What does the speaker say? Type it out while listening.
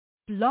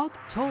Blog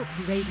Talk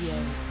Radio.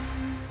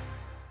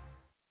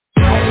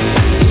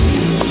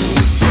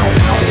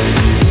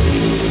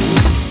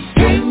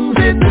 Kings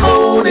in the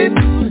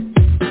morning,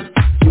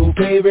 your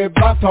favorite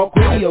Blog Talk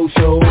Radio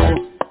show.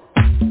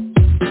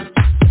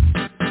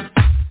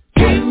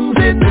 Kings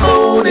in the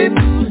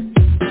morning,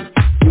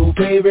 your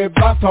favorite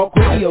Blog Talk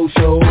Radio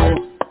show.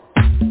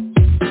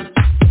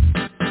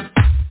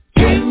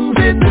 Kings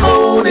in the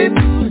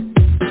morning,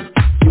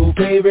 your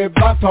favorite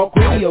Blog Talk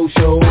Radio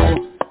show.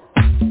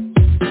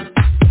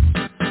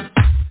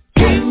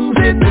 Kings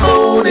in the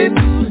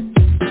morning,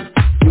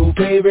 your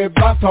favorite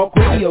Blog Talk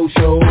Radio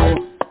show.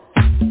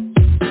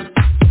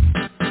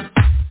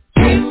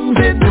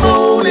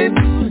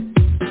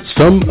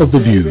 Some of the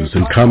views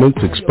and comments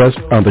expressed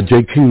on the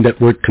J. King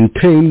Network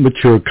contain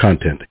mature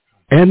content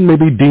and may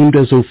be deemed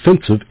as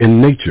offensive in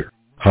nature.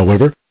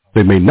 However,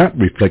 they may not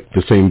reflect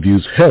the same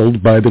views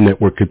held by the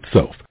network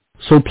itself.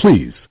 So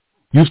please,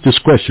 use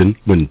discretion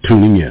when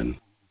tuning in.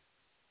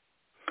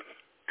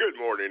 Good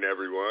morning,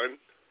 everyone.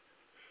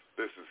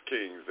 This is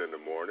Kings in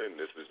the Morning.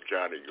 This is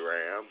Johnny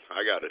Graham.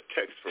 I got a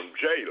text from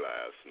Jay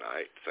last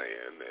night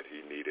saying that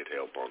he needed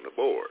help on the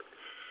board.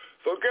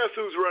 So guess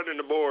who's running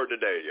the board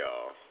today,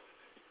 y'all?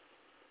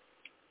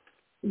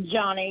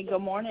 Johnny,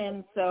 good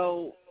morning.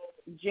 So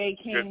Jay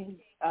King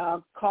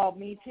called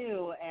me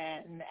too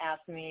and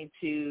asked me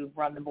to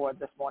run the board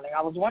this morning.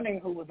 I was wondering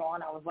who was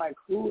on. I was like,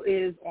 who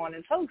is on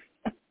as host?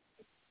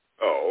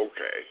 Oh,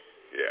 okay.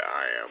 Yeah,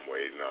 I am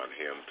waiting on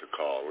him to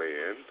call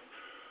in,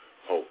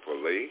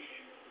 hopefully.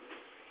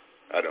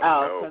 I don't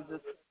know.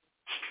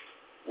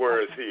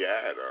 Where is he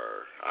at,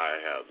 or I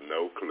have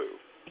no clue.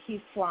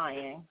 He's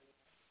flying.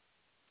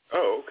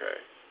 Oh, okay.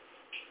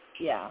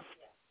 Yeah.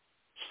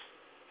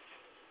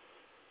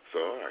 So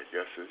I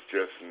guess it's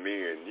just me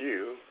and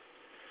you.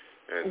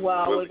 And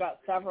well, we got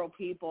several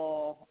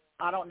people.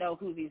 I don't know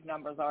who these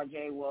numbers are,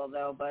 Jay will,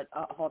 though, but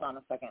hold on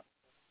a second.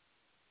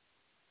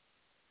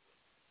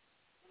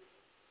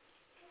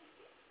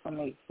 Let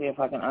me see if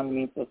I can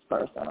unmute this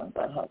person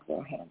that has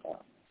their hand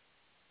up.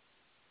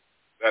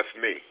 That's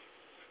me.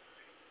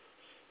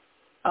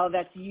 Oh,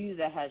 that's you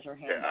that has your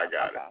hand up. Yeah, I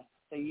got it.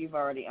 So you've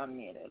already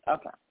unmuted.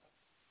 Okay.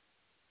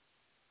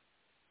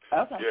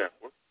 Okay. Yeah,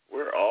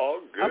 we're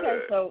all good. Okay,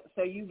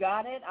 so you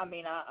got it? I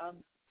mean,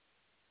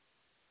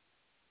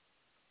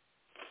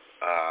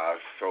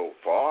 so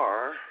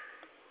far,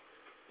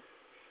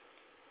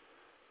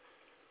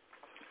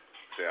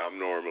 see, I'm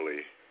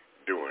normally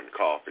doing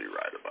coffee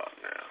right about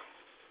now.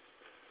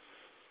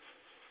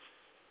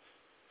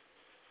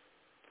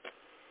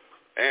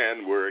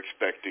 And we're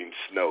expecting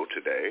snow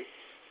today.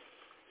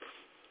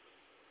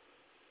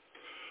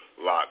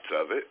 Lots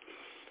of it.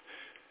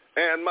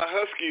 And my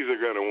Huskies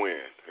are going to win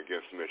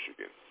against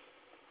Michigan.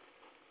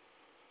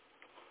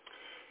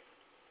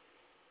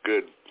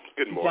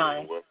 Good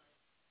morning. John.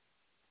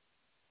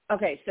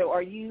 Okay, so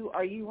are you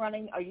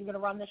running? Are you going to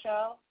run the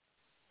show?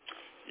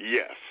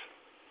 Yes.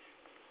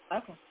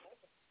 Okay.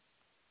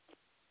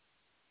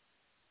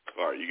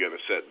 Are you going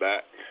to sit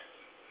back?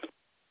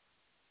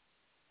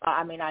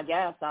 I mean, I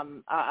guess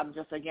I'm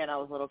just, again, I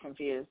was a little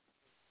confused.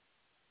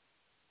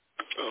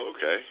 Oh,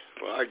 okay.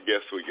 Well, I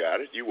guess we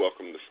got it. You're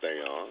welcome to stay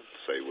on,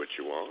 say what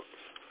you want.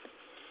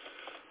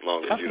 As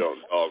long as you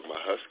don't dog my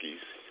Huskies,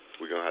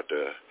 we're going to have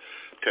to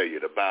tell you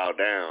to bow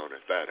down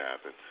if that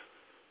happens.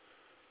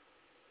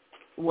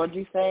 What'd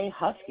you say?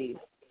 Huskies?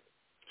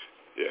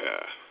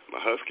 Yeah, my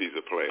Huskies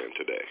are playing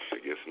today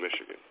against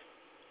Michigan.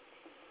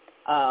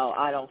 Oh,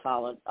 I don't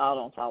follow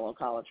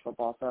college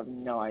football, so I have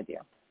no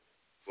idea.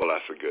 Well,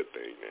 that's a good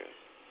thing,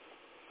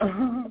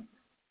 man.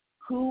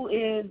 Who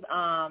is,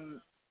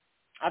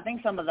 I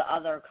think some of the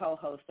other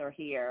co-hosts are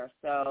here,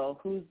 so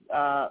who's,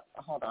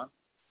 hold on.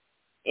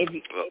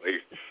 Well,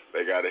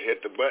 they got to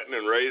hit the button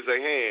and raise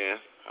their hand.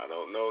 I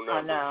don't know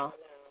numbers. I know.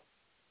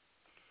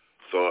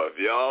 So if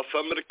y'all,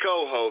 some of the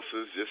co-hosts,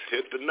 just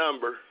hit the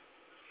number,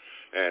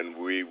 and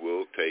we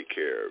will take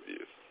care of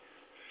you.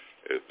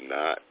 If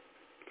not,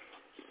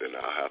 then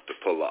I'll have to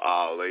pull a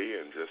ollie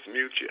and just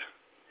mute you.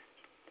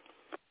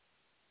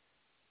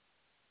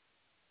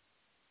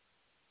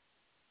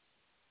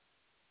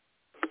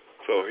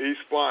 So he's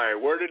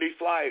flying. Where did he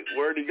fly?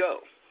 Where did he go?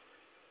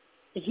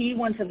 He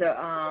went to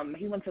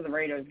the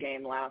Raiders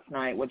game last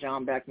night with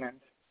John Beckman.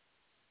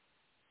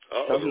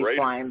 Oh, so the he's Raiders.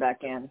 Flying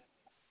back in.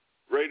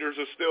 Raiders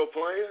are still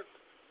playing?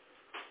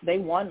 They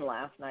won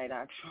last night,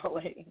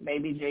 actually.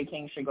 Maybe J.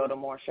 King should go to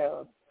more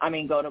shows. I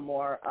mean, go to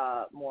more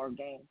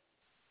games.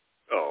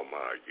 Oh,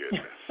 my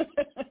goodness.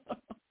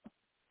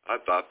 I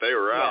thought they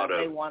were out of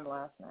it. They won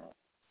last night.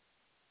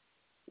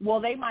 Well,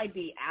 they might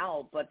be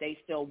out, but they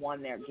still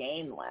won their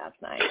game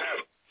last night.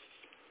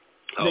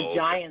 The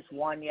Giants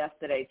won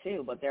yesterday,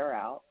 too, but they're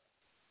out.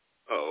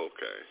 Oh,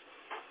 okay.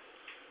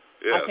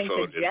 Yeah, I think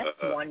the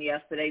Jets won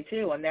yesterday,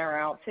 too, and they're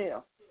out,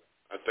 too.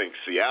 I think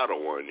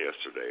Seattle won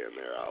yesterday, and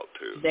they're out,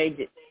 too.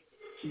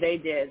 They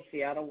did.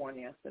 Seattle won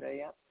yesterday,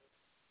 yep.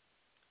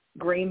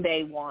 Green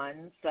Bay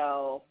won,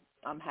 so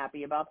I'm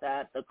happy about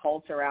that. The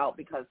Colts are out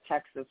because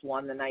Texas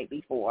won the night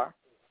before.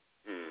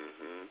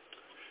 Mm-hmm.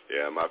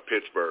 Yeah, my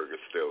Pittsburgh is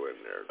still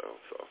in there, though.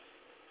 So.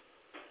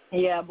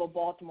 Yeah, but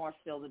Baltimore's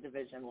still the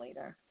division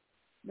leader.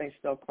 They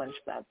still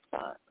clinched that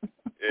spot.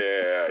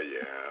 Yeah,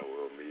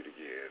 we'll meet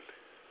again.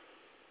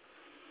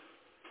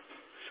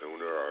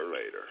 Sooner or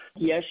later.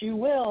 Yes, you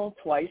will.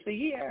 Twice a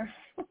year.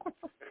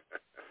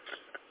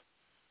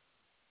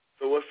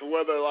 So what's the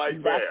weather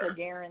like That's there? a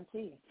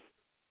guarantee.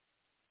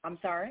 I'm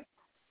sorry?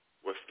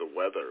 What's the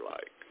weather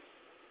like?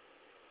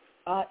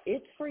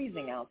 It's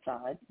freezing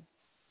outside.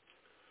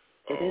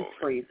 It is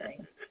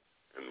freezing.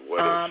 And what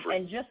is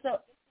freezing? And just a,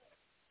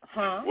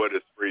 What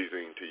is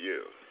freezing to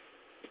you?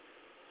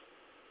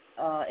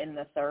 In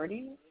the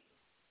 30s.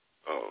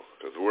 Oh,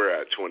 because we're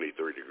at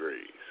 23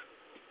 degrees.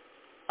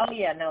 Oh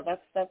yeah, no,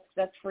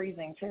 that's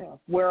freezing too.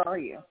 Where are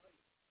you?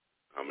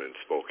 I'm in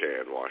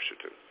Spokane,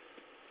 Washington.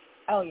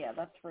 Oh yeah,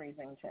 that's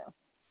freezing too.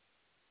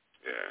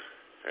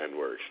 Yeah, and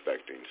we're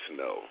expecting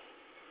snow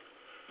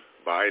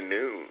by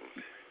noon.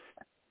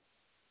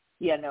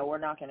 Yeah, no, we're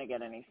not going to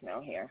get any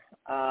snow here.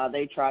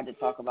 They tried to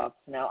talk about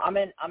snow. I'm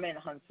in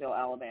Huntsville,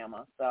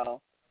 Alabama,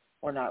 so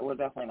we're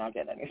definitely not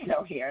getting any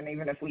snow here. And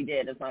even if we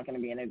did, it's not going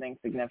to be anything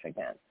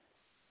significant.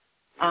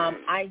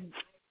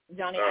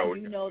 Johnny, I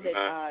do know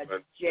that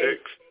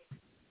Jake.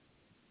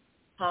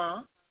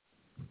 Huh?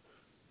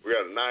 We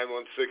got a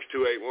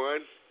 916-281.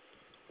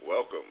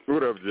 Welcome.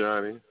 What up,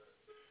 Johnny?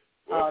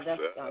 What's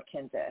that's up?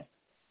 Kente.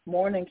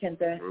 Morning,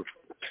 Kente.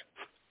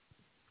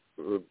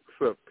 What's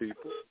up,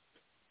 people?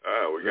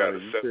 We got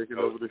Johnny, you taking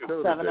over the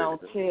show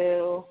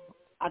 702.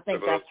 I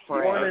think that's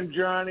Fred. Morning,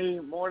 Johnny.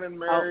 Morning,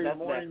 Mary.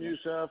 Morning, definitely.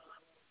 Yusuf.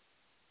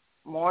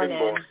 Morning. Good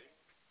morning.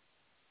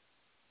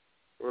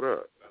 What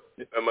up?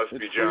 That must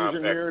be John.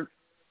 Freezing here.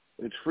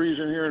 It's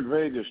freezing here in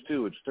Vegas,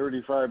 too. It's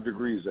 35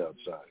 degrees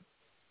outside.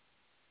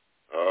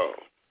 Oh.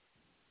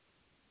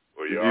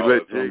 Well, Did you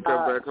let Jay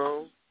come back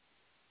home?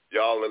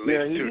 Y'all at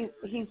least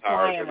he's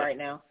flying right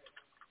now.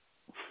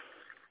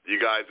 You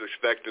guys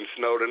expecting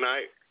snow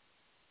tonight?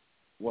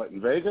 What,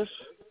 in Vegas?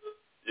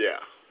 Yeah.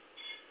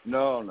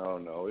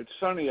 No. It's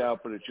sunny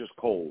out, but it's just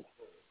cold.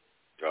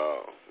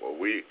 Oh, well,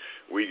 we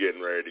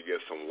getting ready to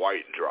get some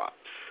white drops.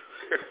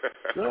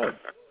 Good.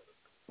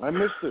 I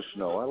miss the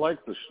snow. I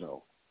like the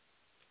snow.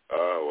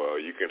 Oh, well,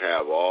 you can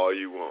have all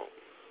you want.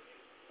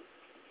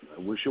 I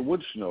wish it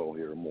would snow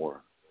here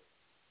more.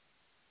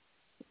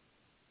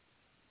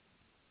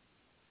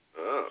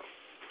 Oh.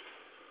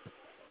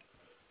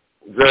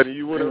 Johnny,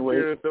 you went up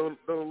there and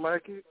don't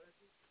like it?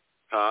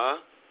 Huh?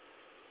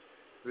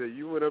 Yeah,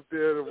 you went up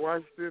there to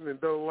Washington and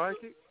don't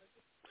like it?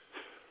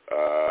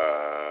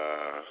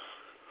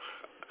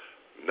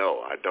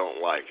 No, I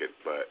don't like it,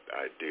 but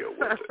I deal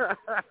with it.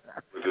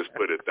 We'll just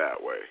put it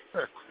that way.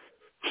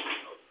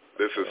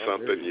 This is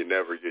something you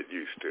never get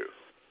used to.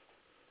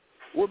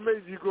 What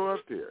made you go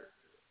up there?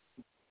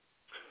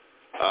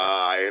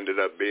 I ended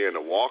up being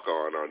a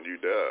walk-on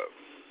UW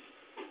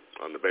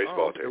on the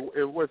baseball team.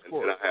 And what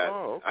sport?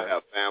 I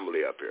have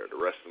family up here. The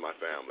rest of my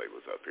family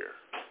was up here.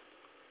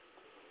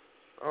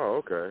 Oh,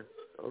 okay.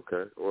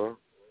 Okay. Well,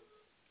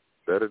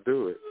 that'll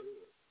do it.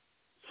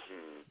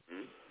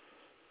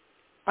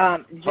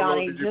 Johnny, how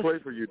long did you play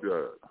for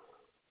UW?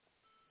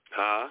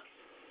 Huh?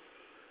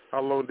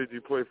 How long did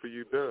you play for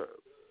UW?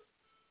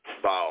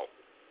 About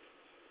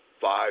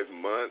 5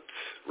 months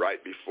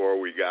right before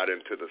we got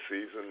into the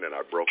season, and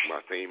I broke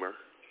my femur.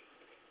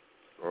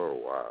 Oh,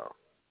 wow.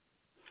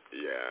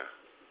 Yeah.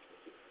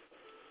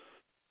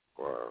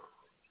 Wow.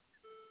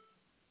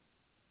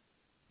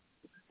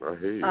 I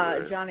hear you,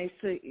 man. Johnny,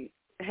 so,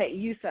 hey,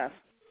 Yusuf,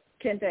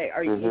 Kente,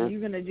 are you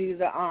going to do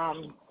the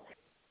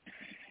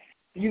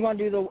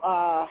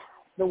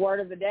the word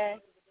of the day?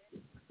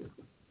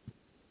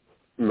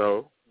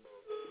 No.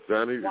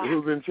 Johnny,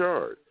 who's in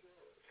charge?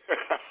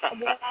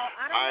 Well,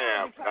 I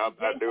am. I'm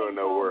not doing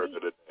no word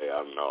of the day.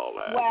 I'm all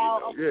that.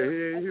 Well,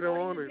 he don't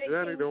want it.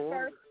 Johnny don't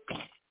want it.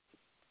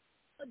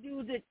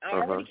 Dude, I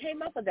already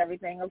came up with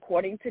everything.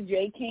 According to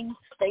J. King's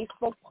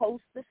Facebook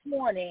post this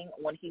morning,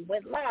 when he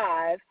went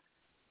live,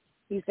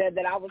 he said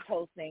that I was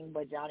hosting,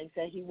 but Johnny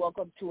said he woke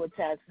up to a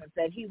text and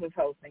said he was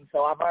hosting.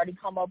 So I've already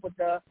come up with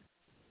the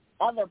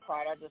other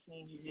part. I just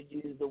need you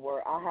to do the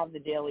word. I'll have the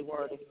daily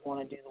word if you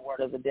want to do the word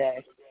of the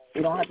day.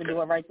 You don't have to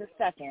do it right this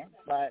second,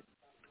 but.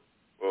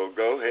 Well,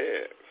 go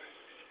ahead.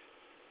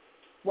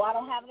 Well, I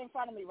don't have it in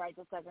front of me right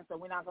this second, so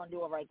we're not going to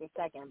do it right this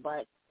second.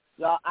 But,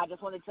 y'all, I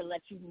just wanted to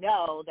let you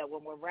know that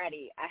when we're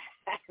ready, I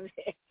have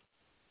it.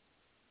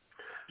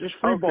 Just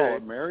freeball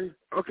it, Mary.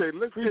 Okay,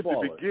 let's get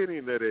the beginning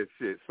of that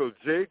shit. So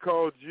Jay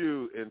called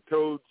you and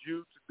told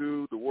you to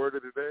do the word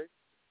of the day?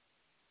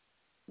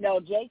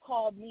 No, Jay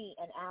called me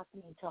and asked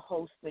me to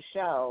host the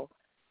show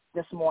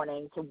this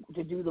morning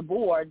to do the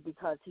board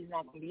because he's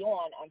not going to be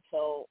on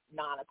until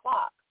 9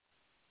 o'clock.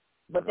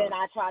 But then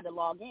I tried to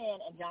log in,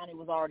 and Johnny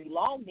was already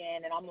logged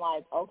in, and I'm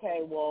like,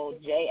 okay, well,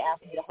 Jay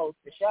asked me to host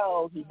the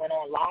show. He went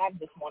on live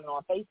this morning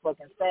on Facebook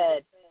and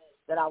said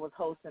that I was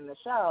hosting the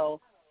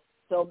show.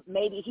 So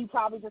maybe he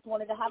probably just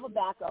wanted to have a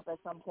backup at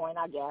some point,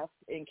 I guess,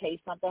 in case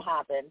something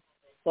happened.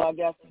 So I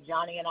guess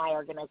Johnny and I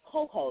are going to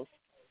co-host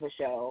the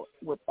show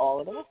with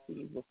all of the rest of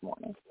you this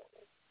morning.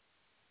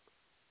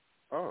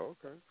 Oh,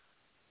 okay.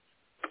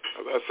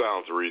 Well, that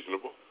sounds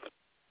reasonable.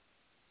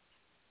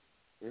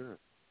 Yeah.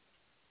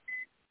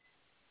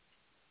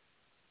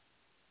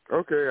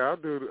 Okay, I'll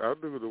do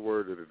the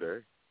word of the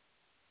day.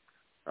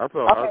 I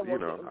thought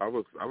I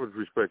was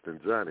respecting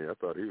Johnny. I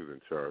thought he was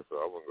in charge, so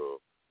I wouldn't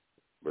go.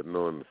 But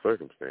knowing the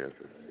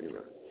circumstances,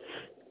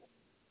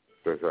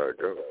 that's how it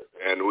goes.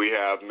 And we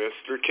have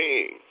Mr.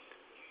 King.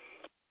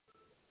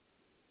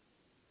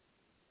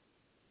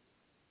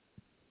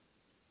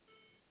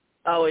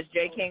 Oh, is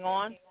J. King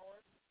on?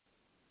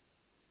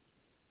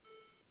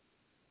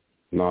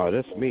 No,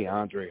 that's me,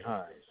 Andre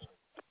Hines.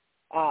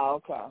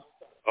 Oh, okay.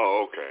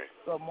 Oh, okay.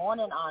 Good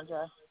morning,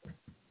 Andre.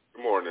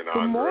 Good morning,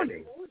 Andre. Good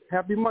morning.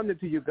 Happy Monday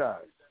to you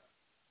guys.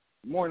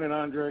 Good morning,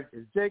 Andre.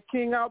 Is J.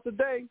 King out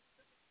today?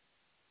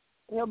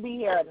 He'll be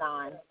here at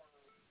 9.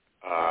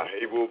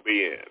 He will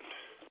be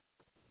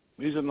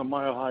in. He's in the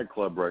Mile High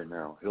Club right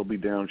now. He'll be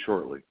down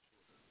shortly.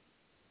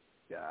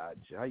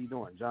 Gotcha. How you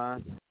doing,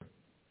 John?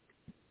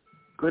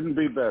 Couldn't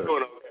be better.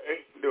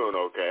 Doing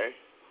okay.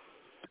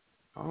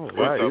 All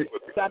right.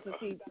 Got to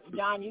see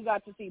John. You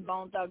got to see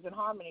Bone Thugs and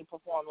Harmony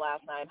perform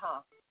last night,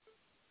 huh?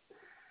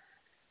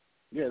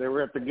 Yeah, they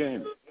were at the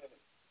game.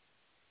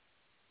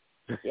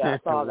 Yeah, I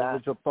saw that. What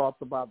was your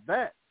thoughts about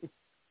that?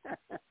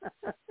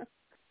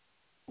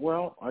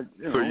 Well,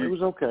 it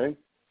was okay.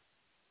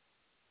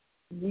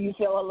 Do you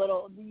feel a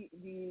little? Do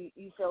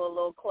you feel a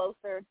little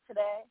closer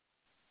today?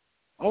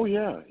 Oh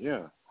yeah.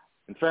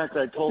 In fact,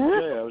 I told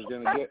Jay I was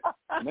going to get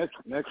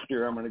next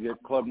year. I'm going to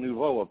get Club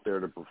Nouveau up there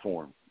to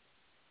perform.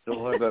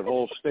 He'll have that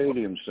whole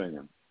stadium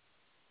singing.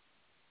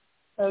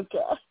 Okay.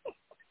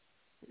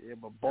 Yeah,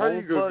 but how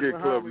you gonna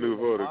get Club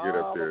Nouveau to get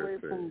up there?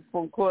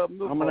 From Club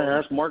Nouveau. I'm going to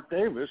ask Mark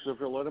Davis if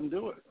he'll let him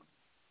do it.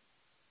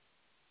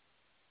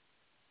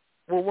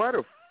 Well, why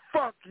the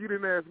fuck you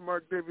didn't ask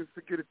Mark Davis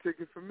to get a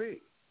ticket for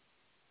me?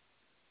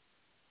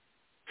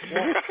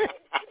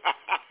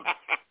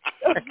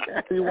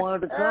 He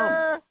wanted to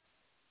come.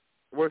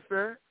 What's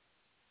that?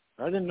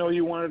 I didn't know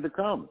you wanted to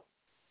come.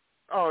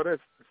 Oh,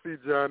 see,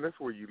 John, that's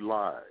where you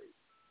lied.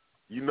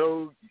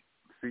 You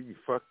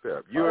fucked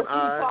up. You and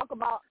I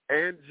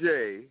and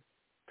Jay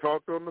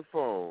talked on the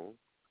phone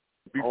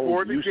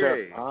before the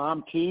game.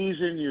 I'm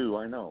teasing you.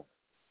 I know.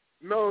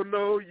 No,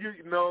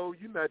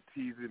 you're not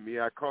teasing me.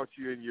 I caught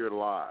you in your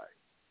lie.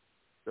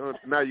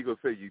 Now you're gonna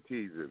say you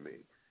teasing me.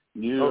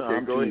 Okay,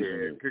 I'm go teasing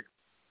ahead. you.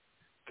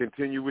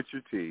 Continue with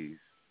your tease.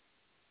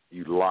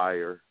 You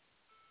liar.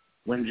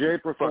 When Jay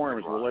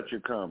performs, we'll let you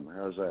come.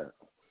 How's that?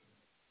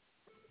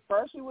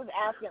 First you was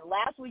asking,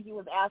 last week you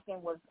was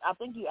asking, I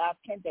think you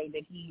asked Kente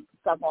that he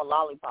suck on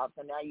lollipops,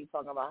 and now you're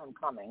talking about him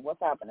coming. What's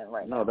happening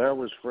right now? No, that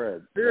was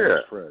Fred. Yeah. That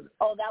was Fred.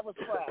 Oh, that was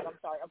Fred. I'm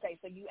sorry. Okay,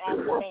 so you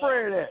asked Where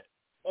Fred at?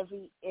 if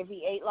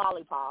he ate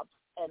lollipops,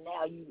 and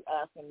now you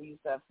asking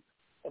Yusuf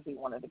if he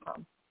wanted to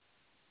come.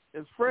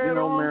 Is Fred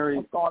on? Mary,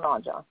 what's going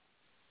on, John?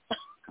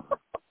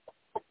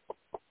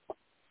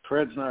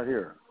 Fred's not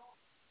here.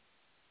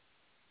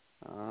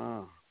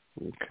 Oh,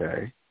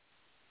 okay.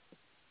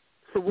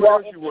 So what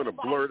else you want to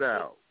blurt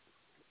out?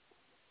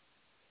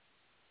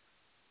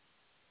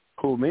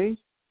 Who, me?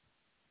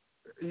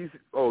 You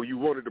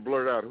wanted to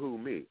blurt out who,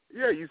 me?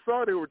 Yeah, you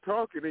saw they were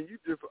talking, and you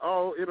just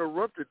all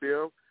interrupted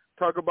them,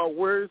 talk about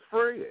where's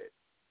Fred.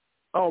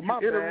 Oh, my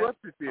bad.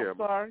 Interrupted them. I'm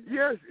sorry.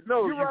 Yes,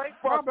 no, You're you right.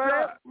 fucked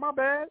up. My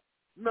bad.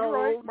 No,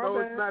 right. no,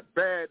 bad. It's not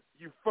bad.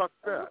 You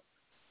fucked up.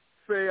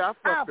 Say I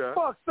fucked up.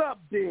 I fucked up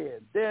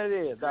then. There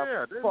it is.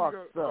 Yeah, I fucked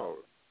up. Oh.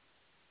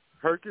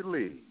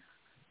 Hercules.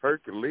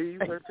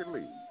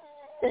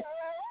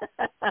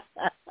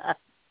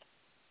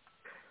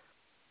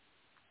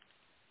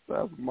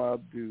 That's my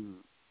dude,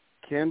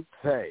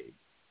 Kente.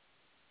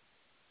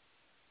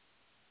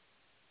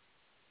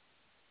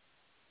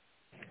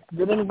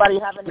 Did anybody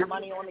have any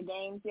money on the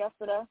games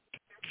yesterday?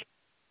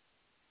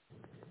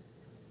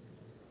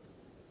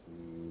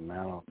 I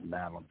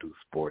don't do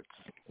sports.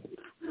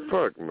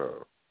 Fuck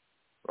no.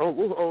 On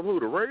who?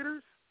 The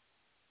Raiders?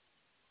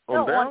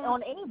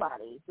 On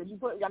anybody. You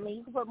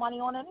can put money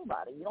on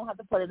anybody. You don't have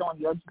to put it on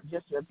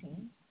just your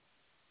team.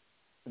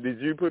 Did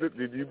you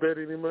bet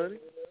any money?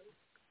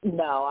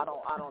 No,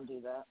 I don't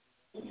do that.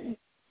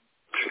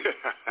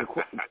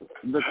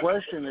 The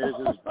question is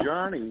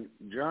Johnny,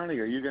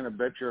 are you going to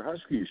bet your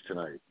Huskies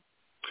tonight?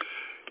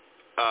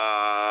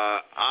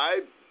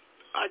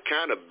 I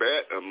kind of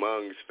bet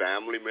amongst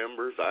family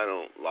members. I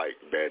don't like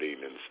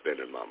betting and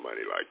spending my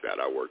money like that.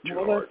 I work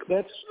too hard.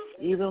 That's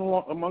even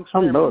amongst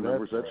family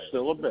members. That's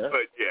still a bet.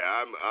 But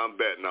yeah, I'm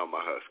betting on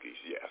my Huskies.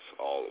 Yes,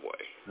 all the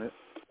way.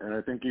 And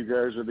I think you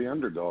guys are the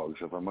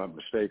underdogs, if I'm not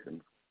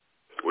mistaken.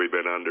 We've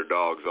been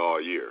underdogs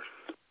all year.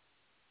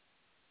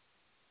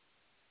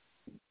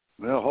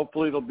 Well,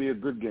 hopefully it'll be a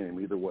good game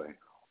either way.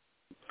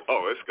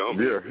 Oh, it's going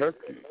to be. Yeah,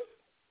 Huskies.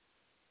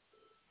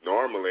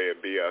 Normally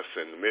it'd be us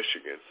in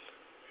Michigan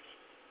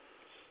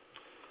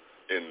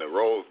in the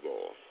Rose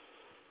Bowl,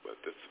 but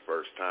this is the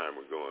first time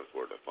we're going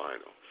for the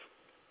finals.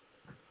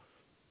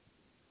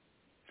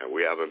 And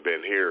we haven't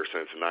been here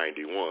since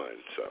 '91,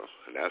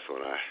 and that's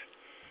when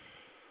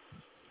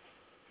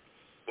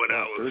when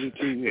I was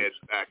heading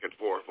back and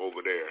forth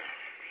over there.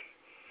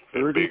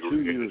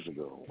 32 years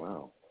ago.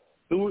 Wow.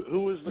 Who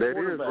was the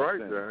quarterback That is right,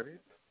 then? Johnny.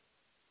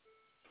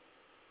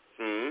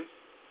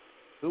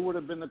 Who would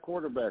have been the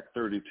quarterback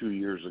 32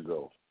 years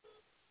ago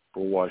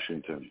for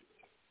Washington?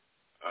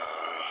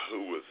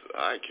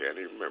 I can't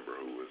even remember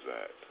who was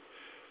that.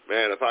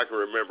 Man, if I could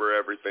remember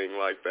everything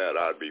like that,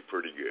 I'd be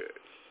pretty good.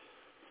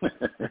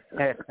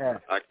 I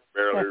can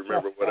barely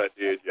remember what I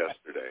did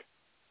yesterday.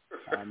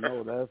 I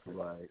know that's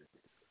right.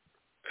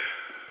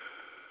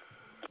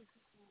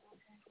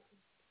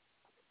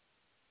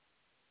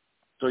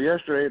 So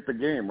yesterday at the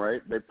game,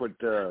 right, they put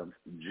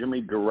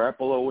Jimmy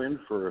Garoppolo in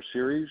for a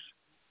series.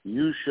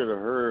 You should have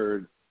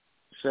heard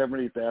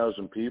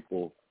 70,000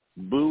 people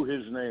boo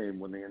his name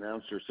when the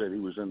announcer said he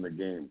was in the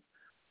game.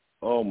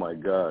 Oh, my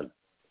God.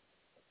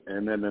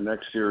 And then the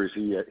next series,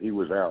 he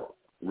was out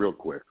real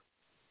quick.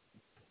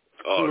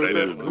 Oh, they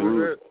didn't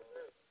boo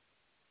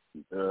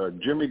that.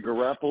 Jimmy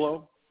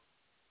Garoppolo.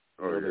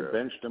 Oh, They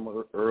benched him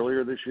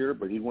earlier this year,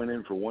 but he went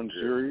in for one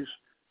series.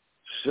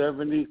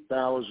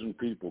 70,000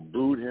 people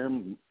booed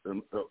him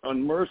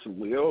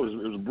unmercifully. Oh, it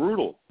was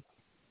brutal.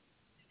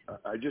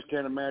 I just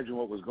can't imagine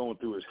what was going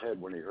through his head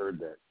when he heard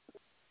that.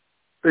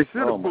 They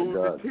should have booed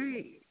the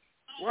team.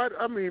 What?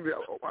 I mean,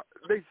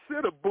 they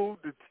should have booed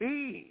the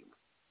team.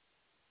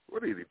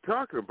 What are you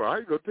talking about? How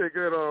you going to take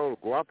that on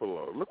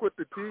Garoppolo? Look what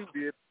the team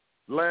did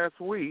last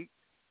week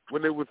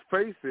when they was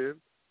facing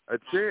a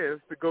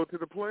chance to go to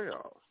the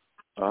playoffs.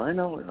 I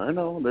know.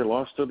 They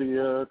lost to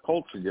the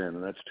Colts again,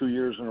 and that's 2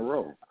 years in a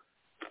row.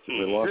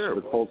 They lost to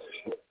the Colts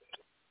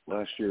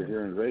last year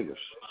here in Vegas.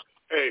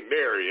 Hey,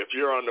 Mary, if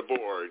you're on the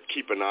board,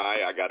 keep an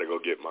eye. I got to go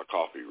get my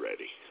coffee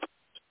ready.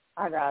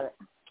 I got it.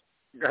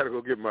 Got to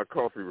go get my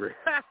coffee ready.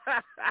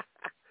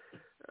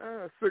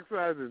 6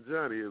 eyes and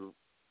Johnny is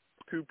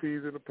 2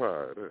 peas in a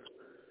pod.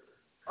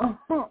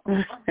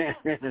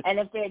 And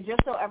if they're,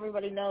 just so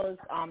everybody knows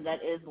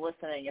that is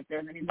listening, if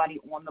there's anybody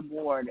on the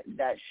board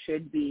that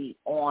should be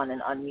on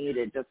and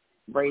unmuted, just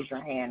raise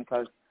your hand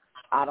because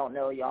I don't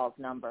know y'all's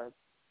numbers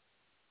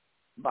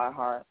by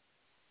heart.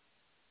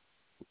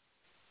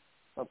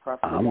 So press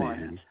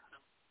 1.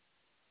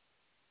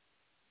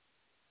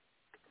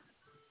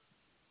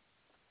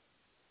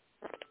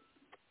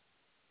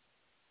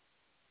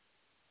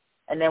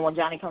 And then when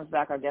Johnny comes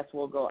back, I guess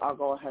I'll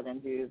go ahead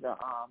and do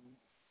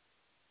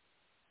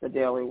the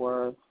daily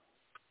word.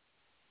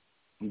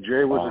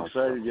 Jay was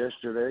excited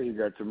yesterday. He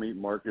got to meet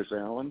Marcus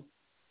Allen,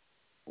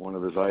 one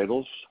of his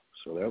idols,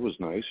 so that was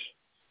nice.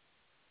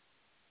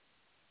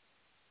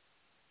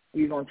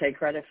 You going to take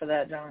credit for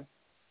that, John?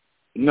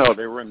 No,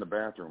 they were in the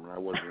bathroom, and I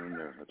wasn't in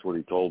there. That's what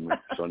he told me.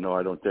 So, no,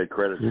 I don't take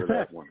credit for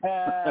that one.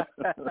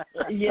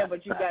 Yeah,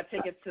 but you got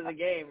tickets to the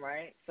game,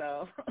 right?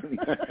 So.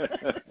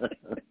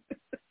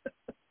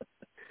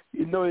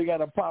 You know he got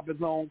to pop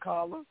his own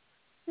collar.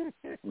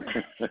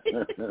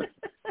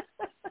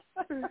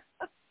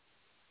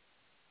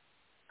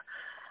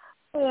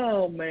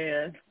 Oh,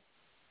 man.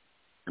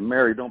 And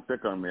Mary, don't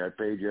pick on me. I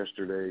paid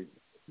yesterday,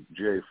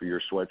 Jay, for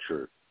your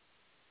sweatshirt.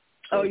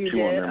 So oh, you chew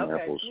did? on them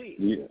Okay, apples. sweet.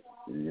 Yeah.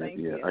 Thank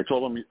you. I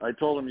told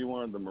him you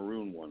wanted the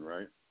maroon one,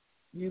 right?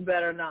 You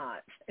better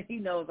not. He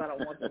knows I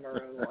don't want the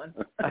maroon one.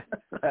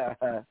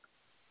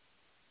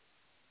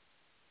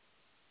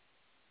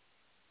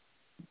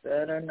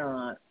 Better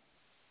not.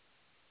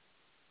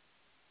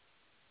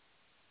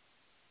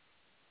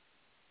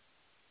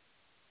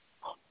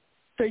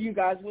 So you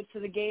guys went to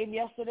the game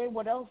yesterday.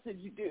 What else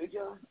did you do,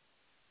 John?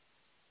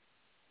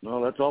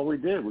 No, that's all we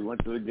did. We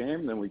went to the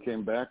game, then we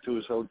came back to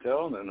his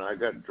hotel, and then I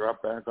got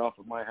dropped back off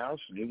at my house,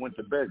 and he went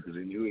to bed because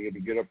he knew he had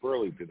to get up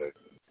early today.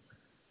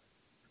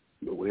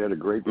 But we had a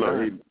great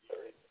time.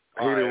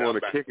 He didn't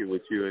want to kick it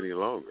with you any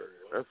longer.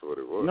 That's what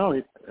it was. No,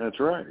 that's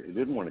right. He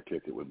didn't want to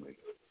kick it with me.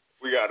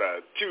 We got a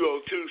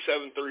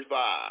 202-735.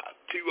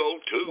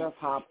 202. Jeff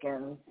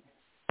Hopkins.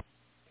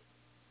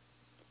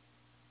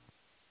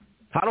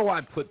 How do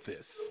I put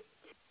this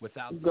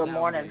without Good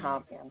morning,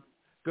 Hopkins.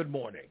 Good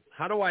morning.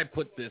 How do I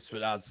put this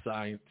without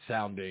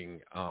sounding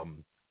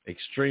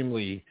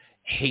extremely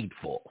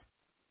hateful?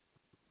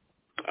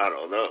 I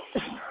don't know.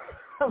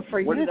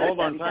 Hold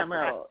on, time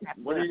out.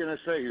 What are you going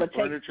to say? Your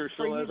furniture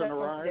still hasn't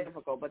arrived?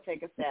 Difficult, but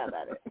take a stab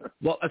at it.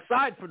 Well,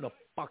 aside from the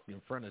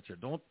fucking furniture,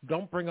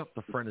 don't bring up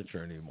the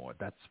furniture anymore.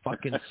 That's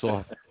fucking a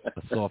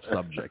soft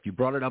subject. You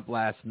brought it up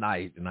last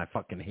night, and I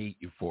fucking hate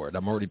you for it.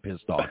 I'm already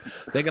pissed off.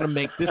 They're going to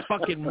make this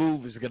fucking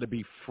move is going to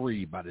be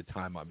free by the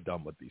time I'm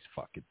done with these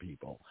fucking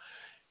people.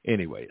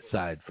 Anyway,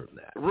 aside from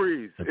that,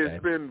 Reese, okay?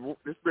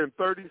 it's been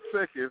 30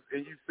 seconds,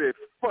 and you said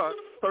fuck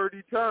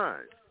 30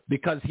 times.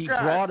 Because he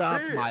brought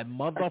up my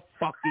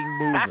motherfucking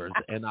movers,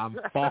 and I'm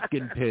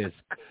fucking pissed.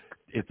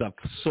 It's a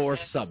sore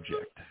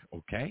subject,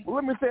 okay? Well,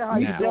 let me say how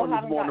you doing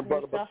this morning,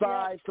 brother,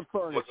 besides the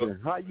furniture.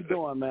 How you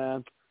doing,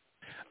 man?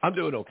 I'm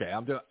doing okay.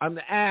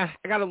 I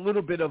got a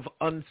little bit of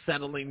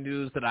unsettling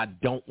news that I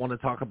don't want to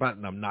talk about,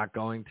 and I'm not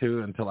going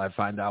to until I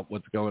find out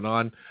what's going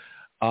on.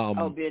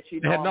 bitch,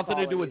 you know it had I'm nothing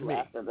to do with you me.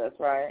 After this,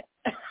 right?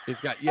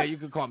 You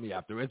can call me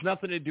after. It's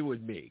nothing to do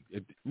with me.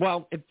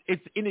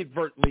 It's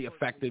inadvertently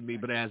affected me,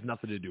 but it has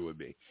nothing to do with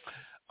me.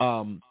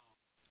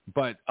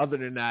 But other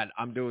than that,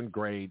 I'm doing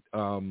great.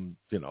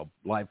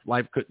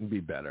 Life couldn't be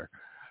better.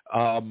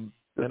 And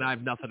I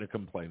have nothing to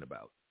complain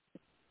about.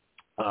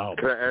 Can I ask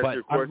you a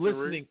question, I'm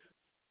listening.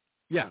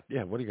 Rick?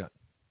 Yeah. What do you got?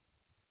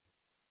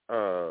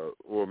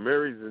 Well,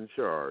 Mary's in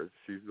charge.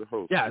 She's the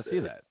host. Yeah, I see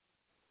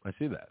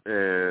that.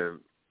 And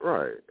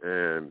right,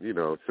 and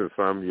since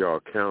I'm y'all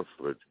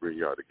counselor to bring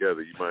y'all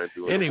together, you mind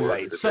doing the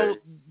word of the day?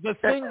 The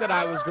thing that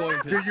I was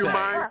going to do you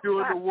mind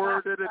doing the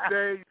word of the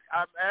day?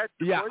 I'm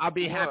asking. Yeah, I'll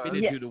be happy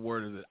to do the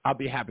word of the. I'll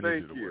be happy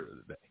to do the word of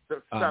the day.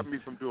 Don't stop me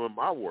from doing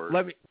my word.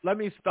 Let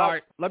me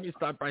start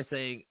by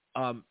saying,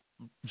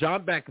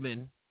 John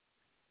Beckman.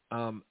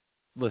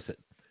 Listen,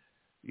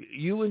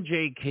 you and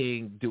Jay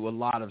King do a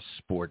lot of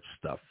sports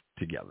stuff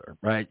together,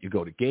 right? You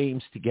go to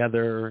games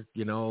together.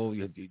 You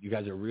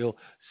guys are real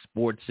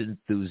sports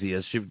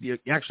enthusiasts. You're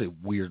actually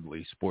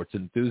weirdly sports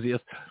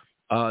enthusiasts.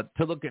 To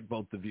look at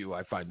both of you,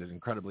 I find it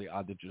incredibly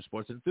odd that you're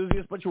sports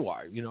enthusiasts, but you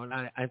are. And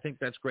I think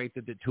that's great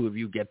that the two of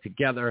you get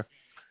together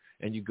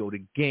and you go to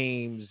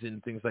games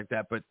and things like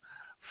that. But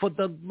for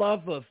the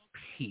love of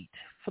Pete,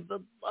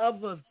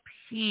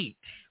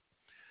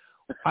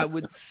 I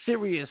would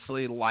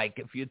seriously like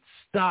if you'd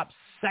stop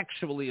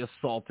sexually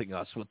assaulting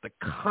us with the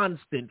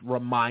constant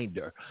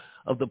reminder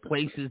of the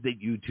places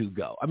that you two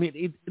go. I mean,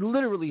 it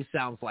literally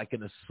sounds like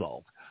an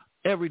assault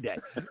every day.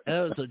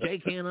 So Jay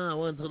King and I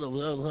went to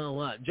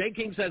the Jay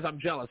King says I'm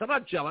jealous. I'm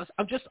not jealous.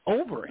 I'm just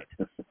over it.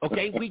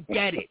 Okay, we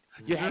get it.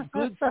 You have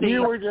good things.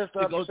 You were just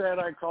upset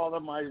I called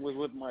him. I was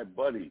with my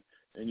buddy,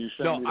 and you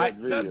sent me that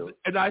video.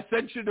 And I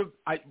sent you to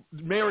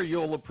Mary.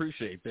 You'll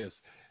appreciate this.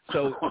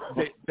 So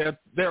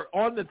they're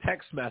on the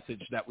text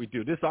message that we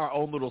do. This is our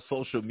own little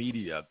social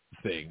media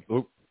thing.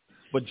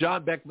 But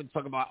John Beckman's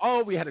talking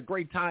about, we had a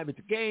great time at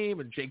the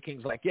game, and Jay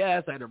King's like,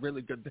 yes, I had a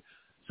really good.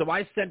 So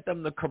I sent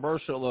them the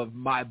commercial of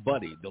my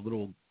buddy, the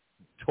little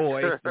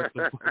toy.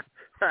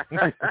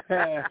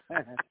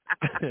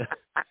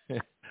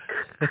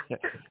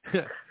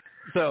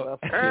 So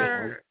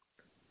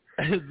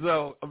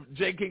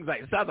Jay King's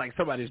like, it sounds like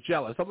somebody's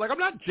jealous. I'm like, I'm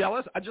not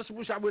jealous. I just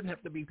wish I wouldn't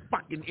have to be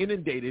fucking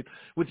inundated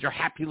with your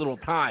happy little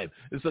time.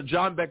 And so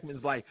John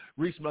Beckman's like,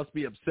 Reese must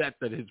be upset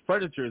that his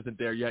furniture isn't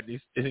there yet,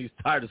 and he's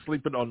tired of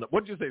sleeping on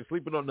what'd you say,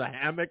 sleeping on the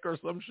hammock or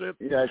some shit?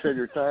 Yeah, I said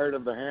you're tired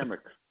of the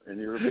hammock, and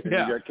you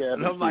got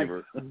cabin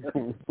fever.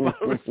 My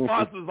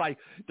response was like,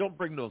 don't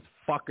bring those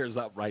fuckers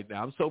up right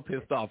now. I'm so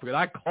pissed off. Because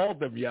I called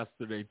them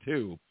yesterday,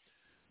 too.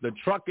 The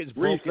truck is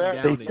broken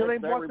down. They still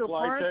ain't bought the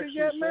furniture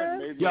yet,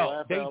 man?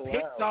 Yo,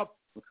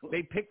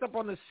 they picked up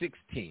on the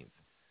 16th,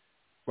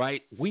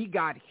 right? We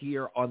got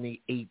here on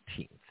the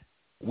 18th.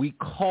 We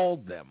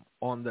called them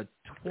on the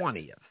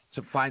 20th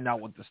to find out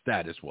what the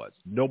status was.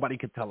 Nobody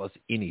could tell us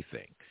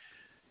anything.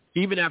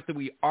 Even after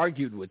we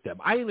argued with them.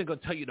 I ain't even going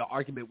to tell you the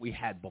argument we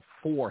had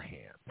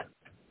beforehand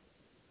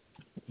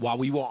while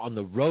we were on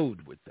the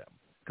road with them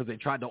because they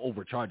tried to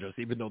overcharge us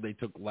even though they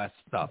took less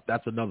stuff.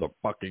 That's another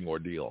fucking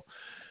ordeal.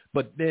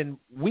 But then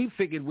we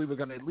figured we were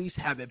going to at least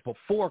have it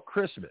before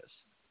Christmas.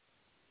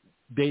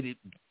 They did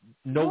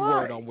no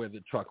word on where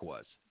the truck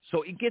was.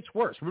 So it gets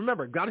worse.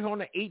 Remember, got here on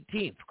the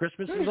 18th.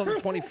 Christmas was on the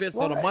 25th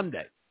on a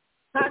Monday.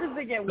 How does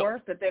it get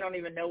worse that they don't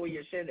even know where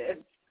your shit is?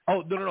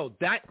 Oh, no.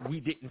 That we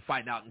didn't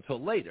find out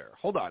until later.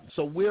 Hold on.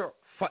 So we're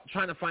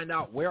trying to find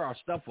out where our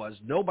stuff was.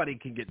 Nobody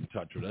can get in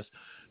touch with us.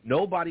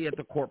 Nobody at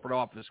the corporate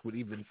office would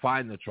even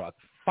find the truck.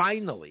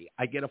 Finally,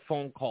 I get a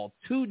phone call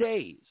 2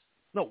 days.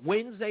 No,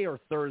 Wednesday or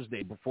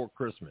Thursday before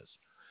Christmas.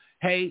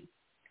 Hey,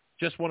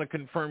 just want to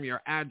confirm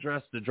your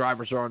address. The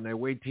drivers are on their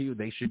way to you.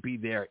 They should be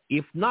there.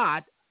 If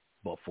not,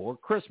 before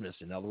Christmas,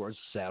 in other words,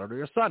 Saturday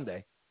or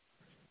Sunday,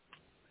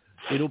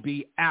 it'll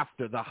be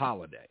after the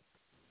holiday.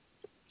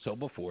 So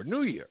before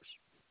New Year's,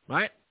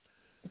 right?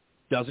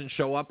 Doesn't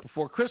show up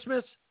before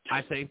Christmas.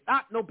 I say,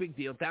 no big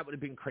deal. That would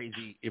have been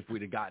crazy if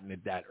we'd have gotten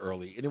it that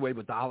early. Anyway,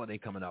 with the holiday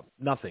coming up,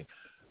 nothing.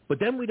 But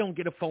then we don't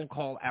get a phone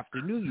call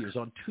after New Year's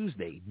on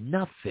Tuesday.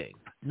 Nothing.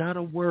 Not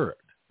a word.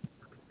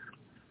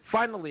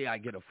 Finally, I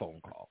get a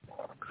phone call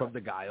from the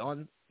guy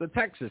on the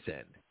Texas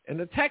end. And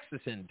the Texas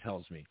end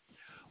tells me,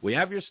 we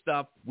have your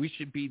stuff. We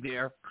should be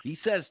there. He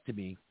says to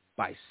me,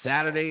 by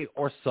Saturday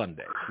or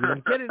Sunday. We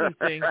don't get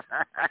anything.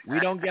 We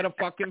don't get a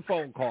fucking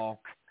phone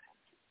call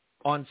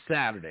on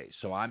Saturday.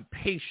 So I'm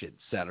patient.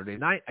 Saturday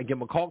night, I give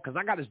him a call because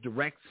I got his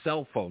direct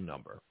cell phone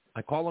number.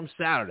 I call him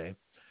Saturday.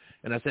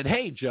 And I said,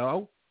 hey,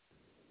 Joe.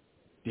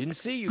 Didn't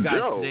see you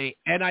guys today,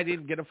 and I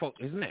didn't get a phone.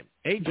 His name.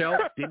 Hey, Joe,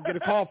 didn't get a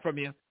call from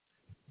you,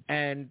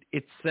 and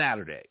it's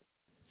Saturday.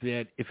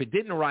 That if it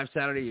didn't arrive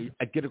Saturday,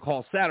 I'd get a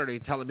call Saturday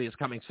telling me it's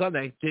coming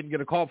Sunday. Didn't get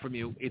a call from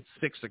you. It's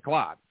 6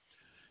 o'clock.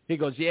 He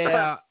goes,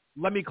 yeah,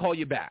 let me call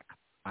you back.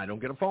 I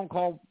don't get a phone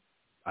call.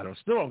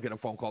 Still don't get a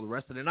phone call the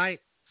rest of the night.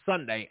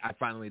 Sunday, I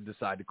finally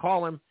decide to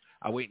call him.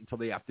 I wait until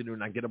the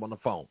afternoon. I get him on the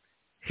phone.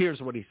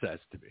 Here's what he says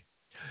to me.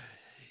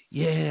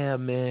 Yeah,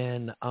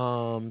 man.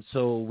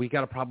 So we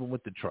got a problem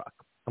with the truck.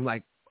 I'm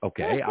like,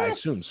 okay, I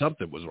assumed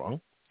something was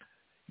wrong.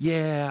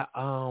 Yeah,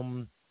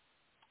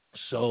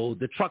 so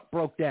the truck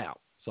broke down.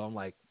 So I'm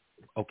like,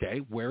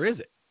 okay, where is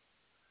it?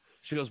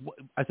 She goes,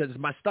 I said, is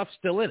my stuff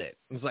still in it?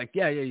 I was like,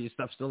 yeah, your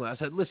stuff's still in it. I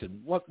said,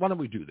 listen, why don't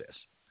we do this?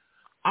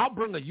 I'll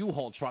bring a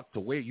U-Haul truck to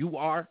where you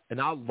are,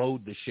 and I'll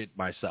load the shit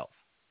myself.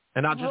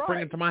 And I'll just bring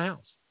it to my house.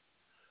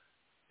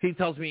 He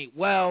tells me,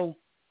 well,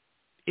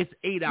 it's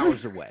 8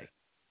 hours away.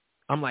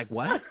 I'm like,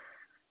 what?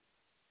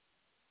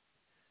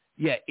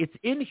 Yeah, it's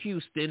in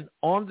Houston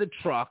on the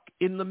truck,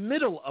 in the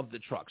middle of the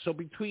truck. So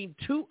between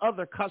two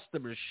other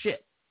customers'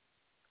 shit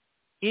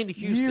in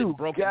Houston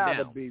broken down.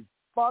 You gotta be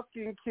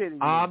fucking kidding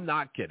me. I'm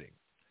not kidding.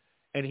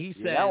 And he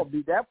says,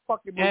 that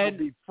fucking move would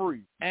be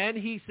free. And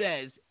he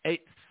says,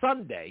 it's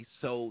Sunday,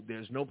 so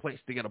there's no place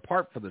to get a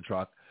part for the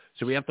truck.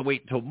 So we have to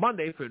wait until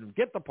Monday for him to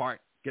get the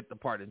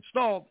part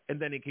installed, and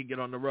then he can get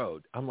on the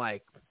road. I'm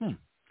like,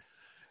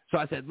 So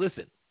I said,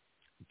 listen,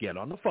 get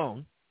on the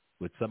phone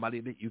with somebody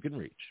that you can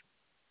reach.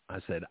 I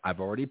said, I've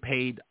already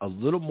paid a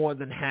little more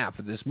than half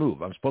of this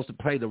move. I'm supposed to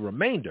pay the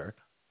remainder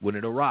when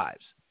it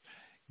arrives.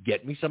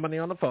 Get me somebody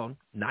on the phone,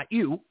 not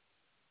you,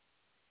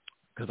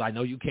 because I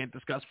know you can't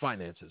discuss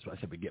finances. So I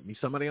said, but get me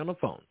somebody on the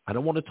phone. I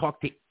don't want to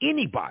talk to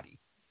anybody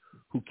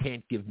who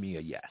can't give me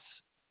a yes.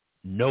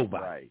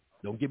 Nobody. Right.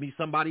 Don't give me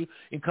somebody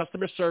in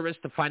customer service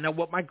to find out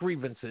what my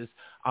grievance is.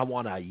 I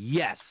want a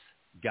yes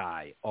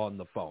guy on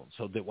the phone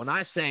so that when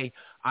I say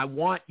I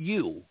want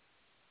you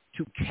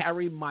to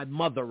carry my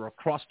mother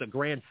across the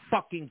Grand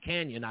fucking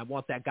Canyon, I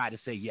want that guy to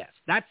say yes.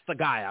 That's the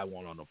guy I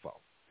want on the phone.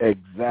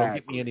 Exactly. Don't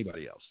get me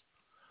anybody else.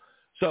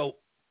 So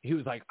he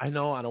was like, I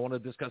know, I don't want to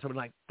discuss it. I'm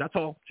like, that's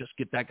all. Just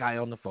get that guy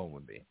on the phone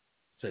with me.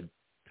 I said,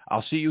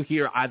 I'll see you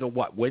here either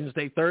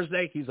Wednesday,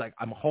 Thursday? He's like,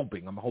 I'm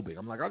hoping. I'm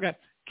like, okay,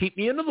 keep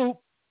me in the loop.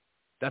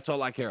 That's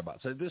all I care about.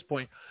 So at this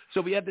point, so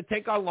we had to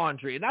take our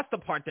laundry, and that's the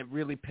part that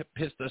really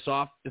pissed us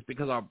off is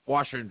because our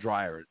washer and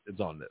dryer is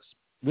on this.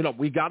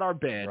 We got our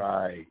bed,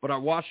 right, but our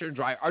washer and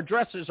dryer, our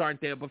dressers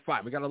aren't there, but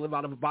fine. We got to live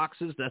out of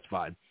boxes. That's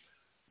fine.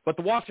 But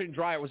the washer and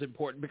dryer was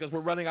important because we're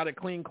running out of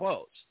clean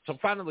clothes. So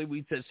finally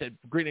we said,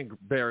 Green and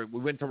Barry, we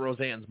went to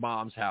Roseanne's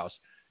mom's house,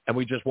 and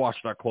we just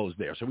washed our clothes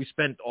there. So we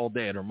spent all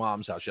day at her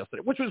mom's house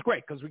yesterday, which was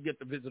great because we get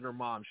to visit her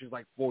mom. She's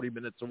like 40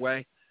 minutes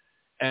away.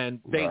 And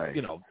they,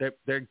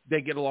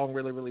 they get along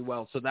really, really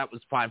well. So that was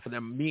fine for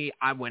them. Me,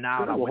 I went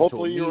out. I went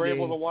hopefully to a you were meeting.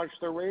 able to watch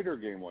the Raider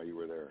game while you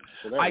were there.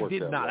 So I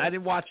did not. Well. I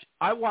didn't watch.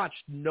 I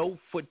watched no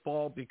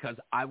football because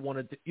I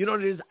wanted to. You know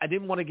what it is? I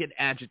didn't want to get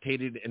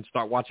agitated and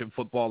start watching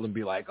football and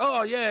be like,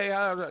 oh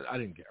yeah. I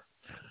didn't care.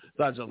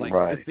 So I was just like,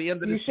 it's the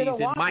end of the season.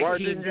 Why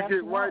didn't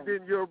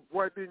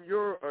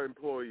your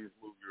employees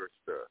move your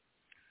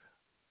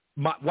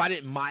stuff? Why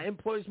didn't my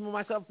employees move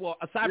myself? Well,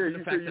 aside from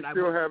the fact that I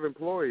still have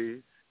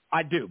employees.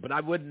 I do, but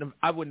I wouldn't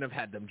have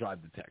had them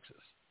drive to Texas.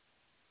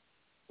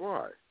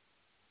 Why?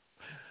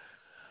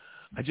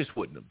 I just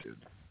wouldn't have,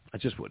 dude. I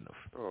just wouldn't have.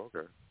 Oh,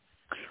 okay.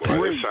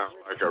 Well, it sounds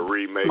like a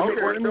remake of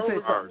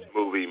our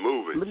movie.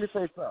 Let me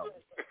say something.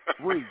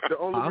 Reed, the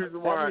only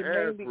reason why I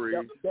asked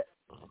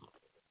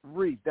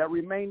Reed, that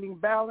remaining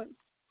balance,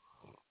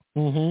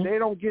 they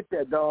don't get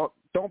that, dog.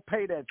 Don't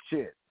pay that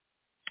shit.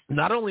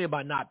 Not only am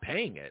I not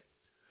paying it,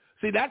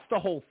 see, that's the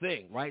whole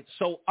thing, right?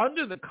 So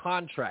under the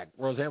contract,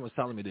 Roseanne was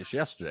telling me this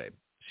yesterday.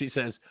 She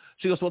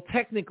goes, well,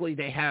 technically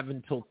they have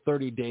until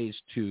 30 days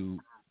to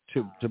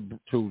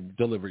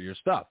deliver your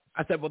stuff.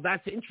 I said, well,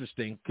 that's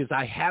interesting because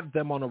I have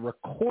them on a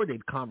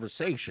recorded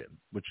conversation,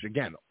 which,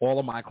 again, all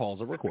of my calls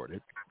are recorded.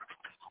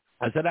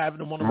 I said I have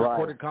them on a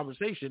recorded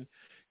conversation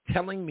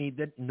telling me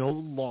that no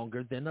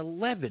longer than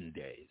 11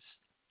 days.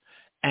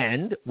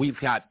 And we've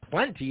got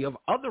plenty of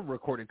other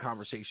recorded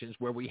conversations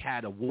where we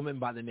had a woman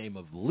by the name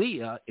of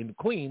Leah in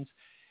Queens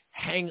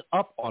hang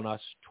up on us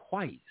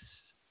twice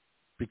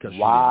because she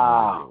didn't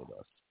want to deal with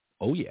us.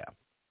 Oh, yeah.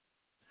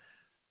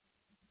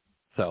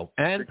 So,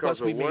 and because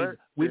plus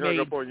we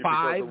made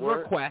 5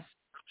 requests.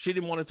 She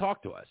didn't want to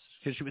talk to us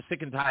because she was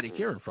sick and tired of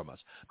hearing from us.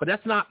 But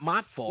that's not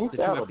my fault that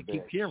you have to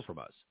keep hearing from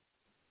us.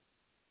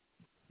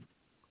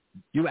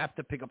 You have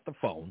to pick up the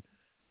phone.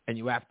 And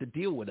you have to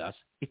deal with us.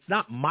 It's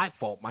not my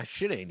fault. My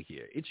shit ain't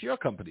here. It's your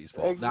company's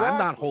fault. Exactly. Now,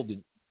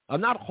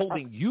 I'm not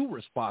holding you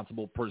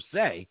responsible per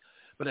se,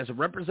 but as a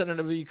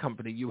representative of your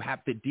company, you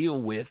have to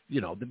deal with,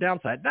 the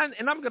downside.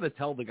 And I'm going to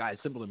tell the guy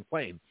simple and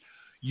plain,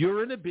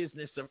 you're in a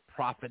business of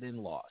profit and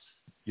loss.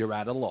 You're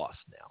at a loss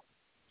now.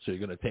 So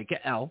you're going to take an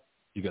L.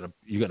 You're going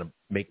to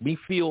make me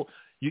feel,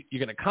 you're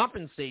going to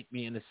compensate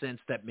me in a sense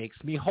that makes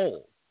me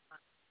whole.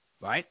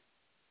 Right?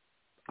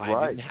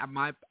 I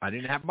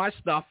didn't have my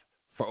stuff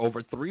for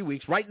over 3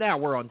 weeks. Right now,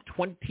 we're on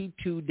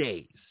 22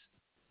 days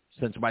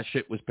since my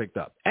shit was picked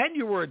up. And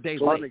you were a day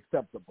late.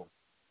 Unacceptable.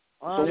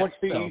 So what's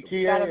the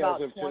ETA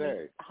as of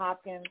today?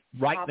 Hopkins,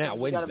 now,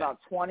 Wednesday. You got about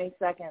 20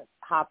 seconds.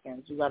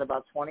 Hopkins, you got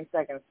about 20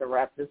 seconds to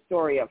wrap this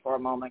story up for a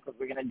moment because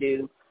I'm going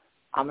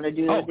to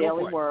do the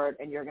Daily Word,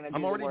 and you're going to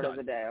do the Word of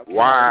the Day. Okay?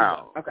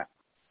 Wow. Okay.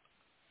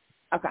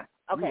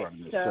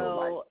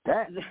 So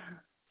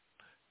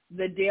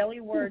the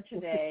Daily Word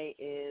today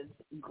is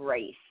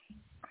grace.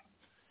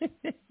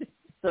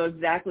 So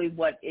exactly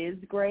what is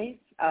grace?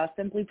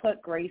 Simply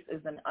put, grace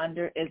is an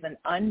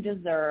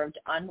undeserved,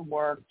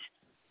 unworked,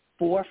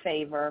 for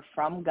favor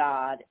from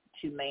God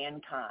to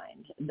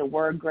mankind. The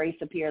word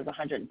grace appears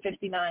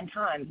 159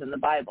 times in the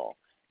Bible.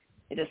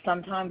 It is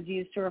sometimes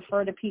used to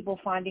refer to people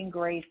finding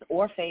grace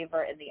or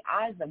favor in the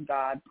eyes of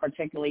God,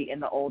 particularly in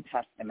the Old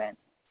Testament.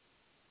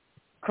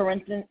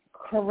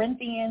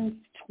 Corinthians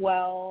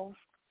 12,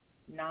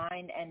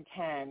 9 and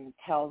 10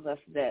 tells us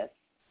this.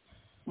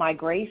 My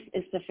grace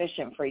is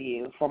sufficient for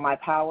you, for my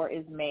power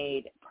is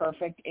made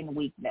perfect in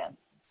weakness.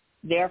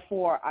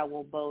 Therefore, I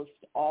will boast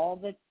all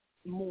the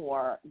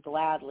more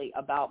gladly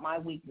about my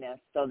weakness,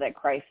 so that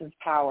Christ's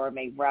power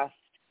may rest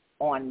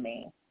on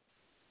me.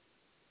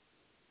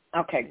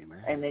 Okay,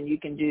 amen. And then you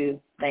can do,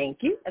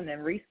 thank you, and then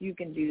Reese, you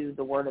can do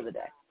the word of the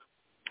day.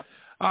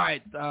 All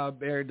right,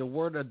 Barry, the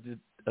word of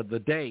the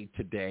day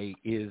today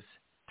is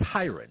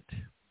tyrant.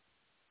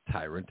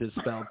 Tyrant is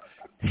spelled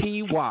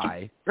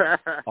T-Y-R-A-N-T.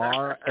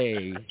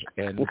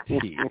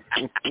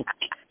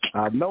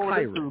 I know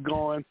where this is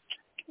going.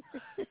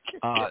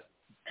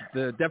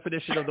 The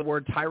definition of the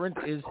word tyrant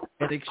is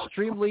an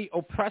extremely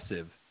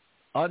oppressive,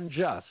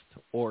 unjust,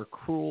 or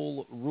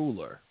cruel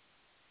ruler.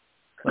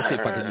 Let's see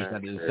if I can use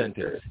that in a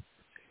sentence.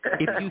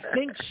 If you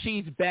think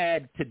she's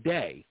bad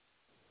today,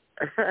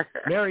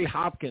 Mary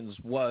Hopkins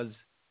was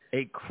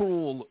a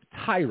cruel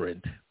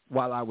tyrant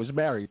while I was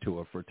married to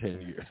her for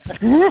 10 years.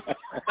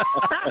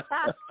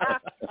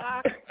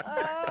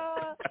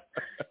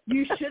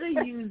 You should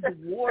have used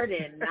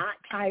warden, not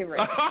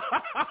tyrant.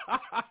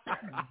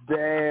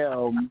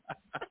 Damn.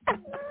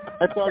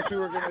 I thought you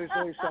were going to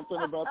say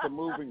something about the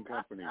moving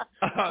company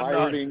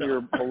pirating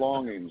your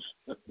belongings.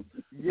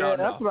 Yeah,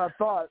 that's what I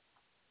thought.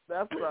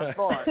 That's what I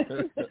thought.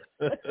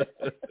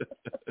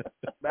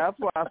 That's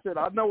why I said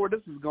I know where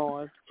this is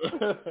going.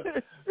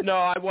 No,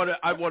 I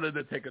wanted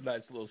to take a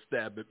nice little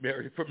stab at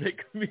Mary for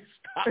making me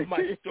stop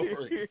my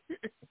story.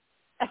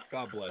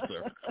 God bless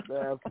her.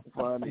 That's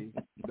funny.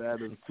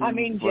 That is too I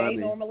mean, funny.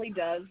 Jay normally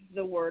does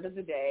the word of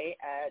the day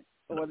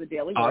or the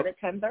daily word at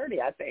 10:30,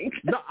 I think.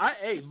 No,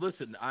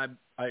 listen.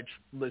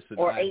 Listen.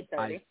 Or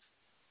 8:30.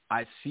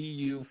 I see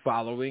you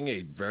following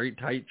a very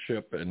tight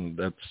ship, and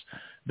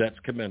that's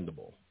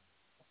commendable.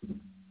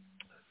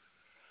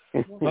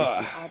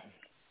 I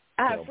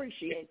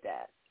appreciate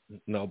that.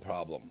 No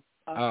problem.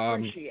 I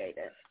appreciate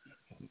it.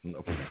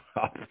 No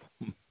problem.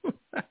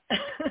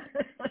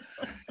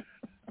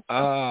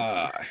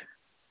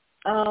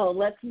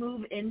 Let's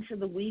move into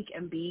the week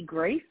and be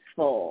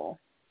graceful.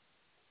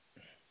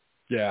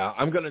 Yeah,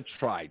 I'm going to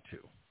try to.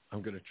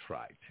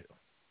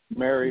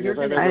 Mary, has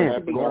that ever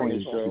happened on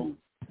the show?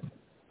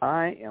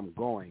 I am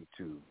going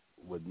to,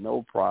 with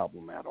no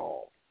problem at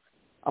all.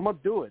 I'm going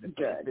to do it.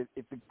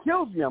 If it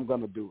kills me, I'm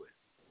going to do it.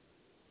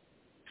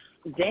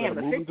 Damn,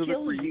 if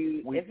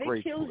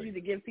it kills you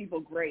to give people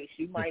grace,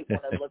 you might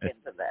want to look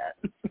into that.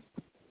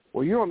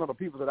 Well, you don't know the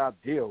people that I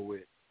deal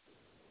with.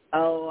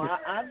 Oh,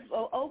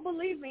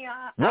 believe me,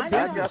 what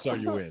business are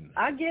you in?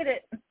 I get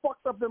it.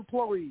 Fucked up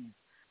employees.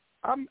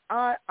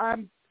 I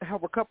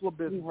have a couple of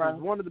businesses.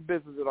 One of the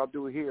businesses that I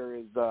do here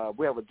is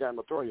we have a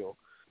janitorial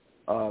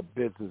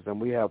business, and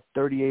we have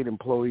 38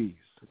 employees,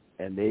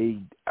 and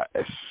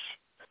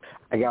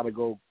I got to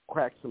go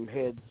crack some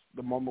heads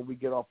the moment we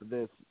get off of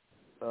this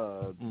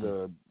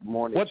the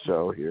morning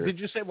show here. Did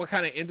you say what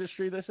kind of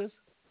industry this is?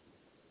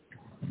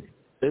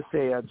 It's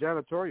a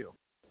janitorial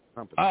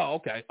company. Oh,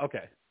 okay.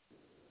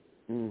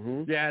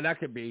 Mm-hmm. Yeah, that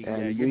could be.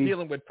 And you're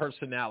dealing with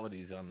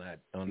personalities on that.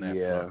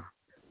 Yeah. Front.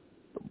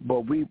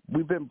 But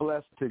we've been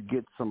blessed to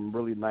get some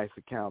really nice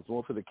accounts.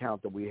 Most of the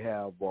accounts that we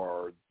have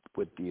are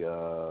with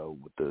the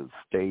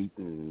state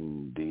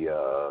and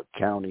the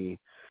county.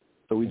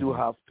 So we do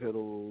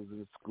hospitals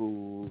and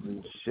schools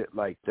and shit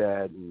like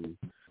that, and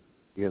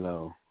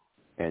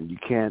and you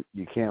can't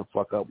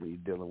fuck up when you're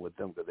dealing with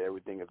them because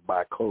everything is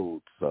by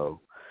code.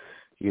 So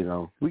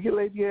we get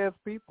lazy ass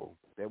people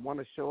that want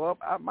to show up.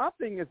 My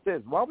thing is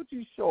this: why would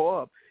you show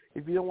up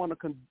if you don't want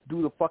to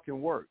do the fucking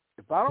work?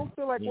 If I don't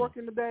feel like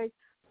working today,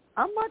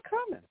 I'm not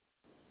coming.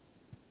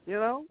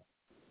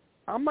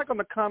 I'm not going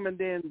to come and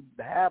then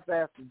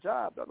half-ass the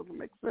job. That doesn't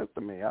make sense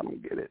to me. I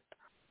don't get it.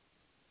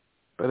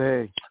 But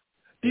hey,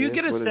 do you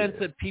get a sense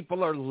that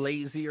people are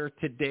lazier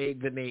today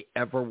than they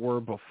ever were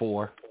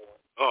before?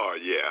 Oh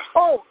yeah.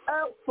 Oh,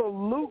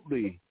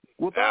 absolutely,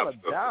 without a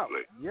doubt.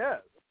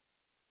 Yes.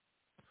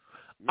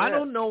 I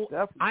don't know.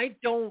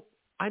 Definitely.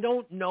 I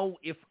don't know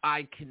if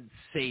I can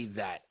say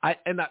that. I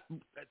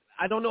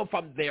don't know if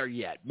I'm there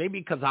yet. Maybe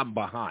because I'm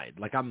behind.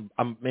 Like I'm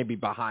maybe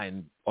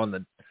behind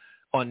on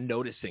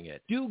noticing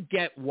it. Do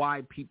get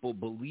why people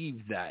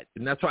believe that,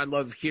 and that's why I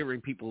love hearing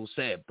people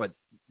say it. But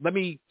let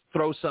me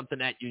throw something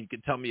at you. You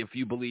can tell me if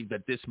you believe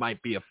that this might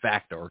be a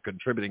factor or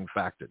contributing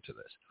factor to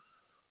this.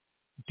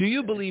 Do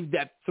you believe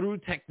that through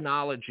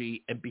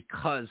technology and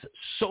because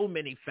so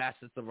many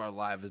facets of our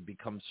lives have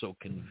become so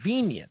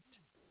convenient,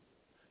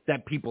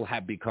 that people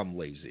have become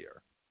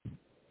lazier?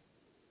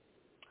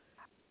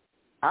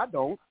 I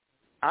don't.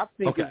 I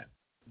think it's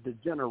the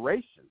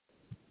generation.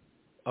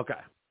 Okay.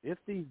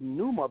 It's these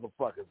new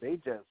motherfuckers. They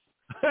just,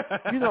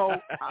 you know,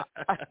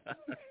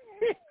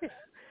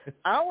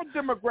 our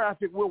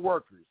demographic, we're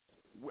workers.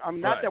 I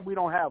mean, not that we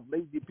don't have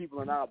lazy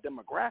people in our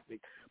demographic,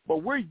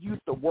 but we're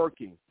used to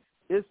working.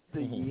 It's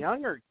the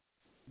younger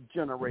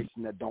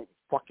generation that don't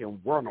fucking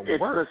want to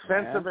work. It's the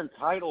sense of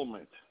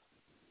entitlement.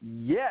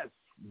 Yes,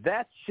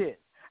 that shit.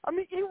 I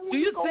mean, even when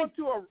you go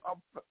into a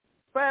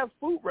fast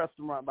food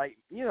restaurant, like,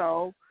 you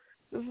know,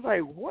 it's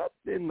like, what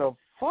in the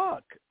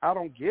fuck? I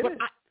don't get it.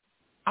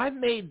 I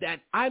made that.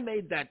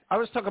 I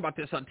was talking about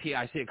this on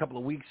TIC a couple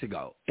of weeks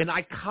ago, and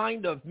I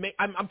kind of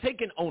I'm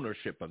taking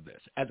ownership of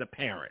this as a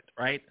parent,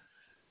 right?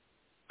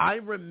 I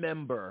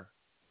remember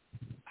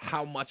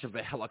how much of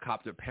a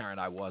helicopter parent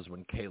I was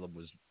when Caleb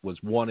was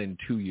 1 and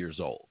 2 years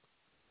old.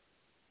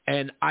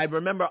 And I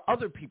remember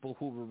other people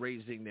who were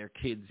raising their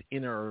kids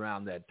in or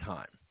around that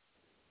time.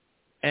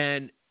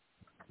 And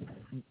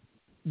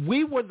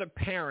we were the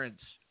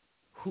parents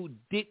who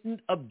didn't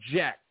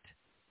object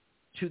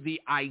to the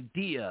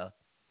idea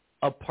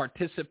of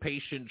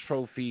participation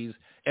trophies.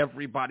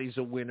 Everybody's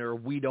a winner.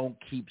 We don't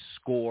keep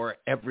score.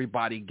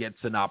 Everybody gets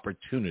an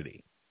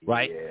opportunity,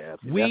 right? Yeah,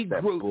 we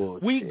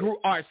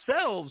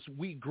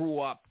grew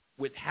up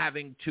with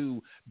having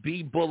to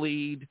be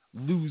bullied,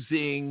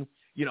 losing,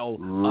 you know,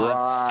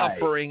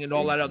 suffering and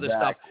all that other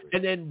stuff.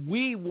 And then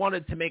we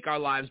wanted to make our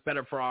lives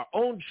better for our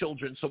own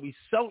children, so we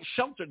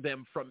sheltered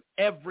them from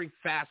every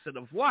facet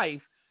of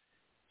life.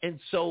 And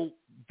so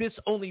this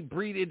only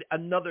breeded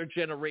another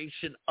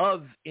generation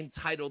of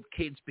entitled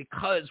kids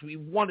because we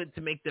wanted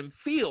to make them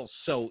feel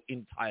so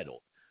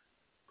entitled.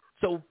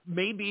 So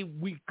maybe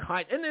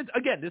and then,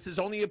 again, this is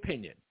only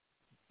opinion.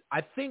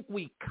 I think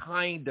we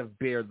kind of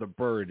bear the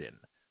burden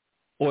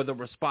or the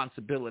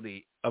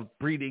responsibility of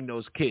breeding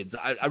those kids.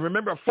 I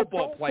remember a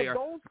football player. For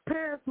those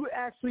parents who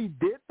actually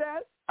did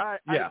that, I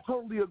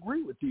totally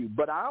agree with you.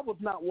 But I was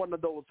not one of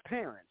those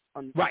parents.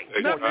 Right.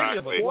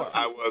 Exactly.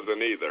 I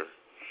wasn't either.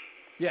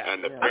 Yeah.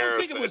 And the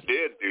parents that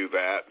did do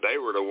that, they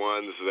were the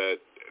ones that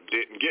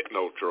didn't get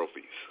no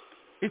trophies.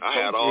 I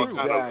had all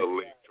kinds of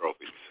elite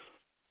trophies.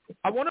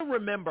 I want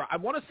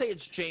to say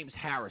it's James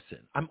Harrison.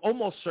 I'm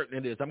almost certain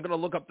it is. I'm going to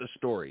look up the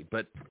story,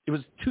 but it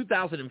was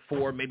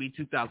 2004, maybe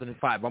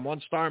 2005. I'm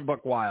on Star and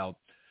Buck Wild,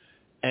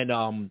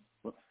 and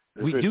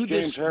we do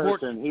James this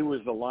sport. Harrison, he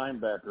was the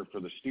linebacker for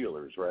the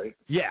Steelers, right?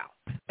 Yeah,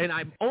 and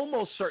I'm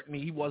almost certain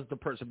he was the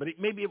person, but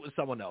maybe it was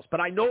someone else. But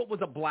I know it was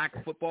a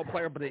black football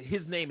player, but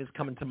his name is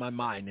coming to my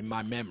mind, in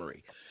my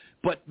memory.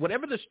 But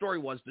whatever the story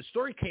was, the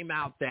story came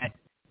out that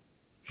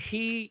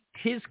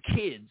his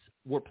kids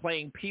were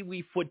playing Pee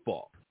Wee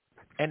football.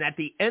 And at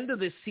the end of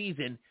the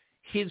season,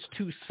 his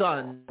 2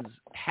 sons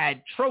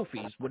had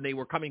trophies when they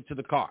were coming to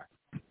the car.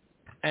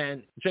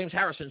 And James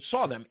Harrison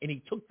saw them, and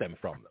he took them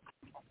from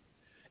them.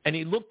 And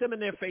he looked them in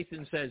their face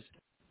and says,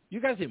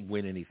 "You guys didn't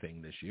win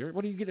anything this year.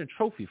 What do you get a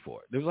trophy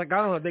for?" They was like, "I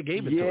don't know. They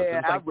gave it to us."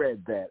 Yeah, I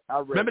read that.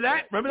 Remember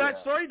that? Remember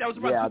that story? That was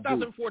about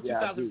 2004,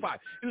 2005.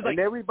 It was like, and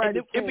everybody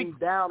came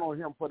down on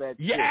him for that.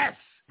 Yes.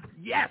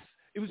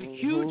 It was a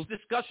huge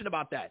discussion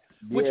about that,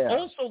 which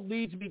also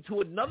leads me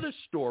to another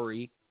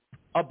story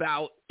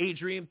about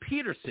Adrian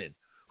Peterson,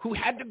 who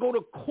had to go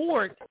to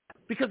court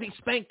because he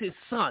spanked his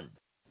son.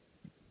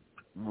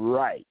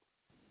 Right.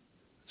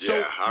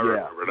 So, I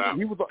remember that.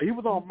 He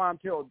was on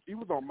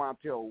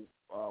Montel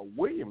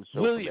Williams.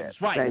 Williams,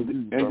 right?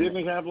 And didn't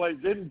he have like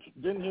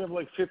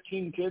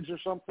 15 kids or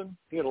something?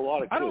 He had a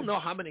lot of kids. I don't know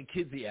how many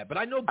kids he had, but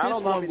I know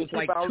this one was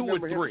like 2 or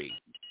 3.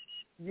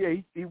 Yeah,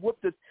 he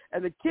whooped it,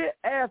 and the kid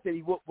after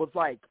he whooped was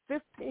like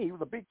 15. He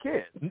was a big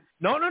kid.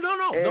 No.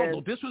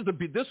 This was the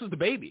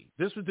baby.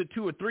 This was the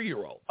 2 or 3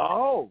 year old.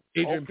 Oh,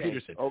 Adrian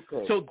Peterson.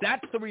 Okay. So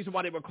that's the reason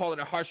why they were calling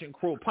it a harsh and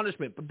cruel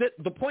punishment. But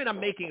the point I'm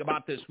making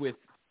about this with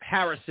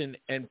Harrison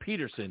and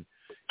Peterson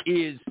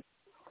is,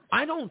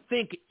 I don't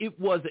think it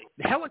was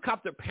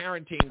helicopter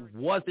parenting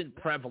wasn't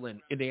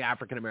prevalent in the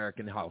African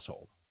American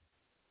household.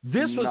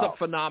 This was a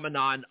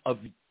phenomenon of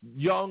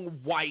young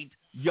white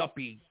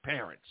yuppie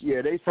parents.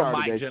 Yeah, they from started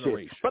my that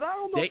generation. Shit. But I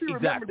don't know if you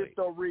remember this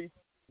though,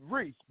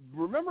 Reese.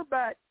 Remember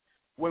back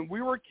when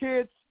we were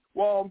kids?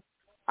 Well,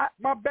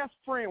 my best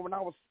friend when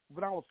I was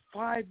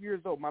 5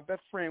 years old, my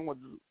best friend was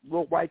a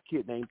little white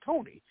kid named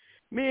Tony.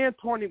 Me and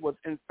Tony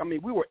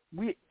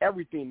we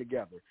everything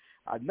together.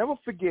 I never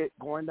forget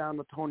going down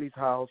to Tony's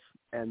house,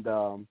 and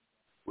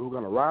we were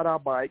gonna ride our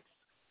bikes.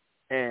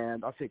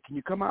 And I said, "Can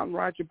you come out and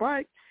ride your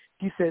bike?"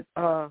 He said,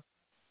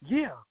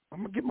 "Yeah, I'm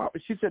going to get my."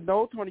 She said,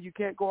 "No, Tony, you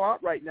can't go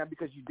out right now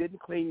because you didn't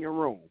clean your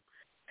room."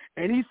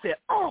 And he said,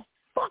 "Oh,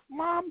 fuck,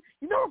 Mom.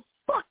 You know,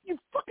 fuck you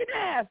fucking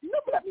ass. You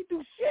never let me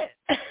do shit."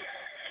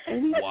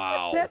 And he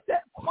said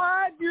that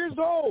 5 years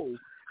old.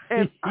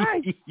 And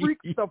I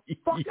freaked the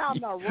fuck out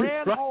and I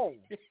ran home.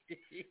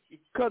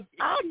 Because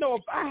I know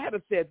if I had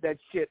said that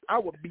shit, I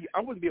wouldn't be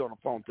on the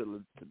phone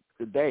till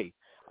today.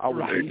 I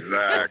was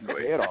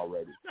dead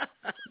already.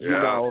 You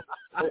know.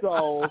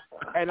 So,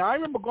 and I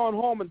remember going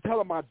home and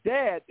telling my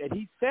dad that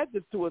he said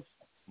this to his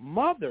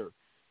mother,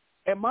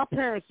 and my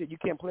parents said, "You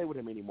can't play with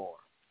him anymore."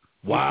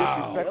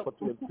 Wow. Disrespectful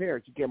to his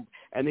parents.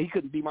 And he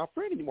couldn't be my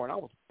friend anymore. And I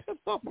was pissed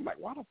off. I'm like,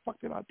 why the fuck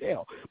did I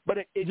tell? But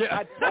I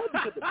told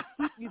him to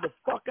keep me the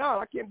fuck out.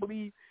 I can't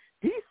believe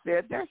he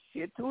said that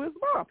shit to his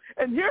mom.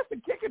 And here's the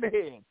kick in the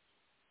head.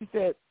 He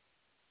said,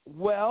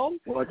 well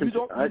you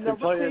never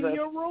clean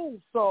your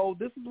room, so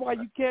this is why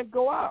you can't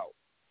go out.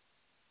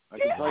 I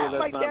can tell you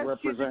that's not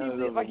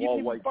representative of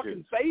all white kids. He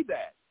didn't say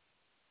that.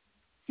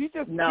 He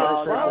just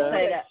don't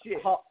say that.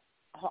 Shit.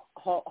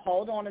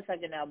 Hold on a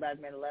second now,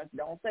 Batman.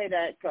 Don't say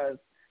that, because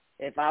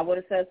if I would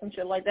have said some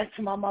shit like that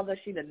to my mother,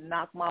 she'd have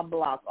knocked my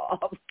block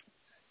off.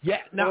 Yeah,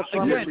 now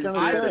again,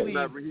 I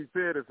believe he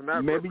said it's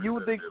not. Maybe you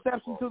were the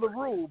exception to the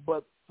rule,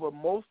 but for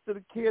most of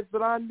the kids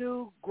that I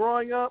knew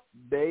growing up,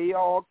 they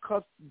all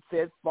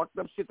said fucked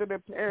up shit to their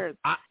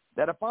parents.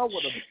 That if I would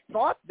have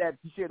thought that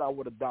shit, I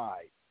would have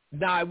died.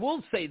 Now I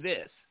will say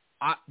this: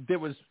 I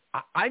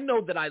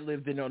know that I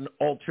lived in an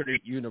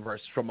alternate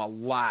universe from a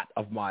lot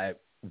of my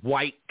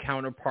white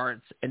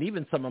counterparts and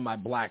even some of my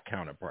black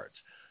counterparts.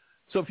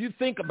 So if you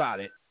think about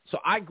it, so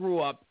I grew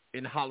up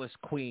in Hollis,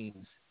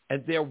 Queens.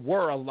 And there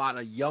were a lot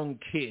of young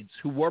kids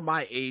who were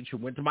my age, who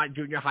went to my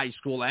junior high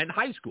school and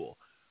high school,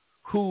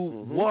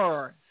 who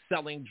were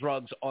selling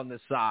drugs on the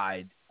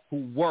side,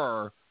 who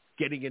were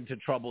getting into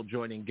trouble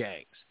joining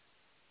gangs.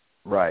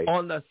 Right.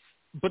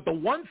 But the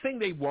one thing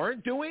they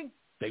weren't doing,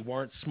 they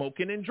weren't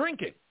smoking and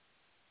drinking.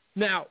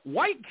 Now,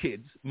 white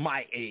kids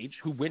my age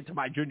who went to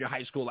my junior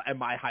high school and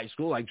my high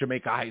school, like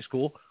Jamaica High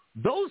School,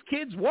 those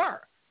kids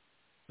were.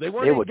 They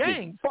weren't in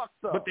gangs,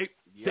 but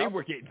they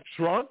were getting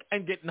drunk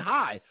and getting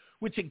high.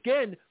 Which,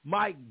 again,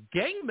 my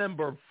gang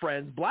member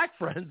friends, black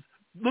friends,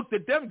 looked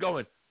at them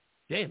going,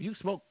 damn, you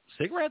smoke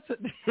cigarettes at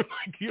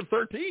you're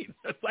 13.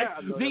 It's like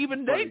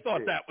even they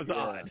thought that was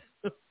odd.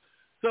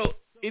 So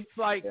it's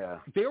like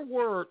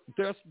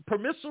there's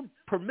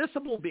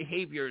permissible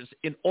behaviors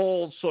in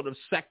all sort of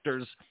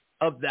sectors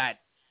of that,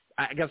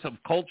 I guess, of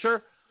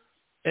culture,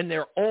 and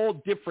they're all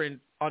different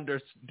under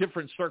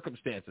different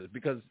circumstances,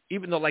 because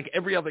even though like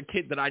every other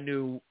kid that I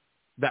knew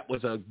that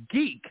was a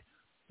geek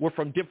were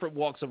from different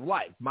walks of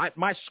life.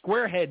 My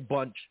squarehead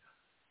bunch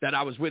that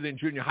I was with in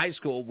junior high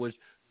school was,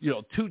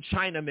 2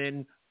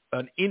 Chinamen,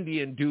 an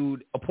Indian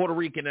dude, a Puerto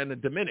Rican, and a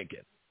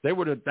Dominican. They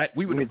were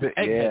we were the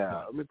egghead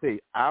bunch. Let me tell you,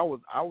 I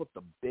was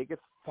the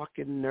biggest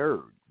fucking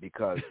nerd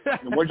because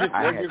what did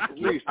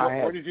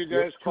you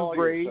guys call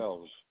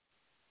yourselves?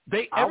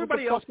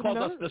 Everybody else called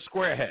us the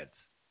squareheads.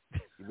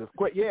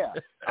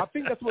 I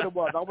think that's what it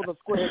was. I was a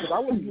squarehead because I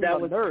wasn't even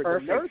a nerd.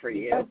 Perfect the nerds for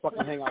you.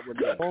 Fucking hang out with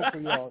me. Both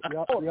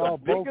of y'all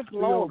both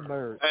still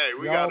nerds. Hey,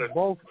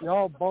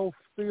 y'all both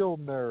still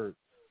nerds.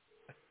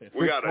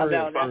 We got a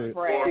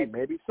 254.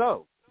 Maybe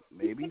so.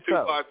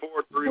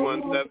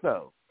 254-317.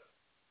 So.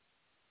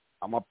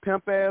 I'm a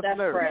pimp ass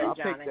nerd. Fred, I'll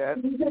Johnny. take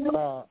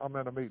that. I'm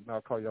in a meeting.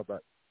 I'll call y'all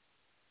back.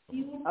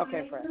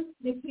 Okay, Fred.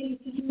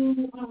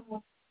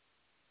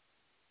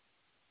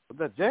 Was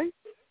that Jay?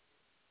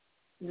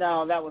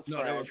 No, that was Fred.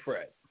 No, that was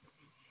Fred.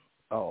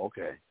 Oh,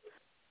 okay.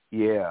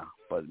 Yeah,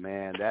 but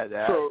man, I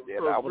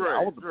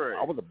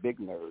was a big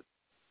nerd.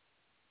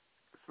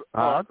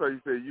 I thought you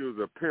said you was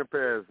a pimp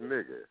ass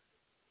nigga.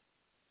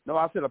 No,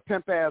 I said a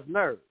pimp ass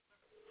nerd.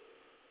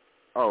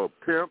 Oh,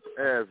 pimp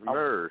ass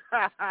nerd.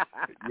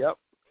 Yep.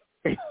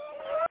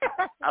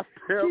 A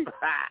pimp.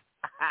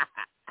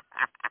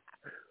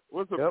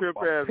 What's a pimp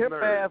ass nerd? Pimp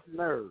ass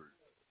nerd.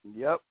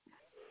 Yep.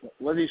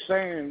 What he's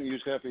saying,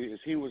 Giuseppe, is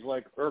he was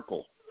like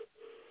Urkel.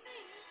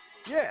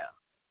 Yeah,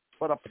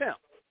 but a pimp.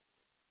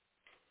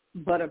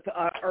 But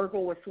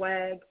Urkel with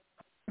swag?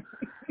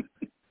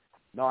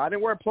 No, I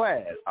didn't wear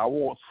plaid. I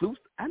wore suits.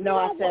 I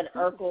said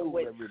Urkel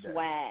with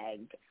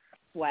swag.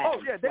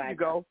 Oh, yeah, there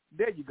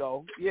you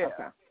go. Yeah.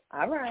 Okay.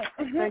 All right.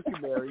 Thank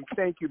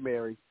you,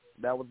 Mary.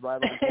 That was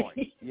right on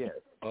point. Yes.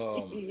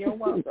 You're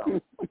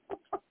welcome.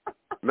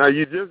 Now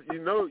you just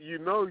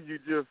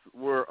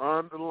were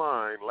on the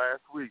line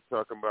last week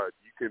talking about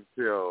you can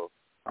tell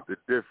the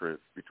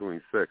difference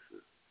between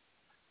sexes.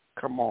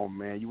 Come on,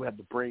 man. You had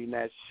to bring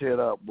that shit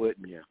up,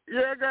 wouldn't you?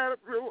 Yeah, I got it.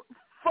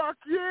 Fuck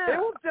yeah. It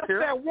was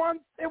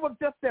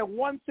just that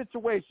one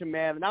situation,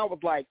 man, and I was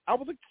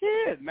a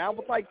kid, man. I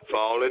was like, that's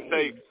all it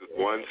takes is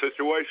one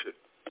situation.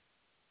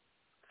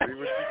 See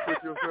what you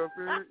put yourself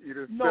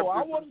in? No,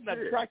 I wasn't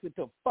attracted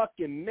to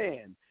fucking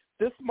men.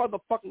 This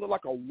motherfucker looked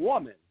like a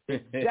woman.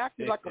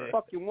 Exactly like a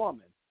fucking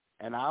woman.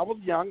 And I was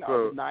young. I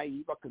was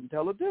naive. I couldn't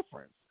tell the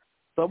difference.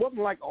 So it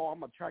wasn't like,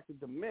 I'm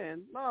attracted to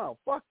men. No,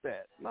 fuck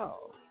that.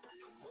 No.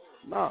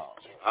 I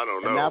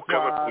don't know.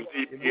 Coming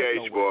from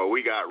TPH, boy,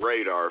 we got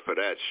radar for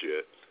that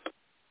shit.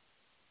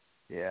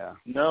 Yeah.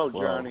 No,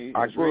 Johnny,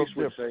 as Reese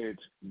would say,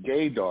 it's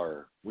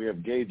gaydar. We have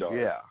gaydar.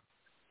 Yeah.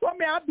 Well, I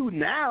mean, I do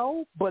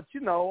now, but,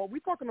 we're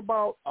talking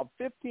about a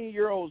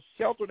 15-year-old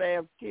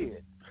sheltered-ass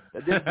kid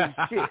that didn't do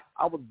shit.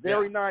 I was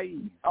very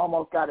naive.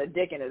 Almost got a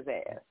dick in his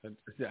ass.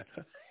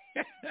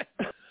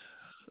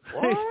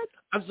 What?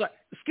 I'm sorry.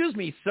 Excuse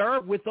me,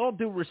 sir, with all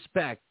due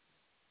respect.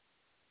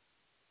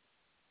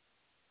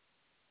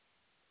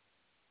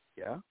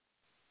 Yeah?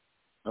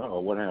 Uh-oh,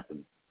 what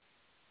happened?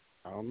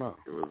 I don't know.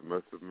 It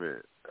must have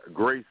meant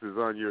grace is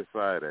on your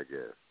side, I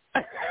guess.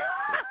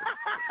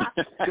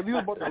 Because he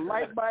was about to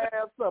light my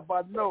ass up.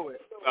 I know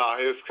it.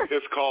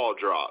 His call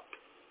dropped.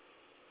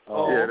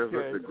 Oh, yeah, okay.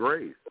 that's the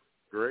grace.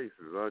 Grace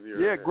is on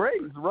your Yeah, ass.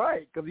 Grace,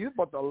 right. Because he was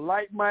about to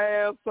light my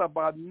ass up.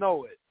 I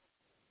know it.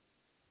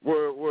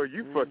 Well,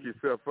 you fucked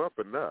yourself up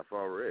enough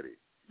already.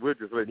 We'll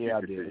just let you I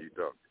continue did.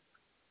 talking.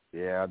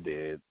 Yeah, I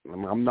did.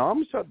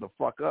 I'm shutting the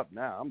fuck up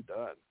now. I'm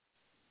done.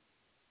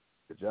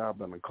 The job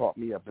done caught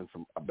me up in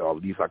some, or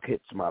at least I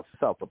hit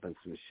myself up in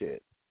some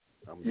shit.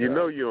 You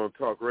know you're on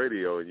talk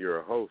radio and you're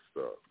a host,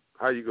 though.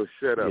 How you gonna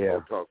shut up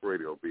on talk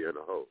radio being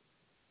a host?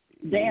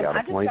 Damn,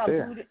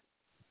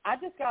 I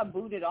just got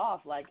booted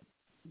off. Like,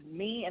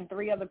 me and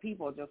 3 other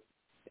people just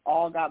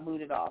all got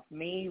booted off.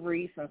 Me,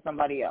 Reese, and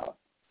somebody else.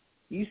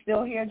 You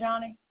still here,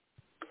 Johnny?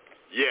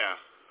 Yeah,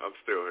 I'm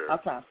still here.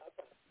 Okay.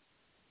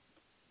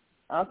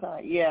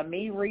 Yeah,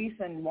 me, Reese,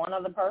 and one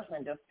other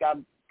person just got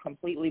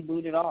completely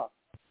booted off.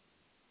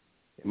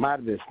 It might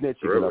have been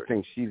snitching, because I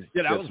think she's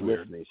just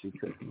listening. She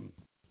couldn't.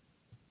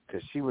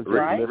 Because she was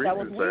right. That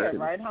was weird,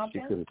 right,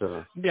 Hopkins? She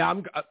couldn't. Yeah,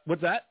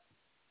 what's that?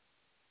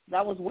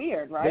 That was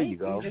weird, right? There you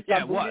go. You just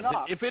got it was. booted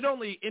off. If it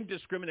only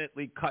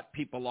indiscriminately cut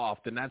people off,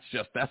 then that's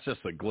just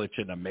a glitch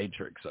in a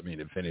matrix. I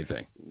mean, if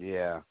anything.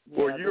 Yeah.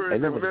 Well, you're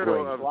in the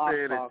middle of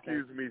saying,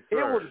 "Excuse me, sir."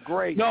 It was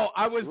great. No,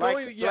 I was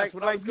going. Yes,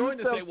 what I was going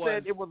to say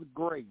was it was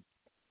great.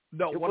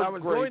 No, what I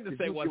was going to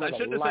say was I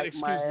shouldn't have said,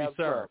 "Excuse me,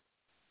 sir."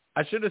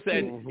 I should have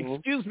said,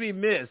 "Excuse me,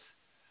 miss."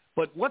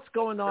 But what's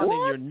going on in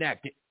your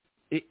neck?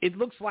 It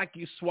looks like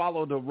you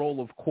swallowed a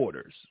roll of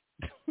quarters.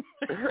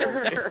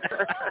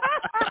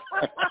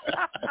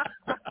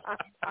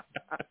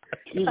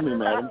 Excuse me,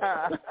 madam.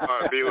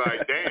 I'd be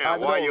like,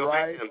 damn, why your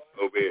hands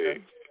so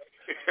big?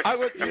 I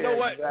would, you know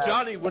what,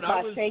 Johnny? When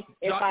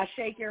if I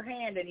shake your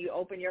hand and you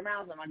open your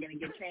mouth, am I going to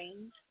get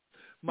change?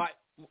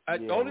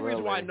 The only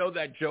reason why I know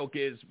that joke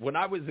is when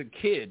I was a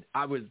kid,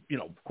 I was,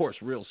 of course,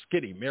 real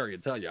skinny. Mary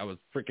will tell you, I was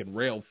freaking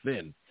rail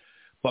thin.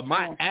 But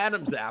my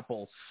Adam's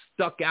apple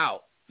stuck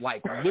out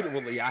like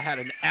literally I had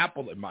an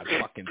apple in my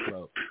fucking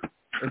throat.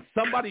 And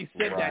somebody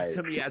said that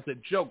to me as a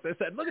joke. They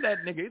said, look at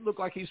that nigga. He looked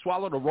like he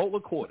swallowed a roll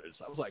of quarters.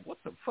 I was like, what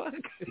the fuck?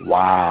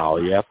 Wow.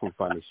 Yeah, some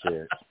funny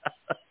shit.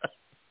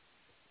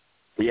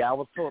 Yeah, I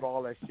was told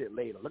all that shit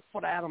later. Look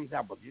for the Adam's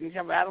apple. You didn't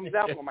have Adam's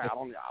apple? I'm like, I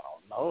don't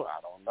know.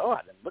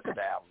 I didn't look at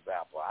the Adam's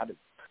apple. I didn't,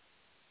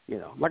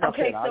 like I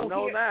said, I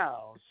know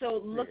now.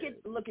 So look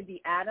at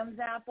the Adam's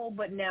apple,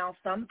 but now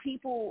some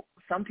people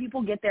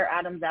get their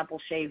Adam's apple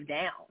shaved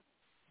down.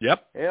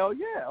 Yep. Hell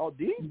yeah. Oh,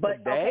 these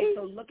But today? Okay,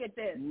 so look at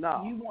this.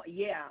 No.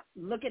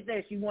 Look at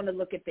this. You want to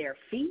look at their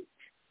feet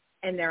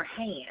and their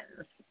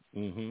hands.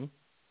 Mm-hmm.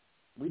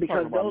 We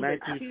because talking about those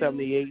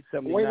 1978,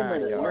 79. Wait a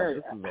minute, Mary.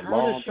 This is a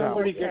long does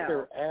somebody get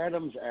their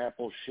Adam's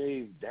apple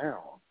shaved down?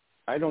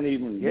 I don't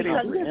even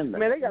comprehend that.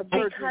 Man, they got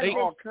surgery,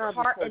 all kinds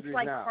of surgery it's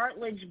like now.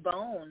 cartilage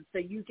bone, so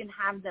you can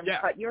have them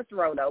cut your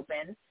throat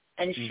open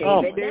and shave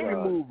it they down.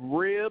 remove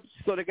ribs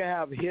so they can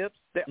have hips.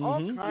 They all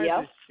kinds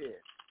of shit.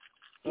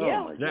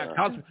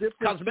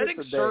 Cosmetic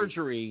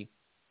surgery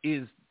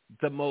is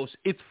the most.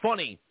 It's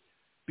funny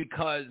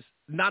because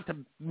not to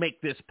make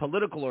this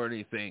political or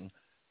anything,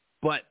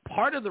 but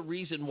part of the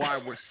reason why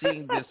we're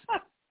seeing this.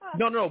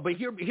 No, but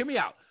hear me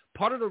out.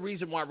 Part of the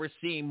reason why we're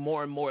seeing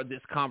more and more of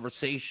this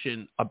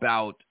conversation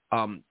about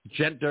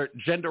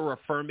gender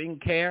affirming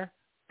care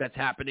that's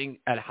happening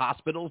at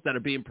hospitals that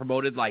are being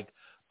promoted, like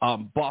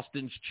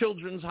Boston's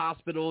Children's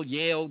Hospital,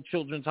 Yale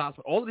Children's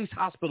Hospital. All of these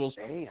hospitals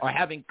are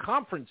having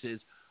conferences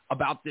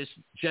about this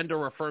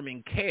gender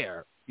affirming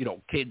care.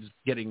 Kids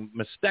getting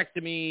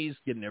mastectomies,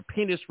 getting their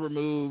penis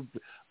removed,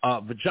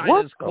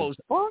 vaginas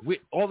closed,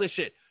 all this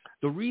shit.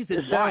 The reason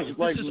it sounds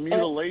like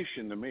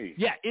mutilation to me.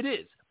 Yeah, it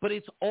is. But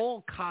it's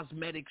all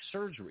cosmetic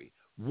surgery.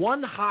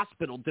 One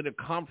hospital did a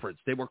conference.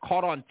 They were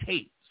caught on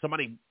tape.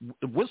 Somebody,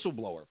 a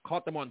whistleblower,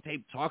 caught them on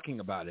tape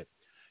talking about it.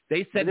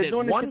 They said that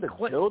one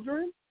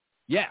children?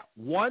 Yeah,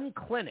 one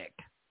clinic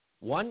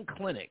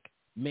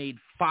made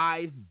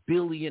 $5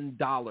 billion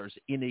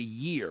in a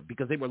year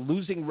because they were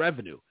losing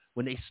revenue.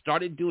 When they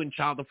started doing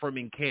child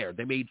affirming care,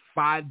 they made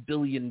 $5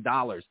 billion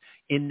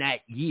in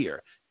that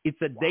year. It's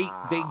they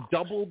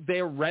doubled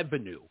their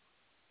revenue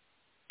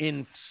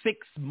in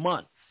 6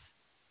 months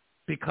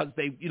because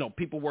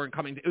people weren't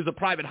coming. It was a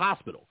private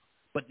hospital,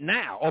 but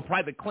now, or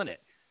private clinic.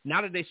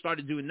 Now that they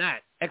started doing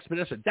that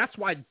exponentially, that's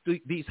why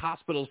these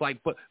hospitals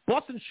but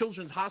Boston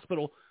Children's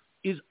Hospital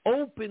is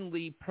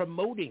openly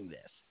promoting this.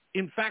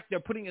 In fact, they're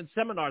putting in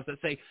seminars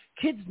that say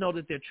kids know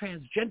that they're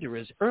transgender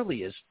as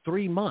early as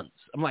 3 months.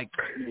 I'm like,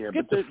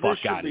 get the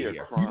fuck out of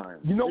here.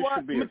 You know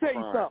what? Let me tell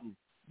you something.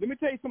 Let me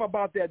tell you something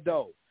about that,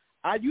 though.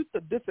 I used to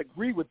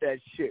disagree with that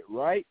shit,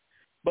 right?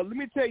 But let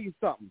me tell you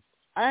something.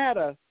 I had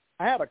a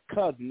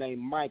cousin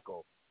named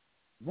Michael.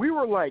 We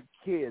were like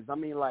kids. I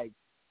mean, like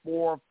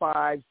 4,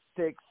 5,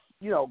 6,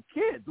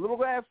 kids,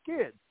 little ass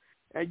kids.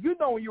 And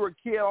when you were a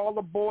kid, all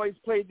the boys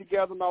played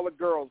together and all the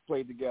girls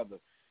played together.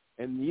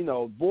 And,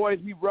 boys,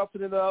 we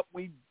roughing it up.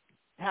 We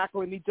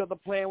tackling each other,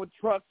 playing with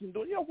trucks and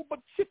doing, what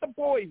shit the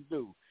boys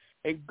do.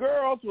 And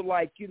girls were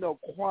like,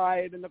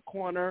 quiet in the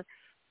corner,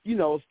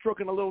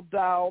 stroking a little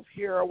doll's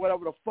hair or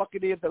whatever the fuck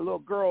it is that little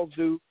girls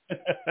do.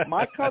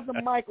 My cousin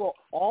Michael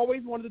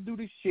always wanted to do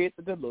the shit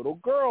that the little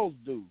girls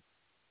do.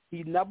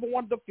 He never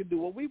wanted to do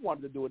what we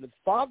wanted to do. And his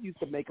father used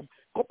to make him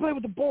go play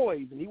with the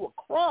boys, and he would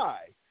cry.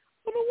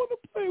 I don't want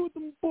to play with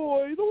them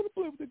boys. I don't want to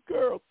play with the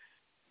girls.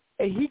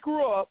 And he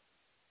grew up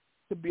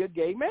to be a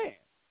gay man.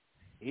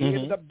 He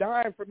ended up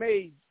dying from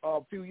AIDS a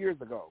few years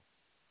ago.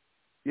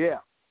 Yeah,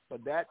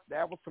 but that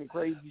was some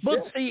crazy shit.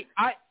 But see,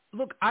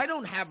 I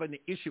don't have an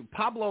issue.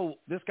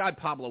 This guy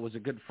Pablo was a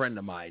good friend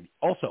of mine.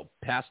 Also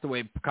passed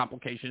away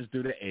complications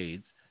due to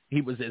AIDS. He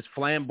was as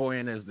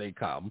flamboyant as they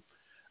come.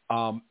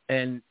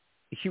 And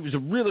he was a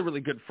really, really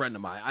good friend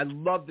of mine. I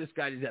love this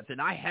guy to death.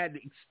 And I had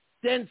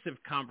extensive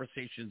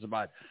conversations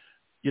about,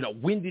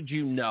 when did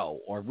you know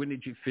or when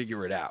did you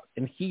figure it out?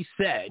 And he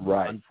said,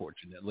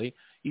 unfortunately,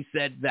 he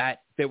said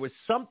that there was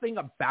something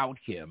about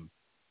him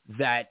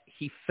that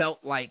he felt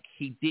like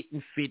he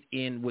didn't fit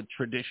in with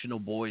traditional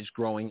boys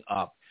growing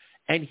up.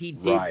 And he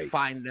did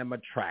find them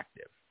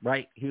attractive,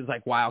 right? He was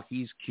like, wow,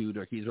 he's cute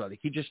or he's really.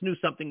 He just knew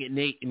something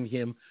innate in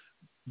him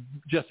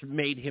just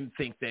made him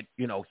think that,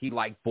 he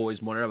liked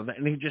boys more than ever.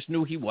 And he just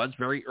knew he was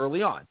very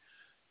early on.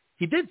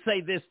 He did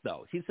say this,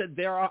 though. He said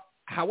there are,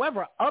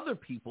 however, other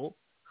people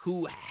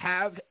who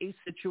have a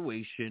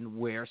situation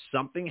where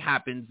something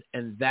happens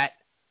and that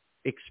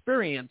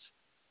experience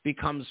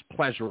becomes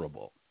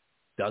pleasurable.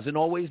 Doesn't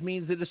always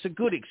mean that it's a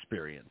good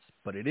experience,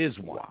 but it is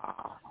one.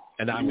 Wow.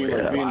 And I'm being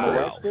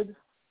molested?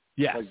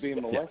 Yes. Like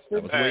being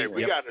molested? Hey,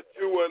 we got a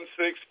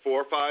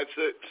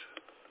 216-456.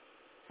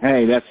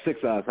 Hey, that's 6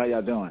 Eyes. How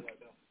y'all doing?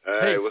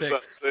 Hey, what's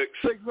up, 6?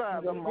 6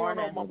 Eyes. What's going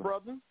on, my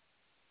brother?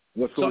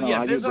 What's going on?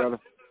 How you, brother?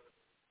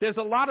 There's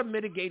a lot of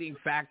mitigating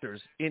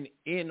factors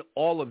in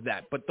all of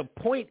that. But the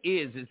point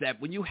is that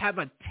when you have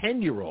a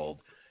 10-year-old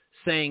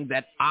saying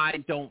that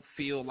I don't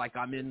feel like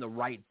I'm in the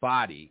right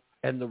body,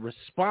 and the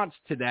response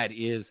to that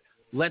is,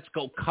 let's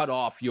go cut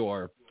off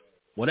your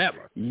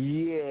whatever.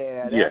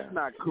 Yeah, that's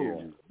not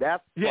cool.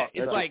 That's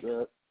it's like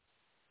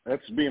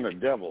that's being a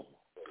devil.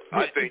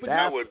 I think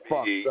that would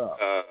be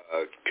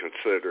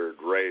considered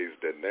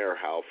raised in their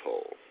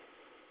household.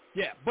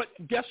 Yeah, but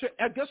guess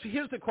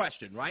here's the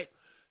question, right?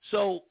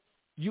 So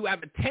you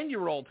have a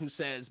 10-year-old who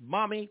says,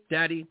 Mommy,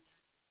 Daddy,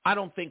 I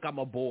don't think I'm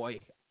a boy.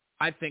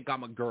 I think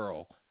I'm a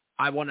girl.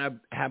 I want to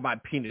have my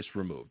penis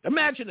removed.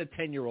 Imagine a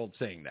 10-year-old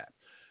saying that.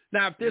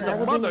 Now, if there's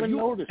a mother,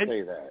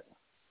 say that.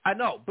 I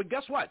know, but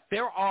guess what?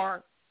 There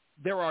are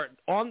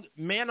on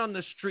man on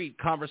the street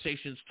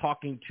conversations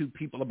talking to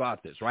people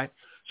about this, right?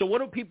 So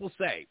what do people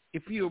say?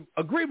 If you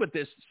agree with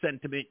this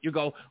sentiment, you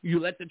go, you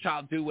let the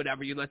child do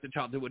whatever, you let the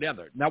child do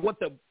whatever. Now, what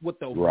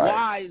the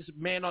wise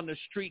man on the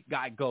street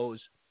guy goes,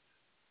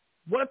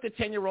 what if the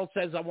 10-year-old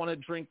says, I want to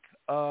drink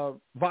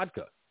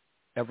vodka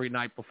every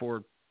night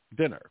before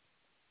dinner?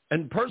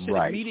 And the person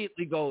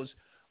immediately goes,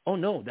 oh,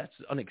 no, that's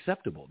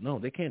unacceptable. No,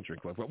 they can't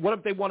drink vodka. What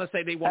if they want to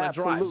say they want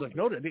to drive? It's like,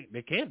 no,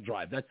 they can't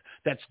drive.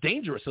 That's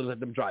dangerous to let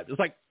them drive. It's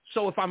like,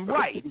 so if I'm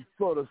right,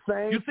 so the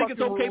same you think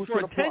it's okay for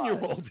a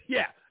 10-year-old?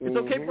 Yeah, it's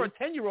okay for a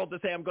 10-year-old to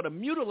say, I'm going to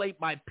mutilate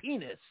my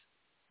penis,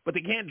 but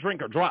they can't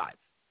drink or drive.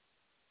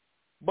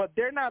 But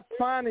they're not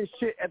signing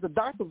shit at the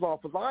doctor's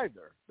office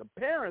either. The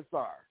parents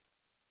are.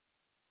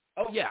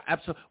 Oh, yeah,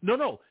 absolutely.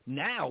 No.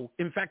 Now,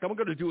 in fact, I'm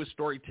going to do a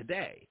story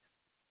today.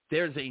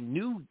 There's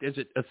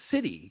a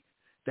city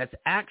that's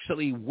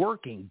actually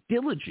working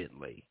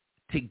diligently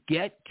to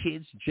get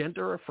kids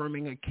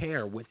gender-affirming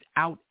care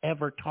without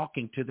ever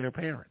talking to their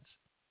parents.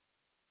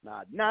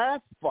 Nah,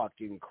 that's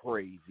fucking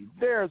crazy.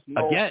 There's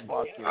no fucking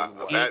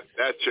way.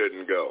 That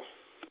shouldn't go.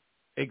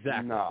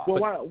 Exactly. No.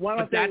 Well, why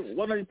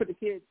don't you put the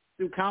kids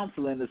through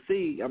counseling to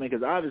see? I mean,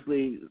 because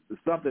obviously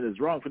something is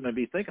wrong for them to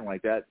be thinking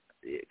like that.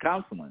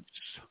 Counseling.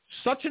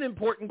 Such an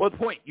important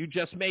point you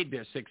just made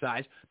there, 6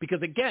 Eyes,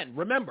 because, again,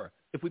 remember,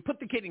 if we put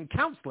the kid in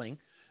counseling,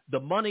 the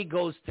money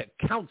goes to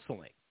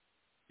counseling.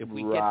 If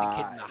we get the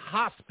kid in the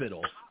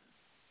hospital,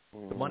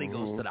 the money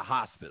goes to the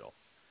hospital.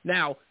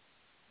 Now,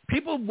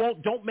 people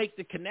don't make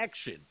the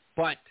connection,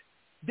 but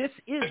this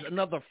is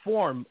another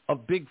form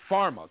of big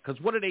pharma, because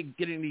what are they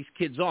getting these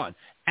kids on?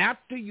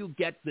 After you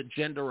get the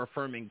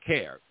gender-affirming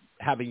care,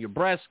 having your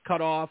breast cut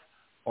off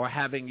or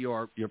having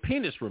your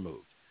penis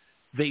removed,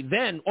 they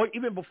then, or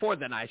even before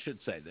then, I should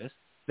say this,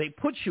 they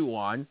put you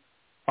on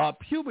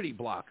puberty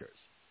blockers.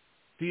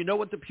 Do you know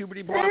what the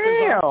puberty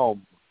blockers are?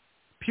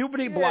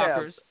 Puberty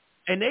blockers,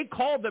 and they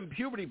call them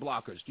puberty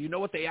blockers. Do you know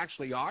what they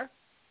actually are?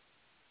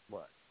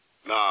 What?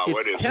 No,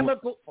 what is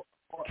chemical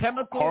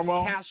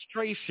hormone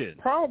castration.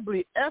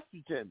 Probably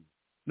estrogen.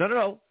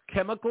 No.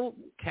 Chemical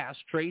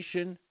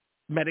castration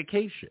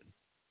medication.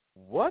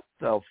 What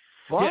the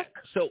fuck? Yeah.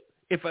 So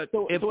if a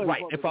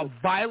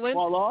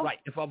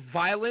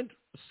violent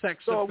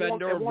sex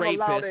offender or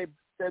rapist, allow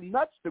their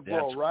nuts to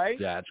grow, right?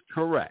 That's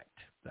correct.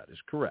 That is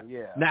correct.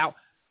 Yeah. Now,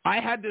 I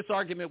had this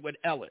argument with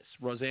Ellis,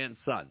 Roseanne's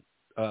son,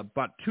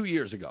 about 2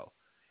 years ago,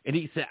 And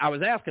he said, I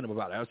was asking him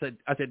about it. I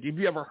said, have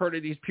you ever heard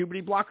of these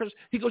puberty blockers?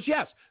 He goes,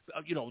 yes.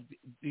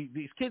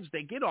 These kids,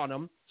 they get on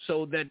them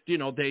so that,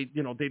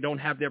 they don't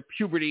have their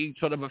puberty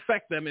sort of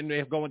affect them and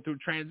they're going through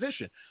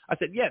transition. I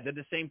said, yeah, they're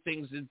the same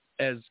things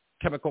as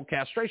chemical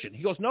castration.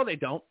 He goes, no, they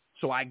don't.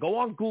 So I go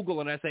on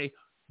Google and I say,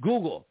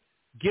 Google,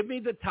 give me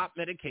the top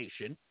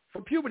medication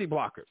for puberty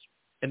blockers.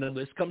 And the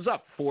list comes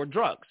up, 4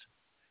 drugs.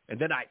 And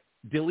then I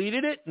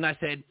deleted it and I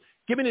said,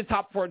 give me the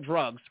top 4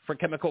 drugs for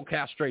chemical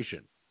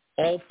castration.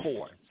 All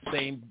 4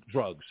 same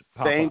drugs.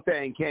 Same up.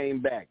 thing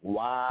came back.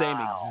 Wow. Same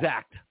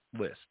exact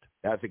list.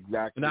 That's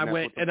exactly. And I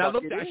went and I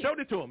looked. I showed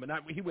it to him, and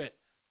he went,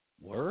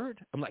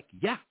 "Word." I'm like,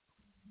 "Yeah."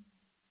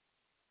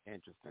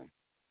 Interesting.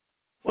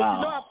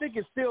 Wow. But I think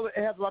it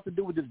has a lot to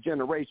do with this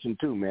generation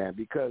too, man.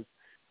 Because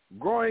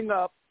growing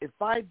up, if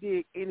I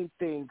did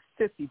anything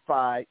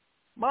sissified,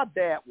 my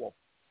dad will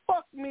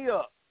fuck me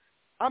up.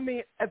 I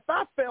mean, if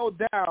I fell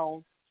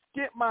down,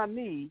 skipped my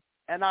knee,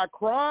 and I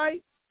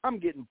cried, I'm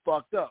getting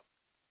fucked up.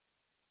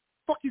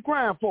 Fuck you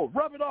crying for?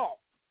 Rub it off.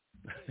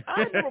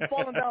 I remember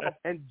falling down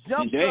and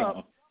jumped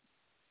up,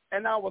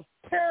 and I was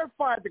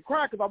terrified to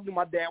cry because I knew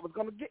my dad was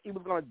gonna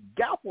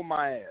gaffle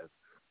my ass.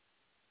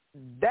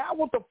 That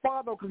was the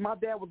father, because my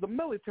dad was a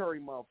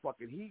military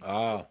motherfucker. He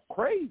was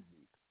crazy,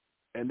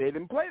 and they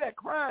didn't play that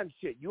crying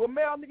shit. You a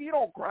male nigga, you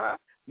don't cry.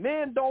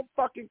 Men don't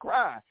fucking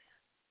cry.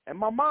 And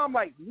my mom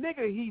like,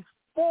 nigga, he's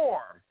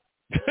 4.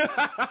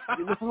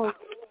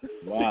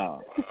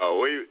 Wow.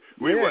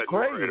 We wasn't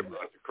worried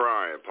about the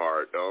crying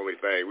part. The only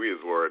thing we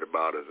was worried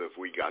about is if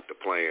we got to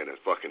playing and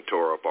fucking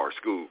tore up our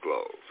school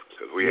clothes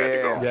because we had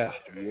to go.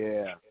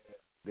 Yeah.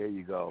 There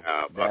you go.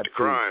 About the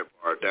crying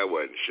part, that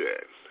wasn't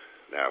shit.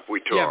 Now, if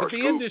we tore our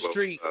school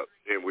clothes up,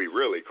 then we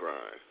really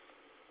crying.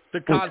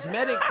 The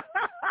cosmetic,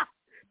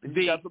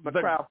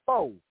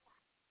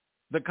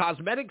 the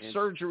cosmetic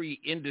surgery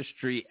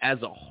industry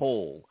as a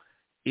whole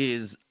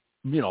is,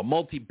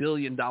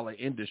 multi-billion-dollar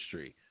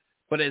industry.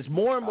 But as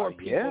more and more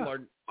people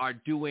are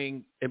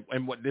doing,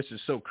 and what this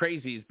is so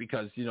crazy is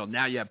because,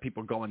 now you have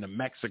people going to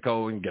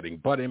Mexico and getting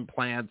butt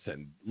implants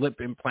and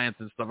lip implants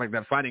and stuff like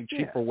that, finding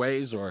cheaper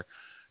ways or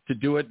to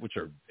do it, which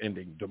are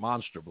ending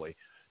demonstrably.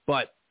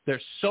 But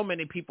there's so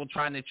many people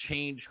trying to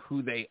change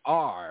who they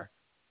are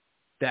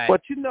that,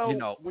 but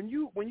when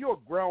you're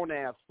a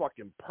grown-ass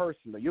fucking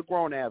person or you're a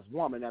grown-ass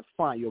woman, that's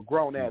fine. You're a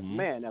grown-ass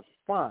man, that's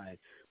fine.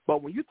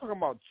 But when you're talking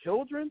about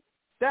children,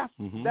 that's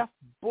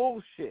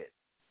bullshit.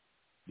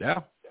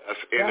 Yeah. That's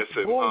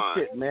innocent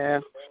bullshit,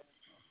 man.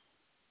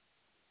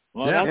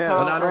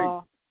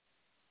 Well,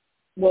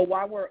 well,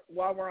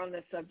 while we're on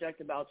this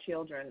subject about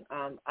children,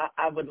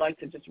 I would like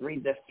to just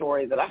read this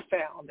story that I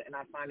found, and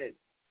I find it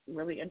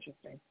really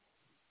interesting.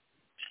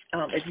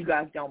 If you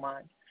guys don't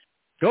mind.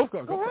 Go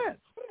ahead.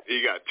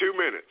 You got 2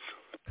 minutes.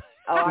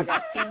 Oh, I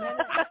got 2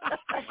 minutes?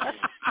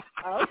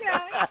 Okay.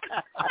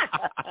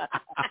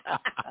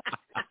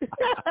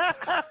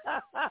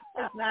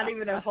 It's not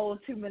even a whole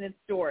 2-minute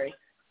story.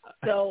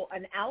 So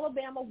an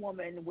Alabama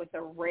woman with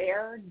a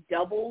rare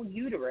double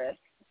uterus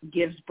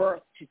gives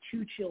birth to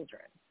 2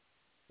 children.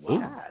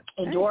 Wow.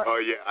 I've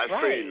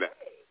seen that.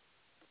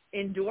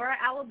 In Dora,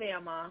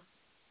 Alabama,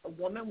 a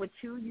woman with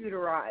 2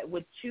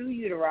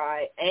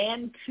 uteri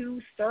and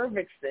 2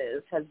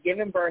 cervixes has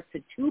given birth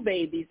to 2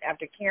 babies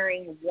after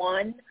carrying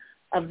one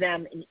of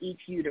them in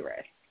each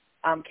uterus.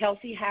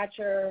 Kelsey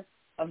Hatcher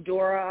of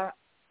Dora,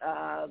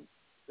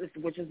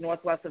 which is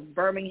northwest of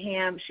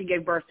Birmingham, she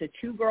gave birth to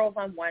 2 girls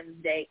on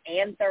Wednesday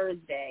and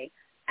Thursday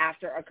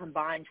after a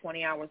combined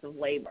 20 hours of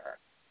labor.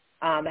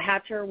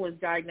 Hatcher was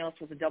diagnosed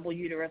with a double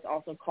uterus,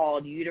 also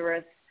called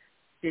uterus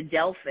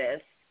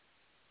didelphys,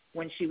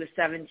 when she was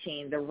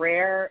 17. The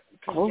rare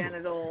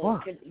congenital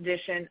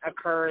condition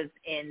occurs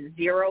in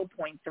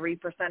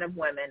 0.3% of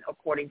women,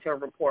 according to a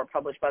report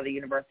published by the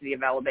University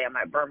of Alabama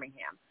at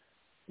Birmingham.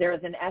 There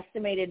is an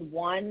estimated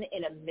 1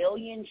 in a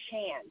million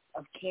chance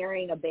of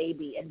carrying a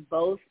baby in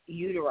both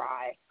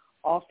uteri,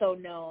 also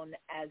known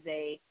as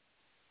a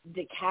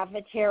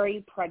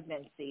decavitary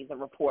pregnancy, the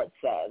report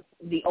says.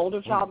 The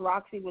older child,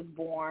 Roxy, was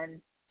born,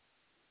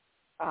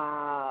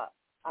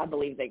 I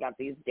believe they got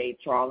these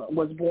dates wrong,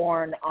 was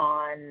born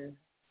on,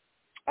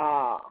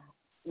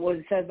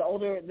 it says the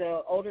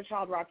older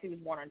child, Roxy, was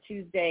born on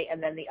Tuesday,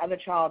 and then the other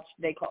child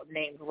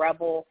named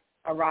Rebel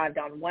arrived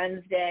on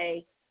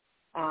Wednesday.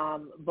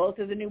 Both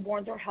of the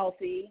newborns are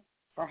healthy.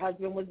 Her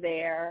husband was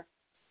there.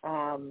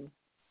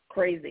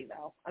 Crazy,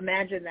 though.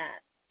 Imagine that.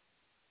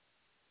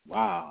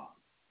 Wow.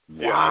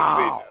 Yeah, I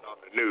seen that on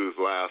the news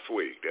last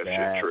week. That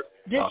shit trip.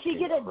 Did she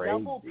get a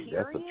double period?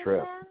 That's a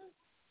trip.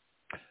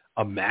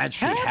 Imagine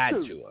she had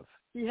to have.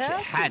 She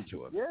had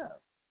to have. Yeah.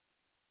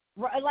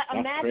 Right,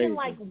 imagine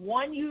like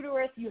one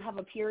uterus, you have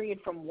a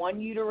period from one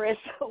uterus,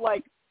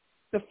 like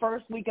the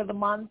first week of the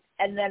month,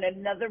 and then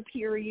another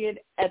period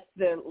at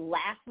the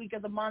last week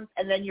of the month,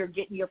 and then you're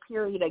getting your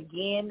period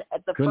again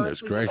at the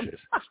first week. Goodness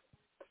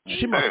gracious.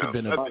 She must have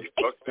been a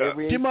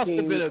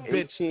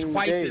bitch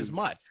twice as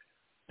much.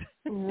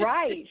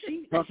 Right.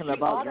 She ought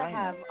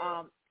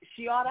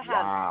to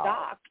have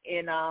stock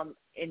in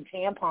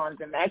tampons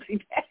and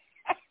maxi pads.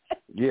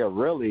 Yeah,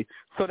 really.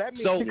 So that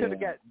means she could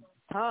have got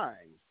time.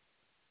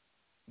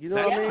 You know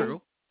what I mean? That's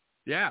true.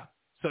 Yeah.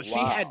 So she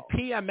had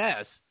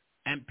PMS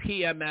and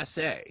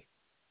PMSA.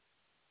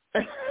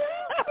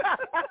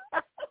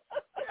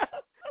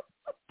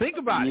 Think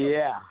about it.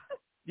 Yeah.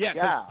 Yeah.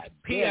 God.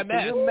 PMS.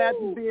 Can you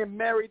imagine being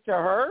married to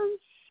her?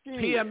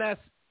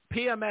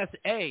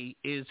 PMSA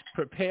is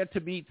prepared to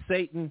meet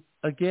Satan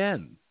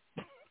again.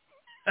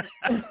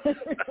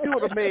 She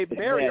would have made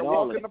Mary a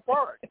walk in the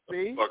park.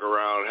 See? Fuck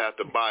around and have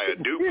to buy a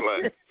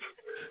duplex.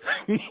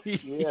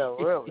 Yeah,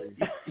 really.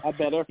 I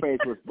bet her face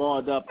was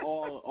balled up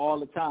all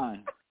the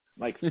time,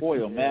 like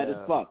spoiled, mad as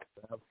fuck.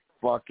 That's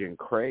fucking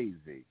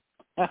crazy.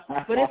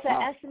 But it's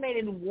an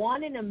estimated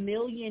 1 in a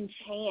million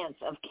chance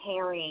of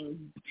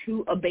carrying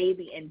a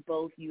baby in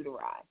both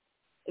uteri.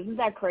 Isn't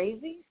that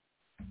crazy?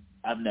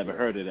 I've never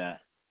heard of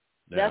that.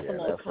 That's some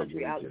old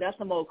country. That's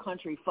some old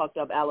country fucked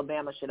up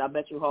Alabama shit. I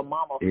bet you her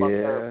mama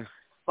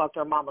fucked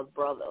her mama's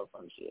brother or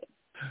some shit.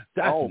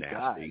 That's nasty.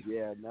 God.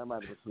 Yeah, that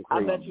might have been some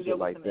crazy I bet you there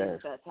was like some that.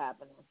 incest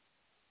happening.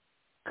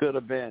 Could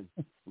have been.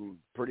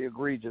 Pretty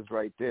egregious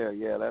right there.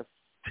 Yeah, that's...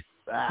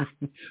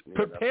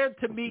 Prepared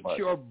to meet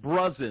your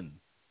brusin.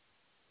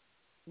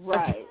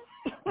 Right.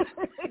 That's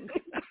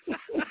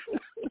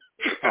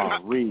a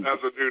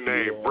new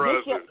name,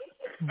 Brusin.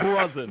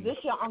 Brusin. This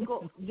your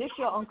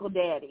uncle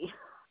daddy.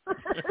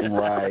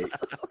 Right.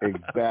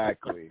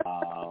 Exactly.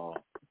 Your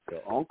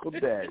Uncle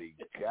Daddy.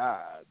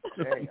 God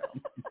damn.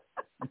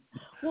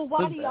 Well,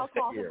 why do y'all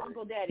call him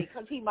Uncle Daddy?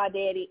 Because he my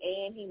daddy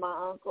and he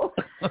my uncle?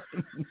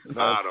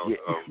 I don't know.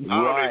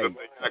 I don't even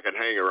think I can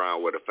hang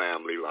around with a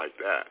family like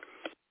that.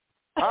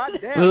 I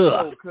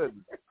damn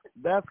couldn't.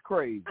 That's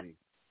crazy.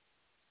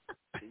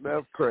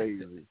 That's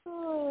crazy.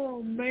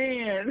 Oh,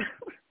 man.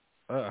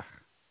 And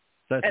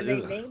they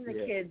named the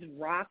kids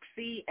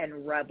Roxy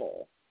and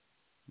Rebel.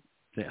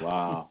 Yeah.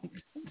 Wow.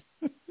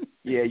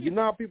 Yeah, you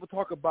know how people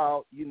talk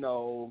about,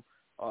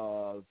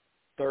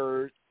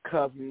 third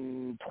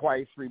cousin,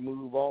 twice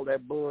removed, all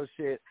that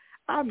bullshit?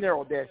 I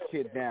narrowed that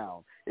shit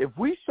down. If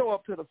we show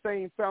up to the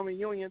same family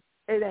union,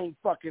 it ain't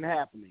fucking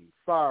happening.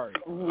 Sorry.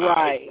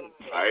 Right.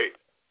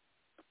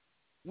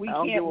 We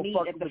can't meet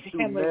at the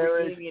family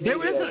reunion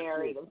and get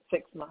married in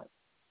 6 months.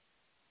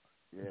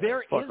 Yeah,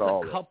 there is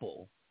a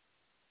couple.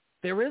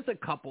 There is a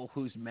couple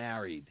who's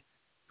married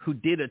who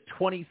did a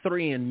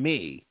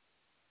 23andMe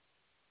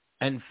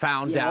and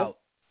found out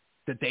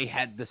that they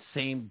had the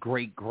same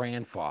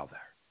great-grandfather.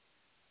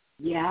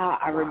 Yeah,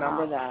 I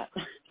remember that.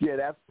 Yeah,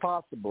 that's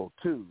possible,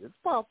 too. It's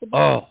possible.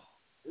 Oh,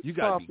 you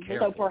got to be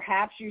careful. So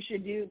perhaps you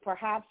should this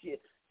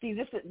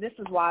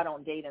is why I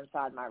don't date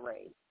inside my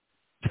race.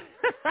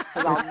 Because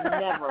I'll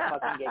never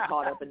fucking get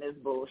caught up in this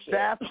bullshit.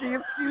 That's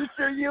the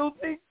future you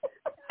think?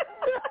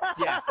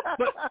 Yeah,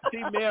 but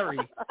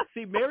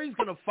Mary's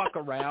going to fuck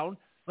around.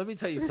 Let me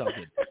tell you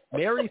something.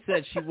 Mary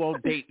said she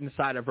won't date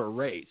inside of her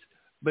race,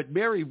 but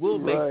Mary will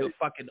make the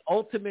fucking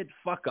ultimate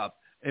fuck up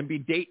and be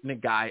dating a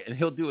guy, and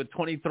he'll do a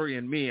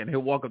 23andMe, and he'll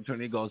walk up to her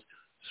and he goes,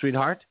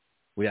 "Sweetheart,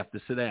 we have to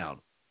sit down."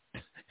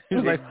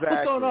 He's like,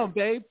 "What's going on,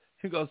 babe?"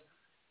 He goes,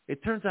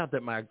 "It turns out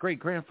that my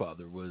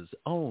great-grandfather was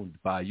owned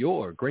by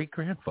your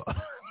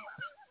great-grandfather."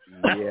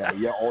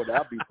 Yeah. Oh,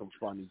 that'd be some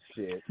funny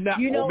shit. Now,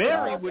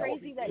 Mary would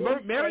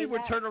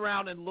that. turn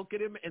around and look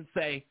at him and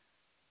say,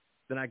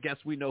 "Then I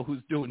guess we know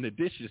who's doing the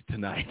dishes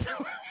tonight."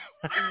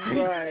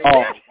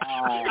 Right.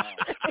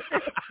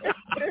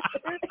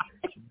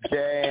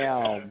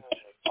 Damn.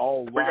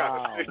 Oh, wow. We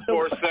got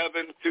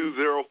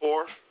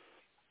 647-204.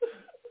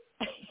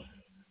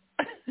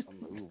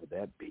 Who would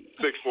that be?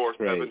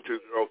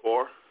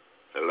 647-204.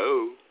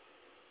 Hello.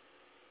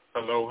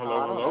 Hello. I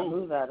don't know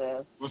who that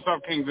is. What's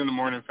up, Kings in the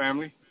Morning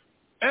family?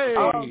 Hey.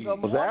 Oh, good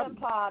morning,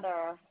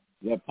 Potter.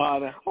 Yeah,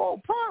 Potter. Oh,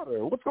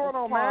 Potter. What's going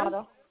on,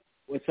 man?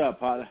 What's up,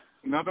 Potter?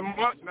 Nothing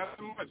much.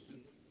 But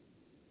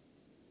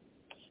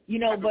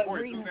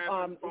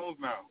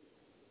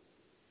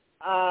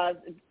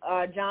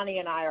Johnny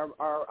and I are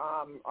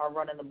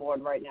running the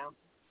board right now.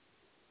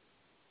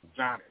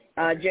 Johnny.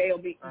 Jay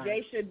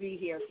should be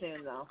here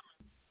soon though.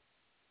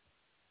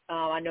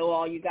 I know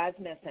all you guys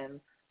miss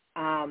him.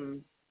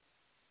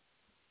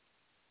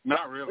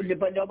 Not really.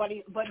 But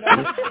nobody's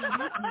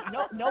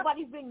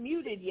been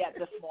muted yet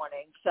this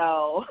morning.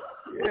 So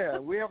yeah,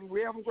 we have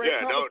great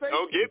conversation.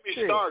 Don't get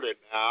me started.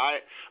 Now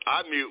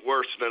I mute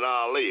worse than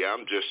Ali.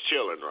 I'm just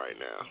chilling right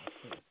now.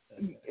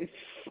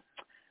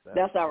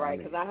 That's all right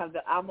because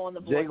I'm on the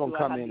board. Jay gonna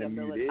come in and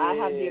mute. I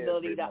have the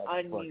ability to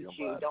unmute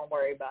you. Don't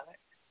worry about it.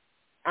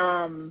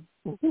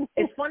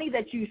 It's funny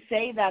that you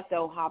say that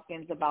though,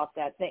 Hopkins, about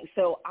that thing.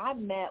 So I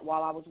met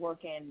while I was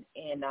working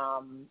in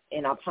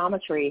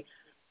optometry.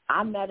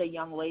 I met a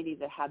young lady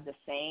that had the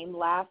same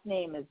last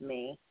name as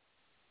me,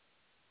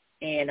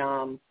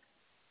 and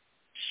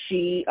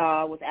she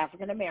was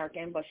African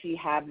American, but she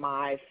had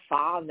my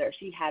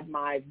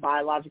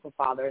biological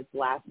father's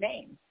last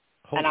name.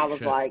 And I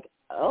was like,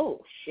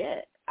 oh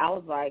shit. I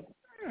was like,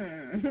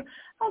 where your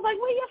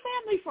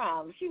family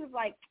from? She was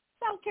like,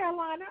 South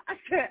Carolina. I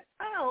said,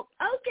 oh,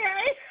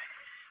 okay.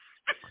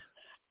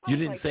 You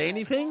didn't say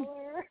anything?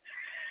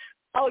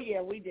 Oh,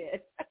 yeah, we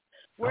did.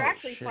 We're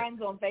actually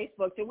friends on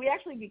Facebook, so we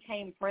actually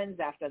became friends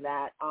after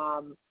that,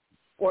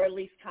 or at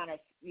least kind of,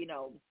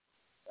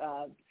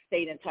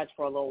 stayed in touch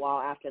for a little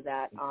while after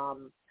that.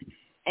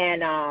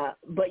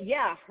 But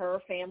yeah, her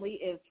family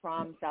is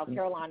from South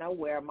Carolina,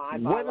 where my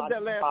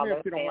biological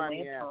father's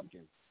family is from.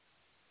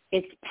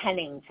 It's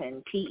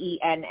Pennington,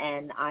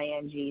 Pennington,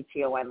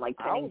 like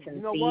Pennington.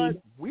 You know what?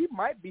 We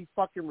might be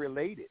fucking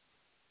related.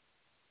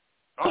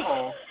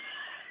 Uh-oh.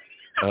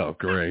 Oh,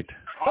 great.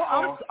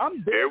 Oh,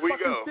 I'm dead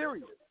fucking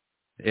serious.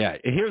 Yeah,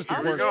 here's the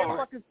worst part.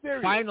 Fucking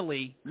serious.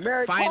 Finally,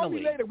 Mary, call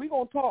me later. We're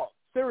going to talk.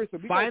 Seriously.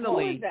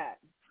 Finally,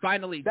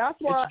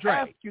 that's why it's Dre.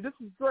 I asked you. This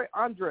is Dre.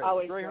 Andre. Oh,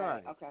 it's Dre.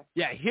 Okay.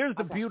 Yeah, here's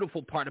the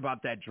beautiful part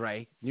about that,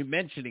 Dre. You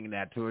mentioning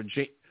that to her.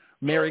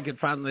 Mary could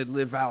finally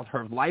live out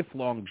her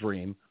lifelong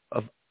dream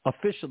of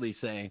officially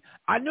saying,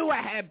 I knew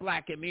I had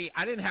black in me.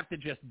 I didn't have to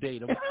just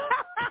date him.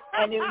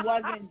 And it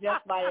wasn't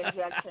just by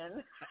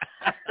injection.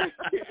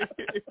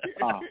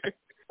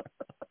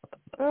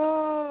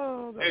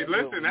 Hey,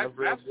 listen,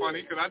 that's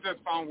funny because I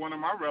just found one of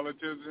my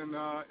relatives in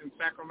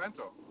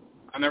Sacramento.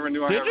 I never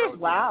knew I had relatives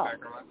in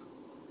Sacramento.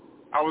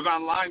 I was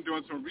online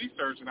doing some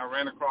research and I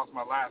ran across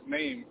my last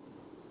name,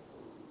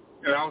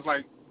 and I was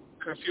like,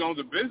 because she owns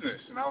a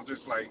business, and I was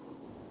just like,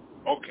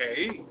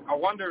 okay, I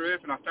wonder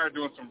if, and I started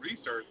doing some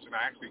research, and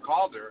I actually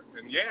called her,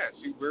 and yeah,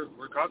 we're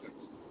cousins.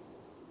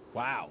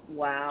 Wow.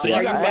 Wow. So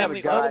you got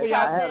family all the way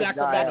out in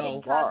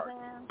Sacramento.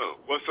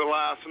 What's the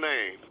last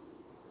name?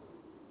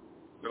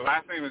 The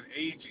last name is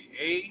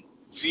A-G-E-E.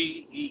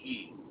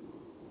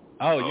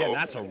 Oh, yeah,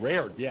 that's a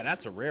rare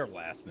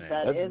last name.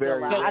 That's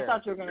very rare. I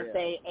thought you were going to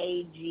say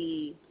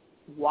A-G-Y-E.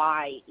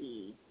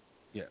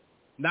 Yeah.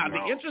 Now,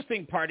 the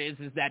interesting part is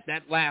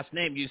that last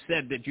name, you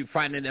said that you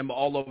find in them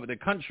all over the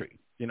country.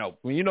 You know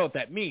what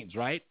that means,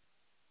 right?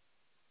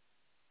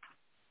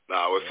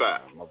 No, what's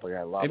that?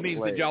 It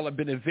means that y'all have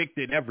been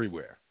evicted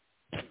everywhere.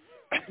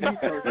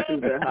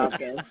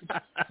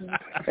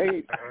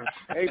 Hey,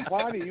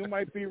 Bonnie, you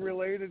might be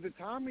related to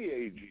Tommy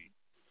Agee,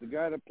 the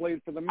guy that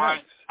played for the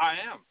Mets. I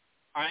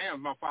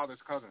am my father's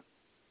cousin.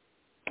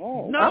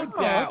 Oh, no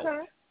doubt.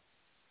 Okay.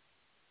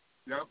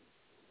 Yep.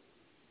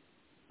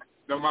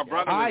 No, my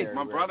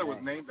brother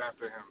was named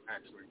after him,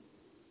 actually.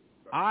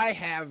 So. I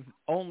have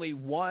only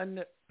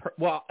one.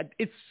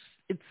 It's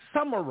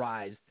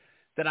summarized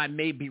that I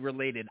may be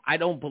related. I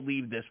don't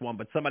believe this one,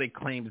 but somebody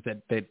claims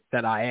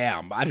that I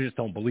am. I just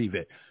don't believe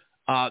it.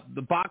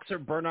 The boxer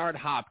Bernard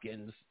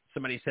Hopkins.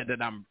 Somebody said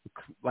that I'm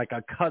like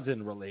a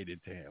cousin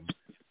related to him.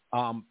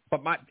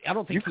 But I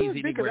don't think he's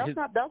anywhere.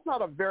 That's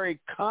not a very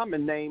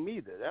common name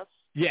either.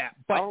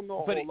 But I don't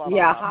know a whole lot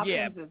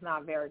Hopkins is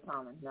not very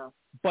common. No.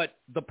 But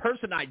the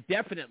person I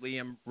definitely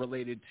am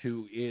related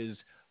to is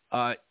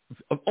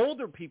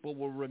older people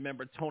will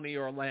remember Tony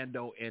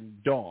Orlando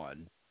and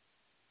Dawn.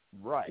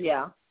 Right.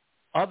 Yeah.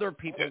 Other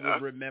people will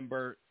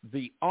remember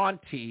the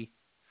auntie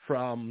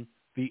from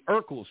the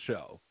Urkel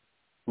show.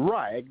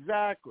 Right.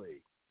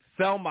 Exactly.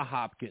 Thelma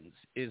Hopkins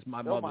is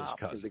my mother's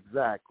cousin.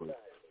 Exactly.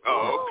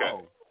 Oh,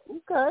 okay.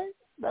 Okay,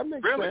 that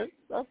makes sense.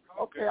 That's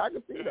okay. I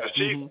can see that.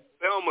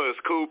 Thelma is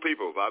cool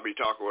people. I'll be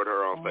talking with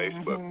her on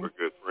Facebook. We're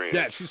good friends.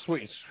 Yeah, she's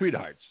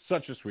sweetheart,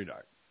 such a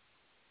sweetheart.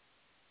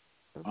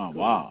 Oh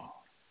wow.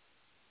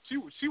 She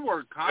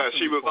worked constantly.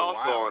 She was for a also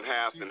while. on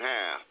Half and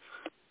Half.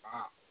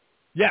 Wow.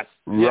 Yes,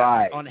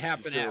 right. On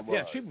Half and Half.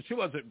 Yeah, she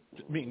wasn't.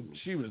 I mean,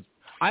 she was.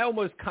 I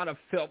almost kind of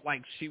felt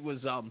like she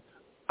was.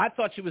 I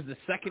thought she was the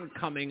second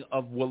coming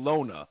of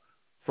Willona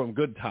from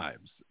Good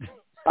Times.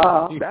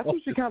 That's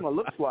what she kind of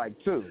looks like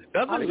too.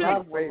 That's what she.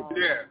 Yeah.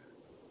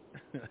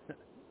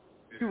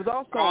 She was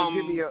also on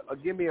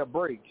Give Me a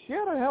Break. She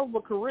had a hell of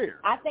a career.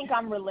 I think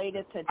I'm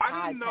related to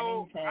Ty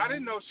Pennington. I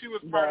didn't know she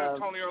was part of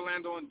Tony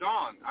Orlando and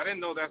Dawn. I didn't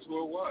know that's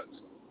who it was.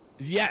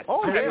 Yes,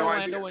 Tony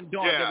Orlando and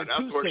Dawn. Yeah,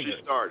 that's where singers.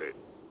 she started.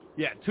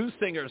 Yeah, two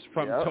singers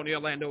from Tony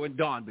Orlando and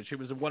Dawn, but she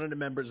was one of the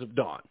members of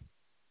Dawn.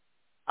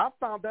 I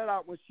found that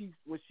out when she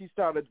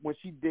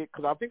did,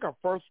 because I think her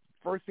first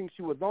thing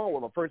she was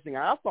on, the first thing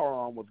I saw her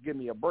on was Give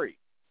Me a Break.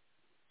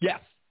 Yes,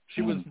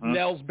 she was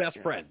Nell's best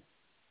friend.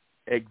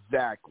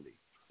 Exactly.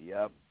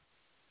 Yep.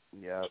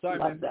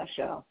 Love that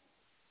show.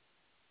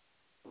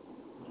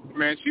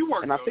 Man, she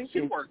worked. And I think she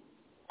worked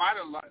quite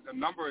a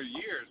number of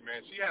years.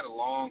 Man, she had a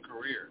long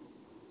career.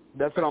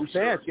 That's what I'm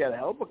saying. She had a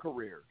hell of a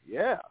career.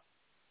 Yeah,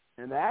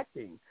 in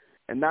acting.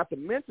 And not to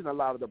mention a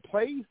lot of the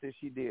plays that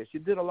she did. She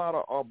did a lot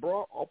of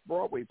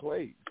off-Broadway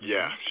plays.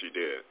 Yeah, she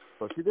did.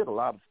 So she did a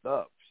lot of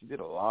stuff.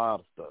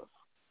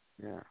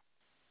 Yeah.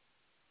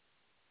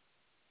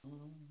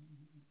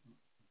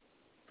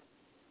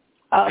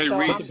 Hey,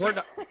 Reed.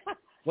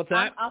 What's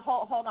that?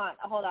 Hold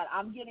on.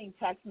 I'm getting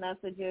text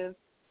messages.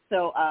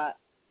 So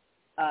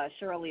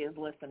Shirley is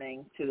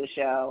listening to the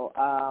show.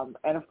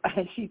 And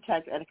she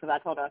texted, because I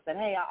told her, I said,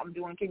 hey, I'm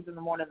doing Kings in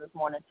the Morning this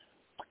morning.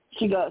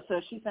 She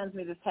sends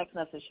me this text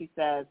message. She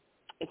says,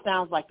 it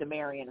sounds like the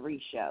Marion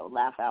Reese show.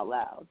 Laugh out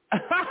loud.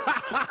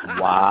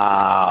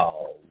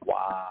 Wow.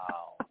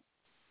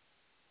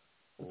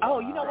 Oh,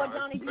 you know what,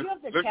 Johnny? Do you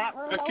have the chat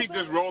room Let's keep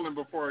open? this rolling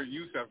before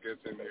Yusef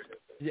gets in there.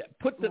 Yeah,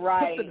 put the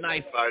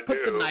knife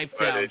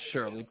down,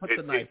 Shirley. Put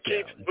the knife down.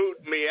 It keeps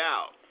booting me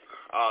out.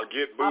 I'll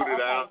get booted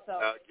out,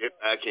 I'll get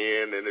back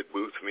in, and it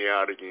boots me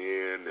out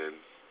again, and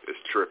it's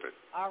tripping.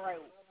 All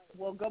right.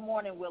 Well, good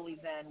morning, Willie,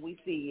 then. We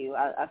see you.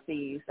 I see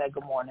you. You said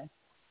good morning.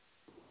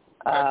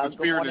 That's the good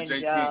spirit morning, of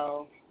J.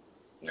 Joe.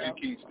 King. J.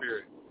 King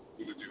spirit.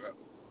 Booted you up.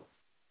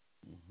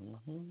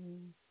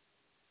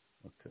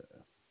 Okay.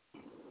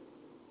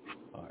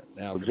 All right.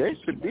 Now Jay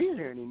should be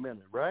here any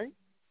minute, right?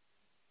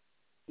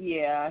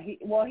 Yeah, he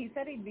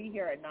said he'd be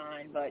here at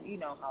 9, but you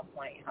know how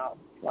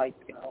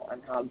flights go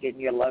and how getting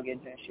your luggage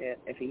and shit,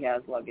 if he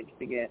has luggage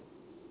to get.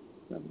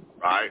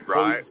 Right.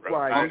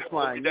 He's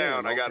flying down.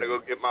 in. I got to go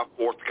get my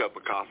 4th cup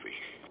of coffee.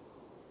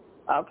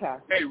 Okay.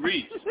 Hey,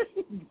 Reese.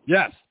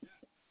 Yes.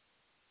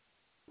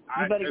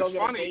 You better go it's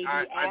get funny. a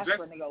baby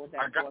aspirin to go with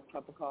that 4th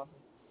cup of coffee.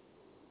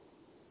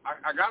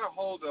 I got a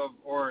hold of,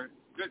 or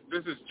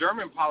this is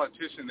German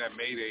politician that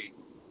made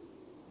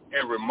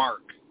a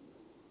remark,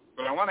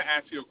 but I want to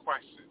ask you a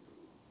question.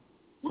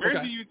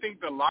 Where do you think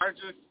the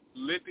largest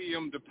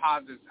lithium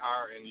deposits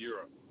are in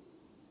Europe?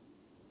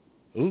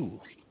 Ooh.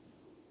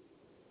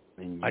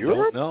 In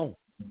Europe?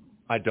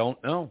 I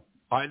don't know.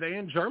 Are they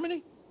in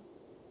Germany?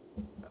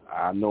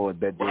 I know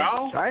that they're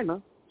in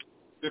China.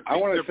 I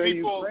want to say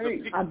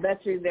Ukraine. I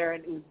bet you they're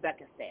in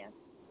Uzbekistan.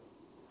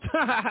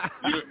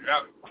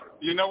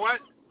 You know what?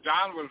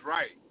 John was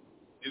right.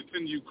 It's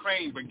in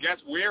Ukraine, but guess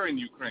where in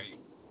Ukraine?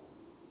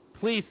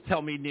 Please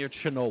tell me near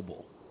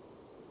Chernobyl.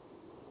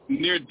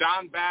 Near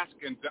Donbass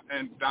and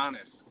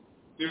Donetsk.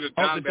 Near the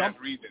Donbass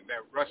region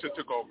that Russia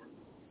took over.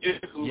 It's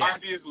the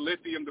largest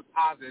lithium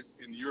deposit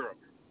in Europe.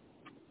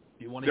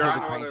 Do you want to there hear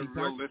the are crazy no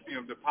part? real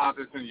lithium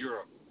deposits in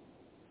Europe.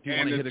 Do you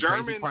want to hear the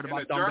crazy part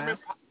about Donbass?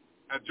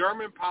 A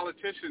German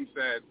politician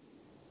said,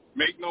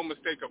 make no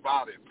mistake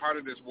about it, part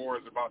of this war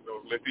is about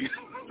those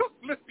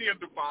lithium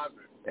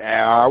deposits.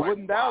 Yeah, I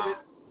wouldn't doubt it.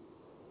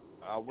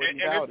 I wouldn't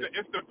doubt it.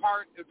 It's the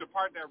part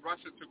that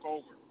Russia took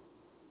over.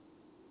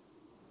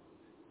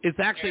 It's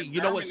actually,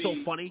 you know what's so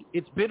funny?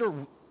 It's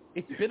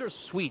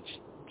bittersweet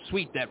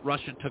that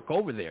Russia took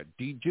over there.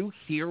 Did you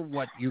hear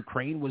what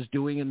Ukraine was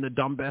doing in the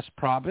Donbass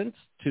province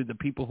to the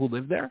people who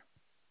live there?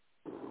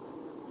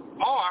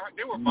 Oh,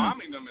 they were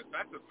bombing them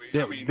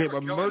effectively. They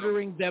were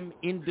murdering them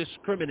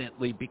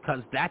indiscriminately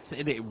because that's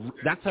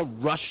a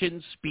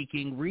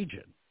Russian-speaking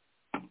region.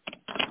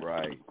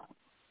 Right.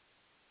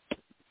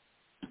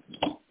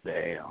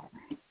 Damn.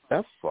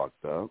 That's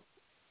fucked up.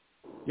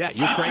 Yeah,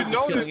 Ukraine is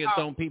killing its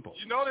own people.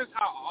 You notice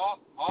how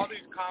all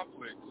these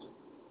conflicts,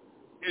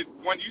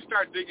 when you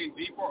start digging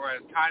deeper or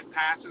as time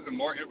passes and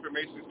more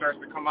information starts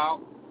to come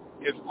out,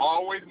 it's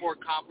always more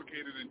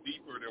complicated and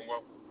deeper than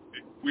what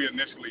we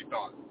initially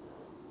thought.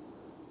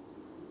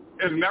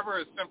 It's never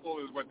as simple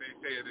as what they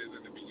say it is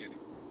in the beginning.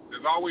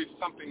 There's always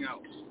something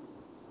else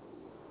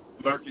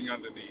lurking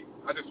underneath.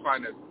 I just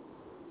find it,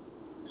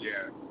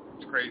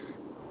 it's crazy.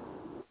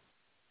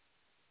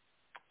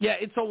 Yeah,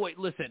 it's always,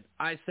 listen,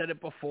 I said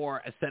it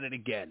before, I said it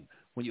again.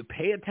 When you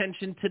pay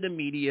attention to the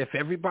media, if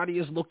everybody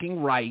is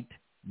looking right,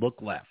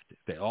 look left. If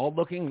they're all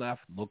looking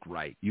left, look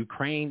right.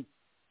 Ukraine,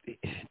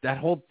 it's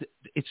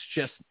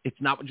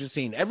not what you're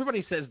seeing.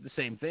 Everybody says the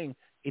same thing.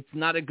 It's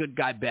not a good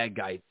guy, bad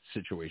guy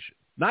situation.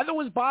 Neither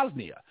was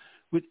Bosnia.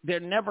 They're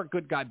never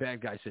good guy,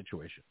 bad guy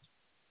situations.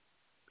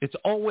 It's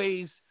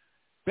always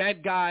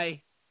bad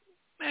guy,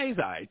 he's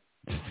all right.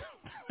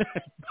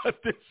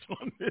 But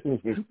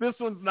this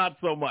one's not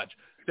so much.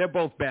 They're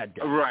both bad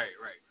guys. Right.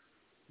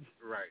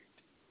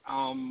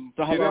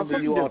 So how long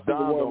did you all see the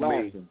world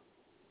lasting?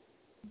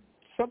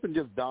 Something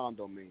just dawned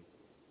on me.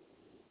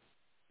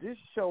 This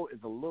show is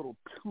a little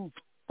too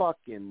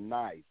fucking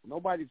nice.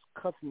 Nobody's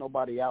cussing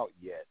nobody out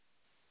yet.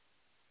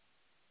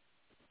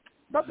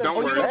 Don't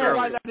worry, it's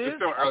early. It's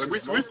still early. We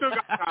still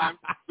got time.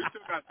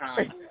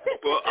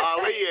 Well,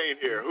 Ali ain't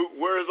here.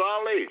 Where's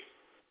Ali?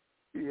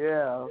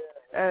 Yeah,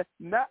 and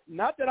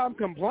not that I'm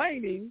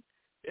complaining.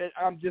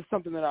 I'm just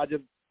something that I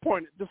just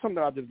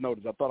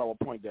noticed. I thought I would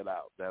point that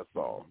out. That's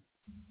all.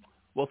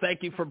 Well,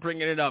 thank you for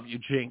bringing it up, you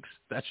jinx.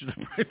 That should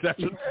it's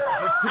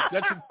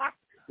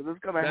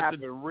gonna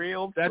happen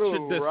real soon, that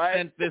should right?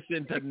 descent this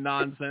into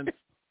nonsense.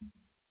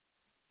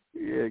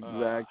 Yeah,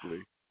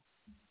 exactly.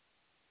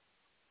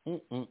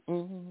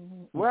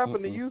 What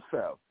happened to you,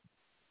 Sal?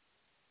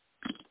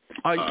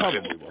 Oh, you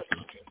probably will.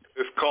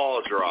 This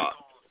call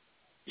dropped.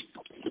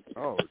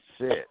 Oh,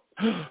 shit.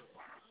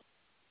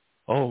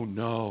 Oh,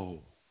 no.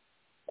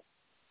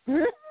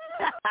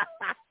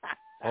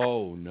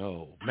 Oh,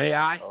 no. May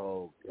I?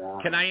 Oh,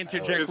 God. Can I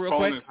interject real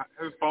quick?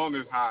 His phone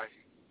is high.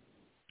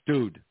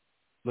 Dude,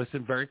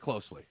 listen very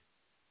closely.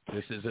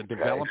 This is a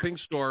developing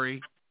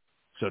story.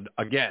 So,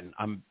 again,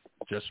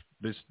 this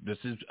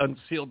is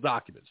unsealed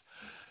documents.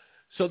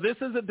 So this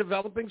is a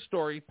developing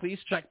story. Please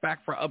check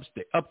back for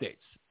updates.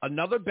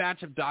 Another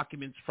batch of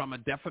documents from a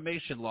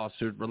defamation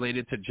lawsuit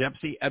related to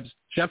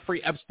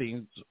Jeffrey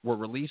Epstein were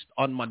released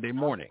on Monday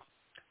morning.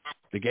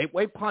 The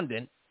Gateway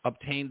Pundit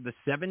obtained the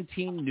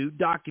 17 new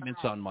documents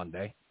on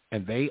Monday,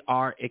 and they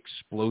are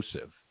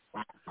explosive.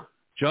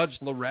 Judge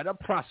Loretta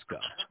Pruska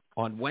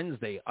on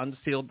Wednesday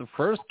unsealed the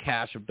first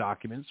cache of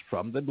documents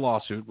from the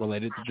lawsuit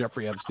related to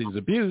Jeffrey Epstein's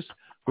abuse,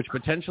 which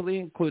potentially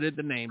included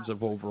the names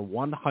of over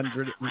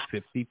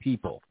 150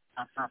 people.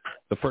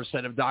 The first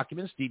set of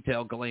documents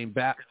detailed Ghislaine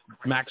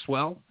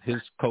Maxwell,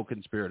 his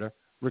co-conspirator,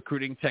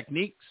 recruiting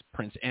techniques,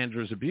 Prince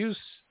Andrew's abuse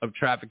of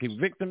trafficking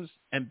victims,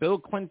 and Bill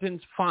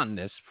Clinton's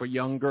fondness for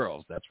young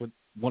girls. That's what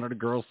one of the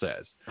girls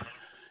says.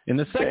 In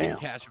the second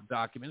cache of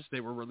documents, they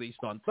were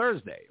released on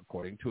Thursday,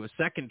 according to a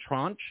second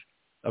tranche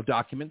of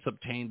documents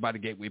obtained by the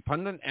Gateway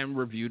Pundit and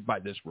reviewed by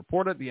this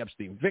reporter. The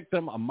Epstein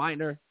victim, a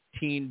minor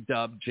teen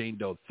dubbed Jane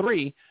Doe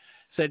 3,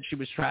 said she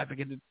was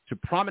trafficked to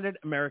prominent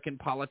American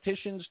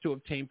politicians to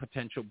obtain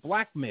potential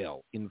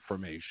blackmail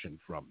information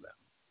from them.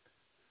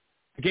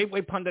 The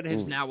Gateway Pundit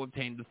has now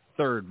obtained the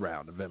third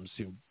round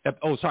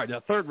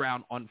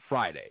on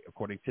Friday.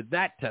 According to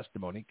that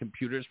testimony,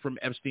 computers from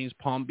Epstein's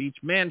Palm Beach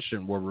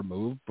mansion were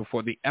removed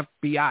before the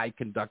FBI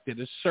conducted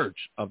a search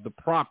of the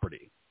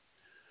property,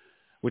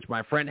 which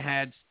my friend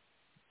had.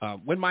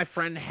 When my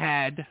friend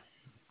had,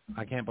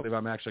 I can't believe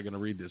I'm actually going to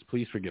read this.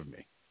 Please forgive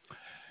me.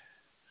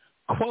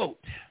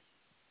 Quote,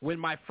 when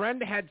my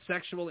friend had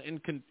sexual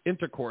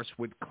intercourse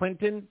with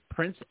Clinton,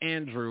 Prince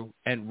Andrew,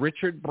 and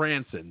Richard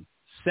Branson,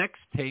 sex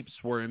tapes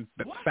were in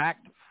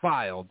fact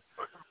filed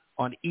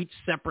on each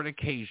separate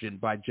occasion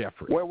by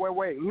Jeffrey. Wait.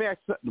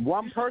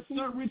 One person?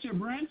 Sir Richard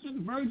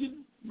Branson,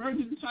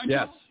 Virgin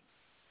type?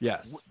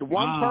 Yes. The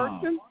one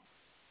person?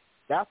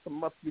 That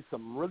must be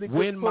some really good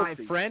When my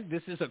pussy. friend,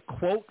 this is a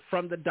quote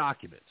from the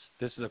documents.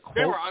 This is a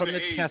quote from the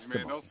testimony.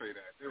 Man, don't say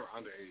that. They were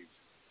underage.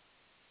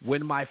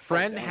 When my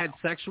friend had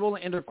sexual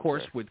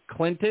intercourse with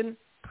Clinton,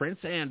 Prince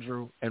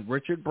Andrew, and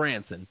Richard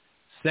Branson,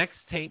 sex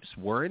tapes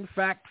were in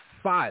fact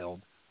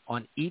filed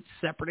on each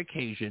separate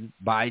occasion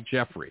by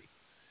Jeffrey.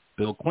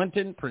 Bill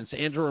Clinton, Prince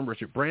Andrew, and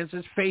Richard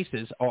Branson's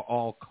faces are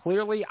all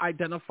clearly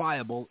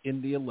identifiable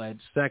in the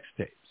alleged sex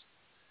tapes.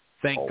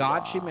 Thank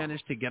God she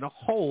managed to get a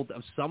hold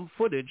of some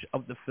footage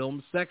of the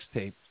filmed sex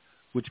tapes,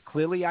 which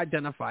clearly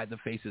identified the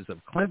faces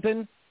of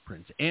Clinton,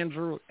 Prince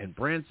Andrew, and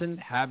Branson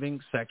having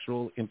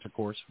sexual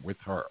intercourse with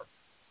her.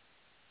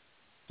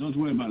 Don't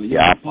worry about it.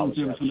 Yeah, I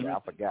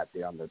forgot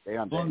they on the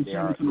when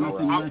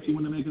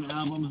they make an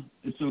album.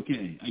 It's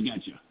okay. I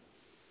got you.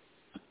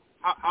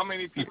 How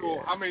many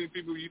people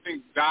do you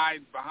think died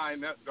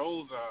behind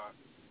those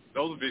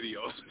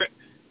videos?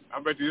 I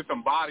bet you there's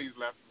some bodies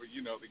left for to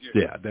get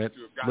to have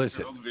gotten to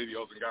those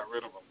videos and got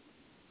rid of them.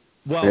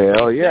 Well,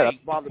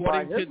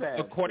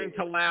 according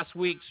to last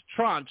week's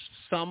tranche,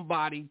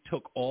 somebody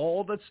took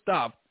all the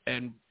stuff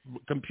and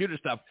computer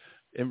stuff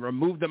and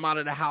removed them out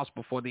of the house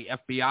before the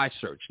FBI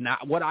search. Now,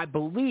 what I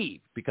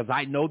believe, because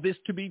I know this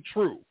to be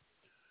true,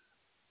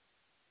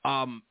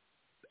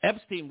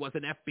 Epstein was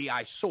an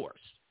FBI source.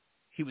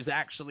 He was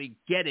actually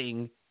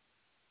getting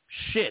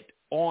shit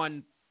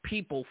on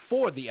people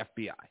for the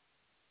FBI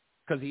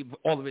because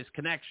all of his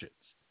connections.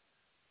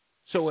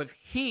 So if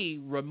he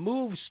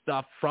removed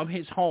stuff from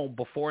his home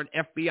before an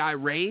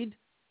FBI raid,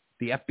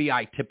 the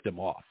FBI tipped him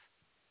off.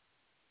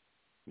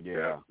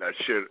 Yeah, that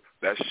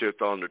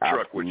shit's on the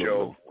truck with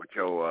your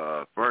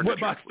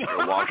furniture, with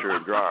your washer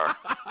and dryer.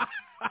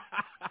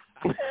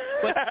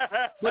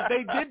 but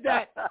they did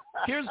that.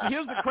 Here's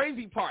the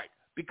crazy part.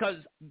 Because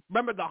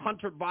remember the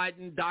Hunter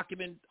Biden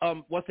document,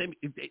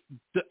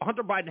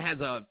 Hunter Biden has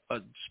a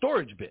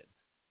storage bin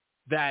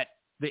that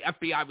the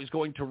FBI was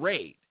going to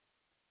raid.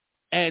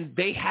 And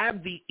they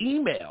have the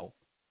email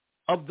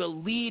of the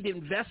lead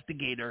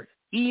investigator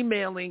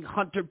emailing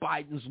Hunter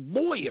Biden's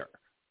lawyer,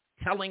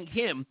 telling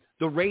him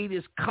the raid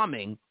is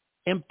coming,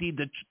 empty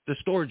the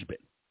storage bin.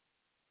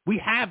 We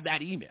have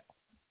that email.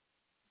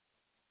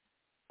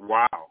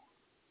 Wow.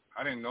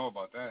 I didn't know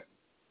about that.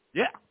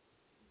 Yeah.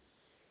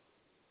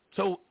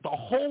 So the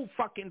whole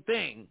fucking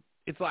thing,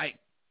 it's like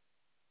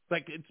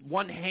it's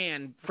one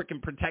hand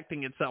freaking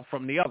protecting itself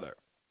from the other.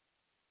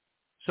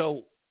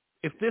 So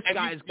if this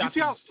guy's got...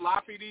 You see how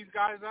sloppy these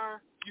guys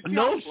are? You see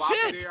no how sloppy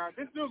shit. They are?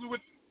 This dude's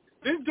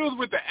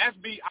with the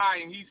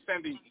FBI and he's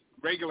sending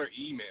regular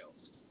emails.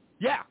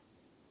 Yeah.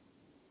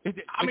 With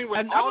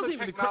all the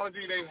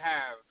technology they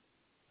have,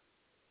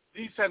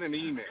 he's sending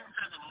emails.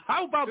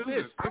 How about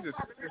this?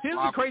 Here's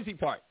the crazy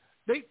part.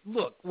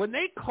 When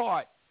they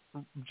caught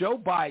Joe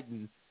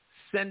Biden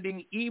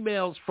sending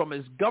emails from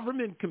his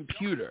government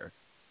computer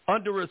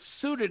under a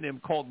pseudonym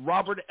called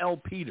Robert L.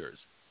 Peters,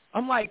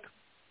 I'm like,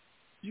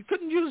 you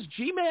couldn't use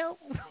Gmail?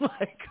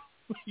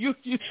 You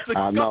used the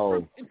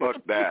government. Fuck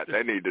that.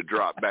 They need to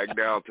drop back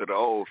down to the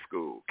old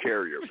school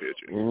carrier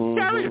pigeon. Mm-hmm.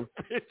 Carrier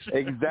pigeon.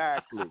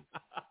 Exactly.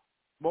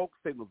 Smoke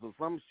signals or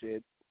some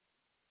shit.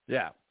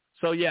 Yeah.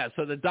 So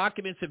the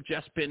documents have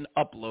just been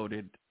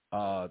uploaded,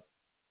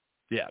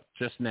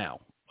 just now.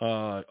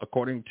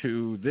 According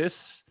to this,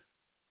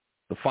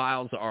 the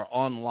files are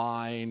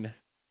online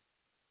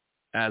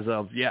as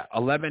of,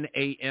 11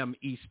 a.m.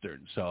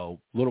 Eastern, so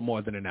a little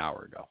more than an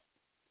hour ago.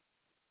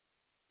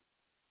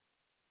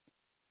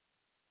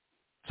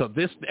 So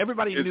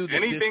everybody knew that.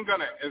 Is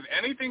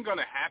anything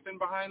gonna happen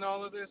behind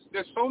all of this?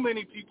 There's so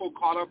many people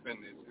caught up in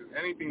this. Is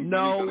anything?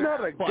 No,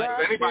 not a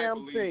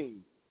goddamn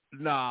thing.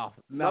 No,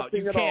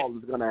 nothing at all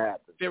is gonna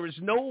happen. There is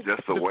no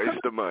just a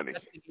waste of money.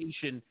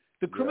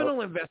 The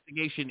criminal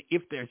investigation,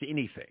 if there's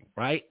anything,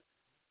 right?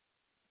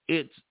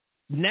 It's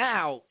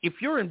now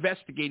if you're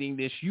investigating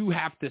this, you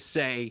have to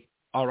say,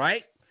 all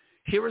right,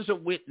 here is a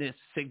witness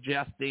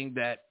suggesting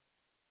that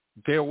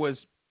there was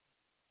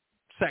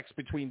sex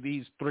between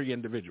these three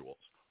individuals.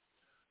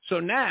 So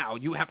now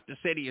you have to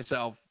say to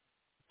yourself,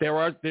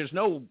 there's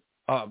no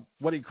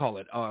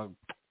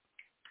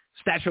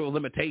statute of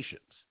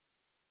limitations,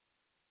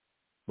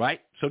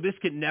 right? So this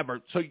can never.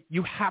 So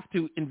you have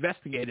to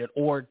investigate it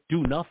or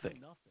do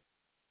nothing.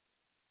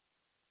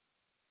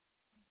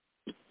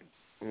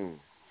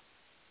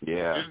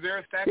 Yeah. Is there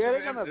a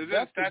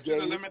statute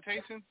of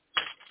limitations?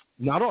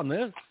 Not on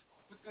this.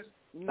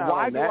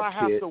 Why do I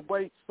have to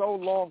wait so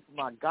long for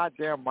my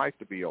goddamn mic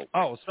to be open?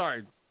 Oh,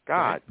 sorry.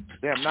 God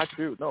damn, not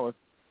you. No,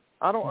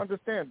 I don't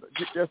understand.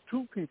 There's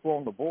two people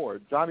on the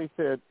board. Johnny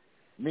said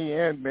me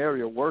and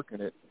Mary are working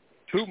it.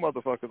 Two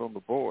motherfuckers on the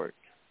board.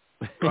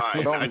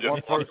 Right. I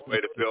just walked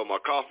away to fill my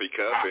coffee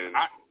cup and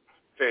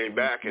came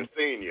back and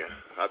seen you.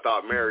 I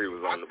thought Mary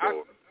was on the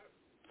board.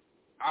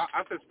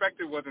 I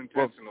suspect it was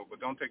intentional, but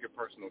don't take it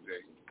personal,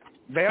 Jay.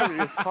 Mary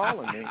is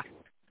calling me.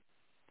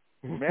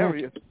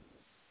 Mary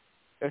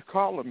is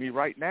calling me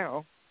right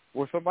now.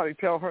 Will somebody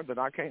tell her that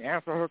I can't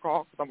answer her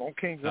call because I'm on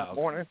Kings this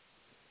morning?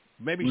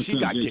 Maybe she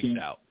got kicked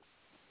out.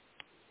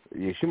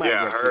 Yeah, she might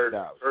have got kicked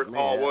out. Her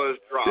call was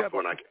dropped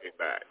when I came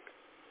back.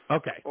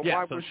 Okay,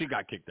 well, so she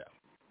got kicked out.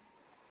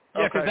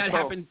 Yeah, because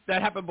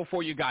that happened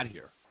before you got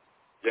here.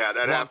 Yeah,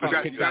 that happened.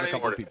 You got a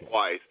couple of people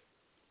twice.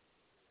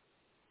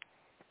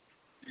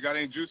 You got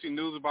any juicy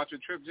news about your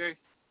trip, Jay?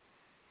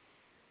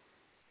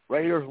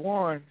 Raiders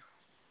won.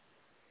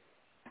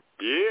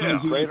 Yeah,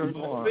 Raiders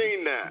won. I've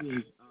seen that.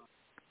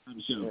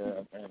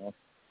 Yeah, man.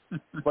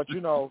 But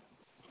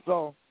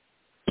so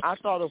I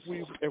thought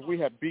if we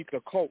had beat the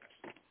Colts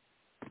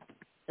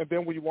and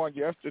then we won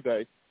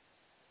yesterday,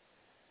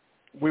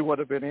 we would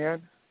have been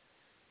in.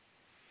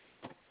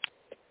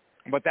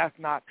 But that's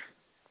not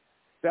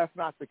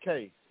the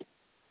case.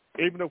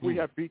 Even if we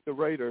had beat the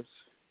Raiders,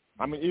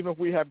 even if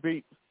we had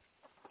beat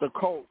the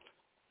Colts,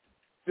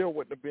 still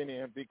wouldn't have been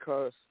in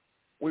because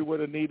we would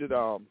have needed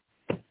the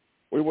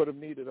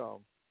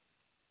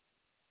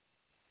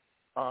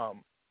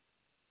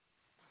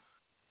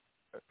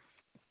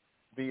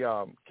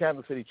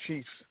Kansas City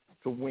Chiefs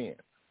to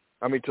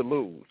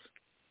lose,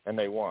 and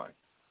they won.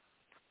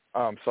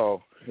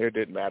 So it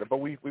didn't matter. But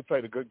we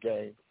played a good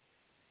game,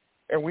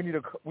 and we need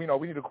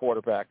a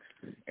quarterback,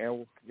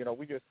 and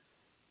we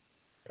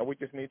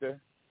just need to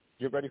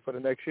get ready for the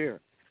next year.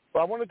 But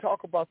I want to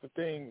talk about the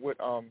thing with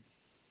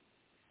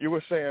you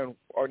were saying,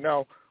 or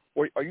now,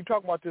 are you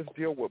talking about this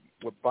deal with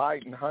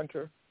Biden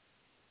Hunter?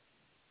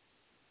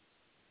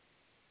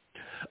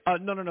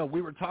 No.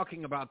 We were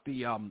talking about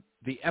the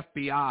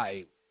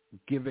FBI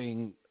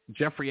giving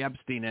Jeffrey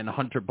Epstein and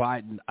Hunter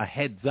Biden a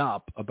heads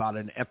up about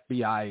an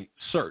FBI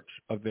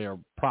search of their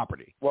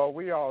property. Well,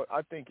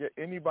 I think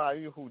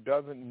anybody who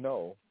doesn't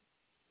know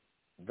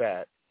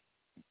that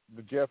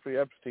the Jeffrey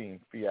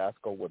Epstein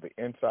fiasco was the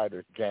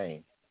insider's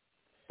game,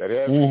 that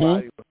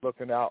everybody was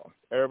looking out,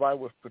 everybody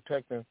was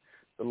protecting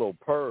the little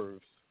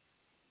pervs,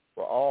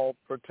 were all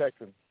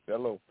protecting their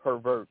little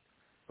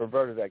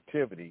perverted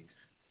activities.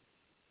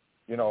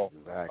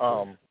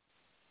 Exactly.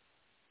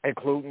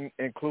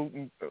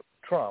 Including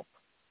Trump.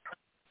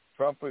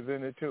 Trump was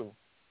in it too.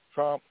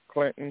 Trump,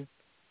 Clinton,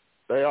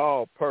 they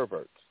all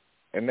perverts.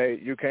 And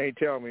you can't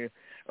tell me,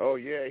 oh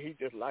yeah, he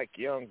just liked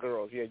young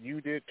girls. Yeah, you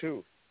did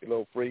too, you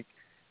little freak.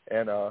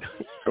 And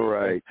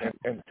right.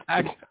 And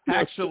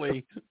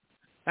actually,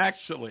 there's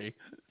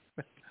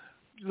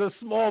a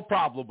small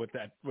problem with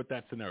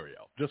that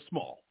scenario. Just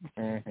small.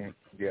 Mm-hmm.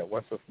 Yeah,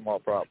 what's the small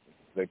problem?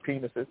 They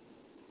penises?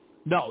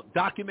 No,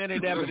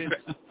 documented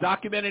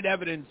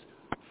evidence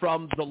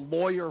from the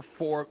lawyer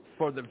for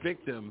the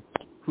victim,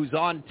 who's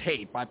on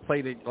tape. I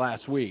played it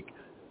last week.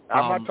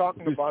 I'm not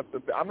talking about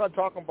the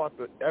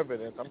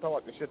evidence. I'm talking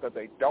about the shit that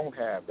they don't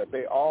have, that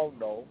they all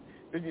know.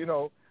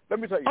 Let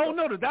me tell you. Oh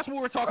no, that's what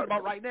we're talking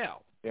about right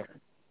now. Yeah,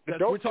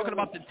 we're talking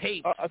about the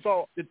tape.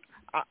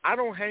 I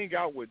don't hang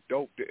out with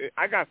dope.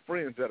 I got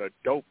friends that are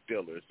dope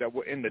dealers that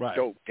were in the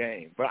dope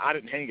game, but I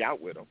didn't hang out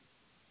with them.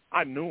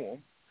 I knew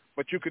them,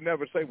 but you could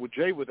never say, well,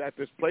 Jay was at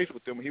this place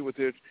with them. He was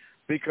there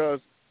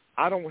because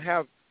I don't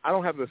have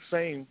the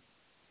same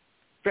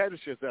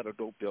fetishes that a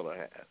dope dealer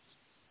has.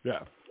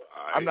 Yeah,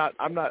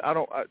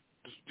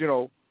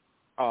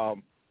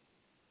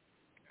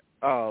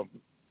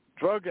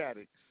 drug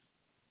addicts.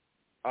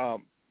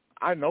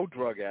 I know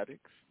drug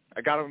addicts.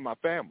 I got them in my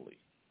family,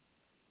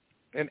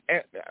 and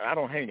I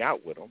don't hang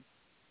out with them,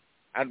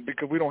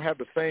 because we don't have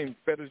the same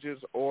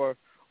fetishes, or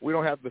we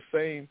don't have the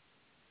same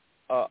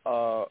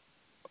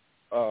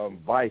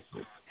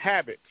vices,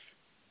 habits,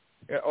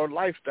 or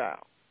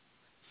lifestyle.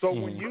 So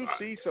when you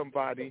see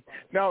somebody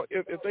now,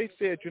 if they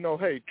said,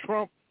 hey,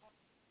 Trump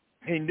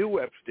he knew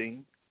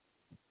Epstein,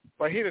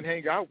 but he didn't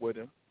hang out with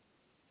him.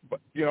 But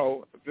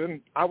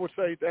then I would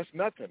say that's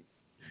nothing.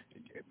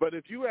 But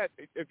if you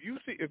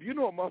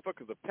know a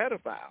motherfucker's a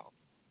pedophile,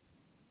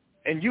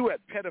 and you at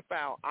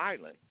Pedophile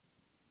Island,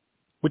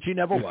 which he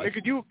never was.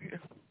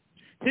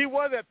 He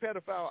was at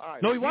Pedophile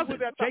Island. No, he wasn't.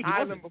 He was at the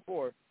island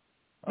before.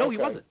 No, okay.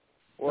 he wasn't.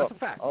 Well, that's a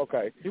fact.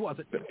 Okay. He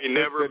wasn't. He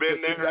never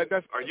been there?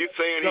 Are you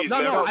saying he's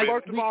never been?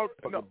 First of all,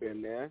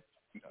 been there.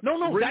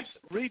 No,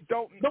 Reed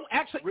don't. No,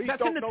 actually, Reed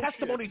that's in the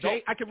testimony, shit.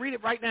 Jay. I can read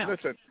it right now.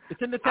 Listen,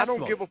 it's in the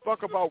testimony. I don't give a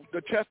fuck about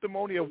the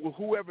testimony of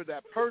whoever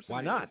that person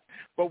Why not? is.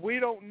 But we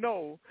don't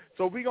know,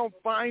 so we're going to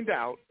find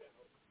out.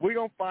 We're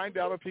going to find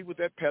out if he was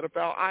at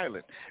Pedophile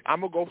Island. I'm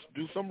going to go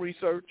do some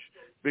research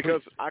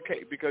because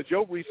because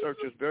your research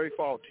is very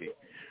faulty.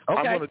 Okay.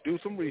 I'm going to do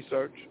some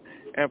research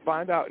and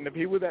find out. And if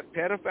he was at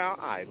Pedophile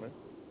Island,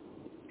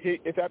 he's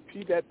at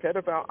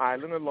Pedophile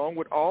Island along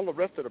with all the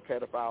rest of the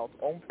pedophiles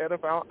on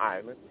Pedophile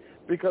Island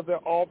because they're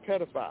all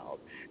pedophiles.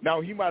 Now,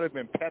 he might have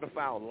been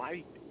pedophile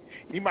light.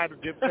 He might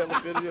have just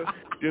pedophilia,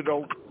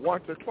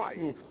 once or twice.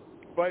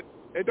 But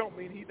it don't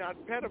mean he's not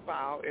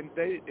pedophile, and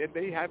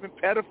they haven't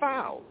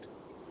pedophiled.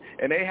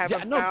 And they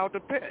haven't filed a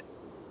pet.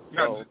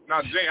 Now,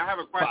 Jay, I have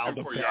a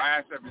question for you. I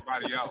asked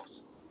everybody else.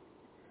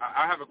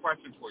 I have a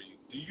question for you.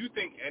 Do you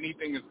think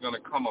anything is going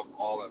to come of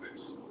all of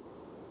this?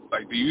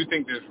 Like, do you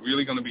think there's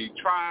really going to be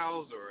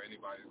trials or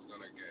anybody's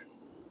going to get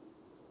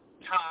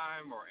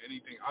time or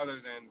anything other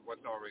than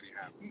what's already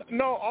happened?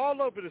 No, all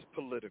of it is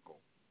political.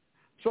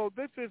 So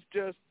this is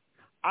just,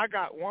 I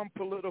got one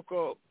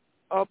political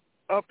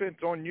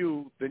uppance on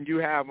you than you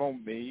have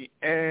on me.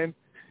 And,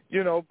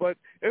 but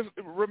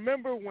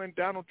remember when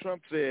Donald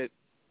Trump said,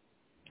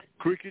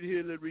 Cricket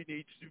Hillary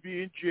needs to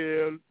be in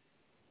jail.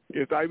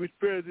 If I was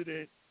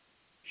president,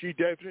 she'd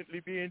definitely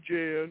be in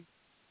jail.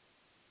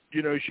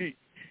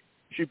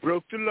 She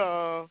broke the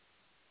law.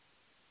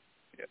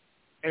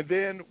 And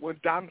then when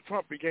Donald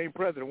Trump became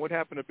president, what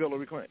happened to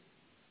Hillary Clinton?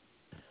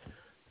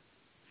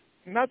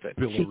 Nothing.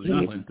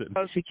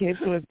 She came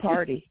to his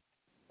party.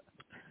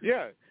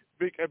 Yeah,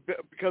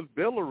 because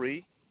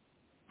Hillary,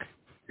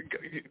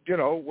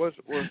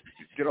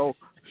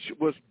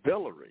 was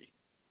Hillary.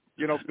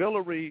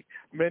 Hillary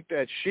meant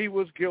that she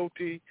was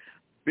guilty,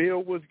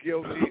 Bill was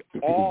guilty,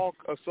 all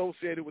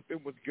associated with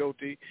them was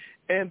guilty,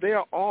 and they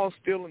are all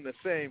still in the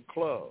same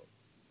club.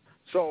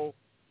 So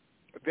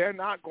they're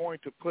not going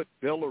to put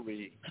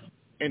Hillary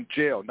in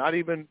jail. Not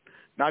even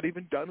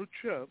Donald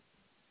Trump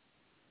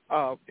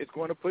is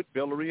going to put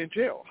Hillary in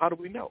jail. How do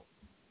we know?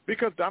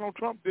 Because Donald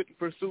Trump didn't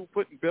pursue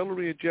putting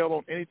Hillary in jail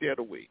on any day of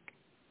the week.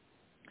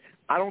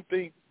 I don't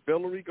think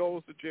Hillary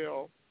goes to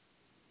jail.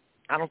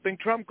 I don't think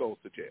Trump goes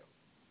to jail.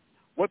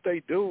 What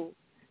they do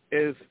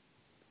is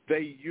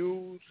they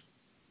use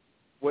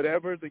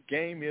whatever the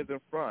game is in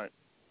front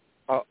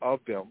of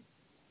them,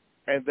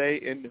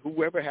 and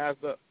whoever has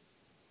the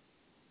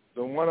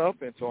one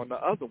offense on the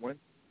other one,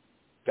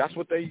 that's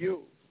what they use.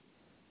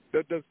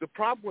 The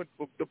problem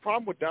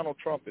with Donald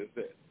Trump is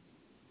this: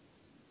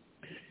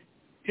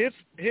 his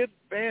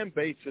fan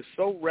base is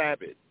so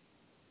rabid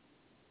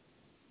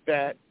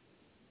that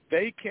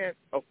they can't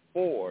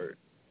afford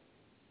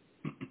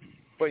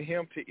for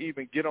him to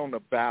even get on the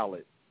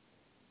ballot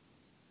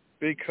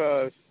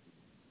because,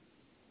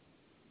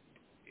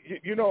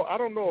 I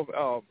don't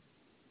know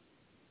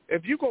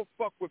if you go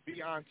fuck with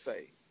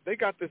Beyonce, they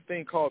got this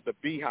thing called the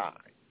Beehive.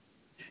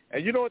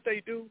 And you know what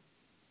they do?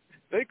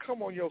 They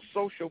come on your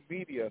social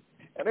media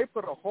and they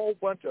put a whole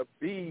bunch of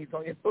bees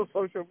on your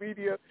social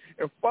media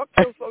and fuck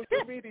your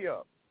social media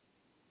up.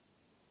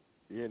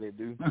 Yeah, they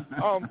do.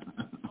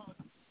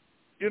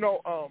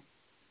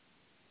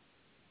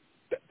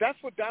 That's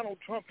what Donald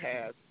Trump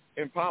has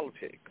in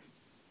politics.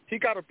 He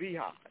got a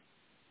beehive.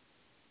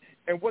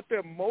 And what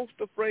they're most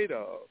afraid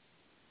of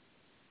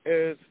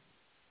is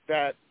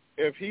that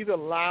if he's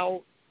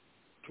allowed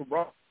to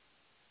run,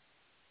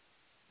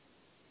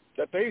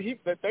 that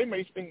they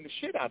may sting the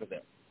shit out of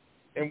them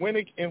and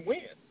win.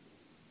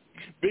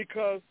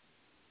 Because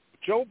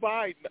Joe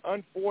Biden,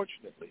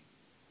 unfortunately,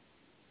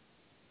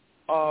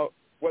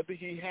 whether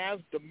he has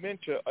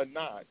dementia or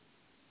not,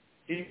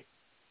 he's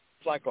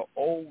like an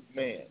old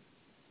man,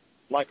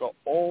 like an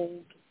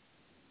old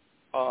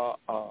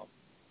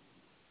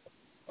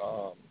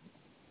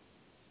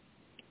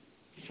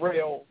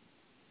frail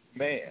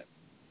man.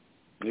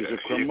 He's a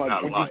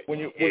criminal. When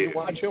you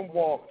watch him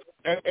walk,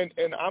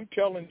 and I'm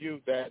telling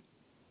you that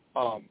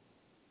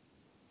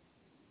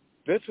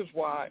this is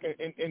why,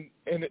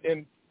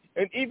 and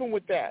even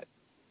with that,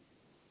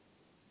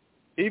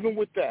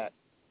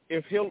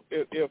 if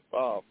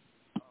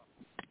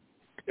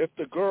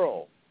the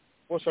girl,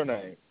 what's her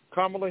name,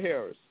 Kamala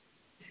Harris,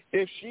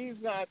 if she's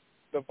not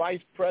the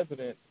vice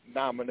president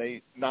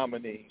nominee,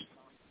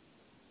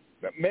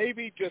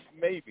 maybe, just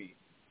maybe,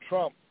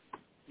 Trump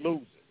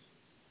loses.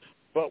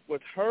 But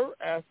with her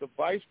as the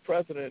vice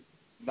president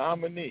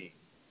nominee,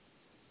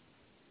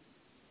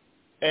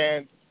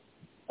 and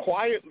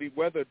quietly,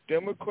 whether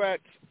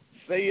Democrats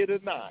say it or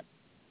not,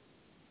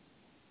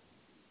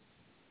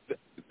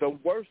 the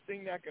worst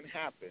thing that can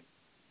happen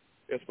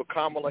is for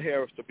Kamala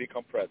Harris to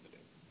become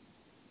president.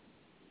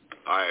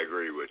 I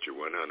agree with you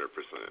 100%.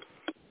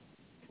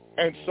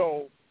 And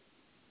so,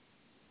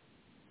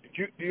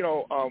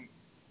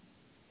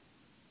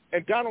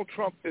 and Donald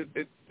Trump,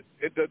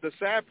 the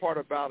sad part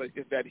about it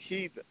is that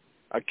he's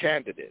a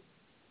candidate.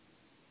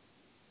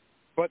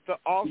 But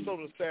also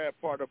the sad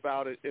part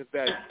about it is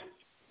that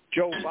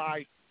Joe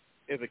Biden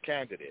is a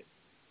candidate.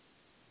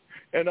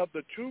 And of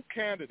the two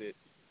candidates,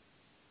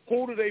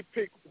 who do they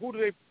pick?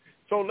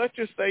 So let's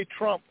just say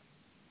Trump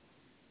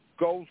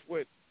goes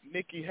with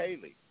Nikki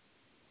Haley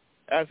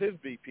as his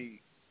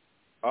VP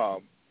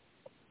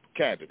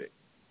candidate.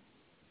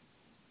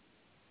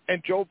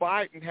 And Joe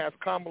Biden has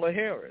Kamala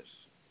Harris.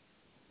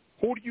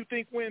 Who do you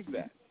think wins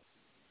that?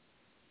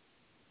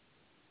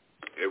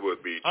 It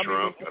would be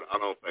Trump, but I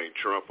don't think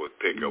Trump would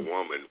pick a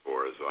woman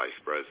for his vice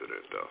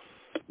president, though.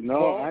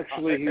 No,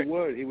 actually, he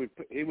would.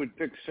 He would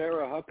pick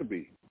Sarah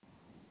Huckabee,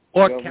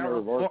 or governor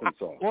of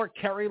Arkansas, or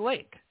Kerry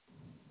Lake.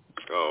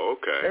 Oh,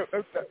 okay.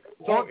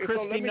 Or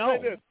Kristi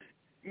Noem.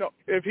 No,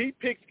 if he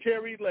picks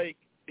Kerry Lake,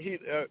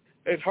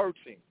 it hurts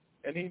him,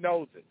 and he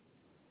knows it.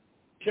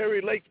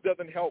 Kerry Lake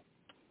doesn't help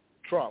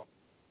Trump.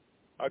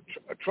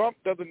 Trump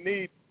doesn't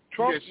need.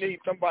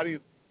 Needs somebody.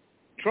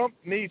 Trump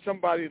needs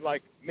somebody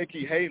like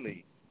Nikki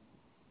Haley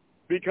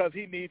because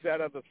he needs that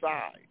other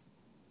side.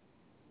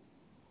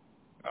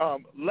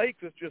 Lake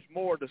is just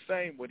more the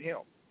same with him.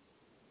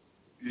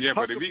 Yeah,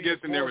 but if he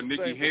gets in there with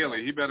Nikki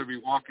Haley, he better be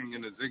walking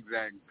in a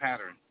zigzag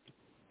pattern.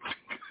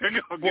 Get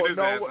his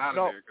ass out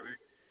of there.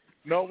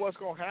 No, what's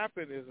going to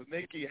happen is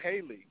Nikki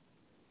Haley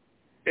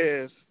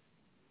is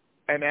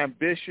an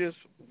ambitious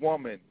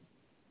woman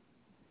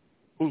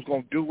who's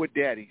going to do what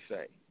Daddy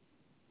say.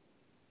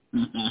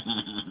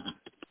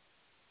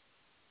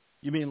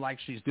 You mean like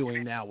she's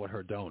doing now with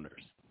her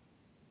donors?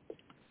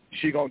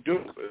 She gonna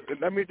do.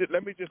 Let me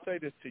just say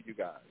this to you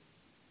guys.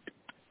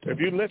 If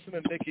you listen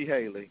to Nikki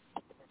Haley,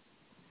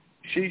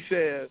 she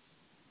says,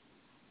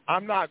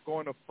 "I'm not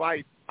going to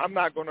fight. I'm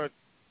not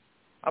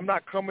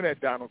coming at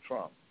Donald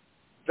Trump.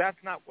 That's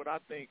not what I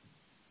think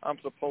I'm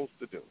supposed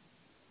to do.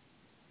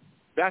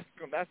 That's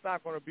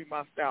not going to be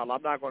my style.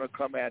 I'm not going to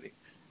come at him."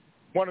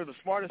 One of the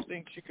smartest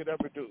things she could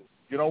ever do.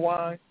 You know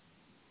why?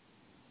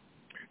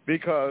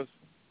 Because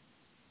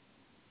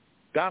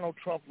Donald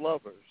Trump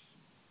lovers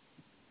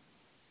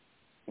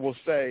will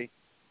say,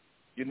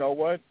 you know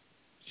what,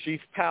 she's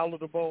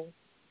palatable,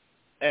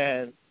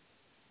 and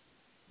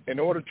in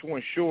order to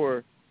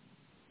ensure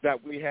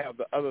that we have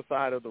the other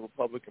side of the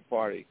Republican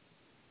Party,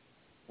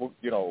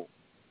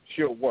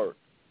 she'll work.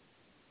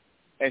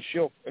 And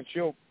she'll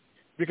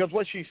because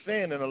what she's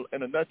saying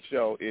in a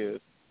nutshell is,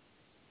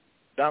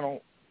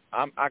 Donald,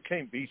 I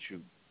can't beat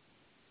you,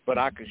 but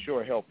I can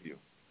sure help you.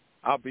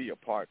 I'll be your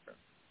partner.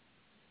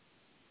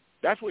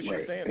 That's what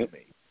she's saying to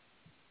me.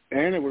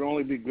 And it would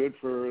only be good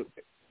for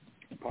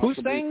who's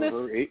saying this?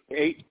 Her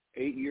 8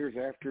 years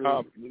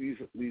after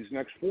these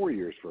next 4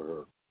 years for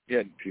her.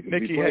 Yeah, she can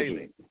Nikki be president.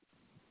 Haley.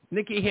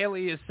 Nikki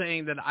Haley is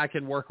saying that I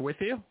can work with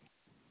you?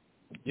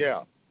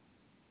 Yeah.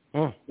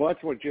 Oh. Well,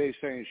 that's what Jay's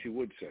saying she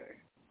would say.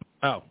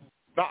 Oh.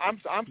 No,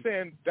 I'm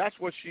saying that's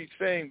what she's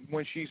saying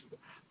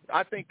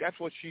I think that's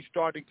what she's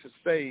starting to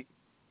say.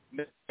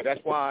 That's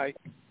why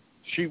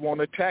she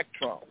won't attack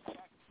Trump.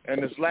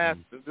 And this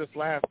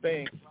last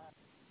thing,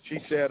 she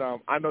said,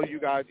 I know you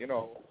guys,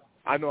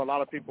 I know a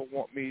lot of people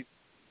want me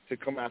to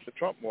come after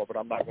Trump more, but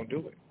I'm not going to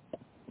do it.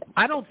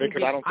 I don't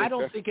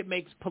think it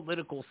makes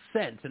political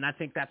sense, and I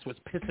think that's what's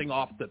pissing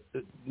off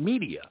the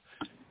media.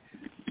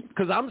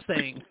 Because I'm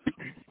saying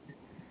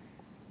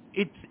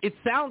it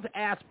sounds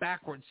ass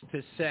backwards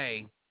to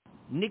say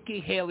Nikki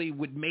Haley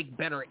would make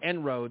better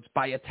inroads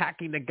by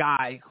attacking the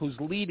guy who's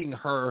leading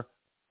her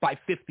by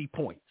 50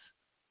 points.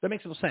 That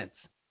makes no sense.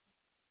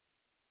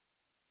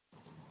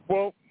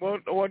 Well,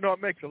 no,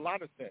 it makes a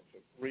lot of sense,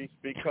 Reese,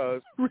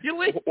 because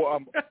really,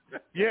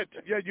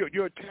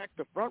 you attack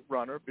the front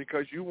runner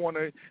because you want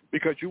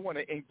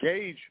to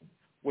engage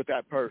with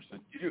that person.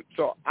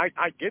 So I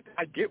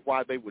get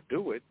why they would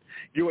do it.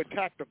 You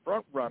attack the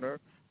front runner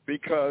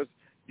because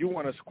you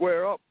want to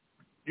square up.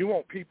 You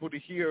want people to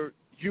hear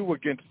you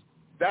against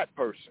that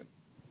person.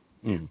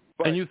 Mm.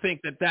 And you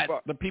think that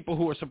the people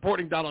who are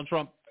supporting Donald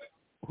Trump,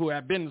 who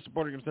have been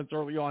supporting him since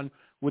early on,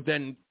 would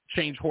then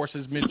change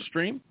horses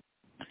midstream?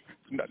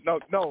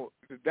 No.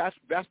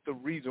 That's the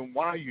reason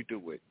why you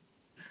do it.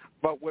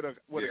 But with a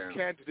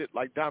candidate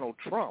like Donald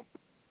Trump,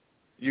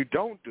 you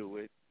don't do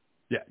it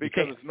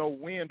because there's no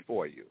win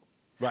for you.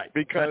 Right.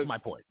 Because that's my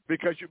point.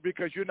 Because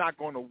you're not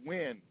going to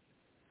win.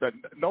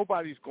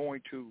 Nobody's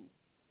going to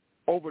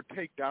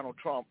overtake Donald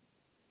Trump.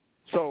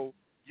 So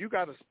you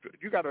got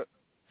to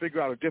figure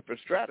out a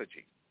different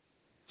strategy.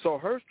 So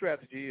her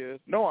strategy is,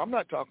 no, I'm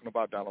not talking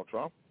about Donald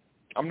Trump.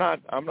 I'm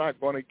not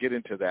going to get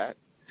into that.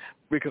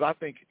 Because I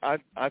think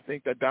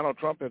that Donald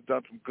Trump has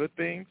done some good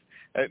things,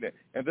 and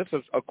this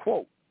is a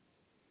quote.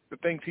 The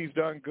things he's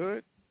done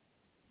good,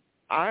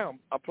 I am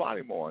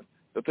applauding him on.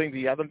 The things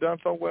he hasn't done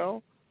so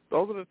well,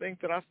 those are the things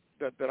that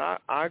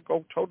I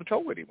go toe to toe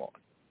with him on.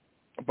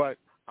 But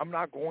I'm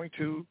not going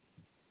to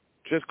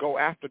just go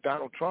after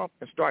Donald Trump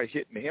and start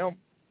hitting him.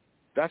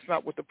 That's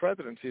not what the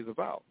presidency is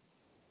about.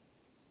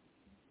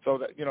 So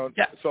that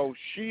so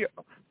she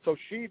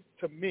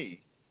to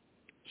me,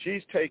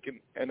 she's taken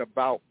an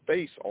about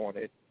face on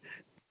it.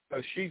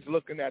 She's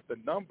looking at the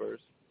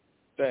numbers,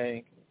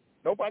 saying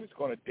nobody's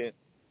going to dent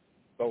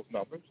those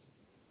numbers.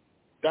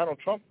 Donald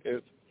Trump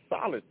is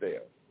solid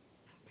there.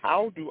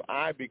 How do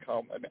I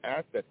become an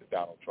asset to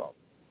Donald Trump?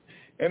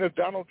 And if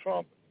Donald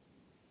Trump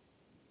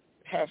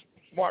has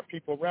smart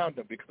people around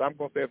him, because I'm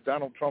going to say if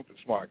Donald Trump is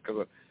smart,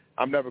 because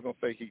I'm never going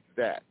to say he's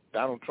that.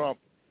 Donald Trump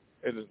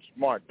isn't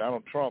smart.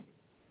 Donald Trump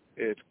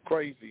is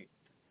crazy,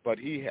 but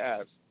he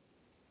has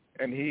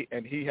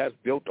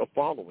built a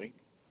following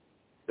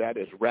that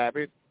is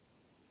rabid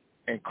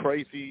and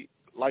crazy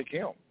like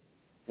him,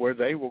 where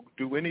they will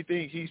do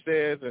anything he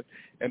says,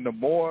 and the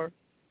more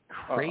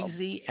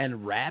crazy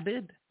and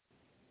rabid.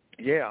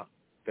 Yeah,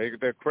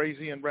 they're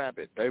crazy and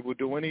rabid. They will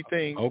do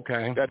anything.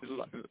 Okay. That is,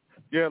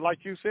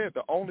 like you said,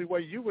 the only way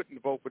you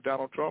wouldn't vote for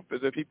Donald Trump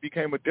is if he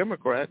became a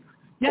Democrat,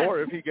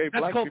 or if he gave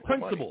black people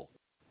principle. money.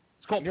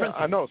 It's called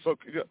principle. I know. So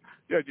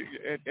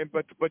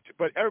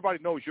but everybody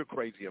knows you're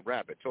crazy and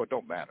rabid, so it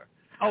don't matter.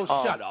 Oh,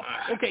 shut up.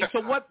 Okay,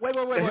 so what? Wait.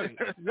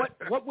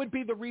 What would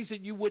be the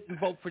reason you wouldn't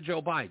vote for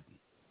Joe Biden?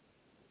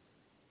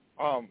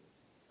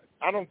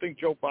 I don't think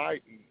Joe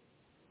Biden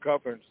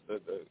governs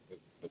the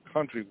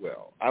country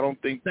well. I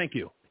don't think. Thank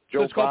you.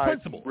 Joe it's called Biden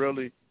principle.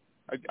 Really,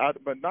 I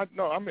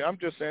mean, I'm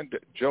just saying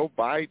that Joe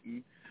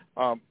Biden,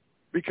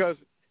 because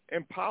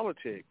in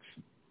politics,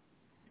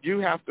 you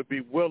have to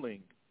be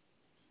willing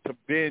to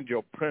bend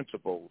your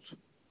principles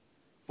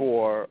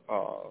for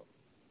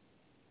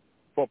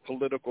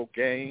political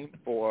gain,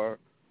 for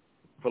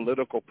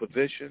political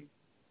position,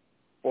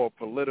 for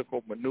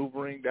political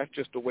maneuvering. That's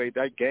just the way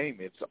that game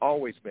is. It's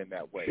always been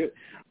that way.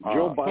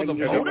 Joe Biden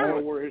didn't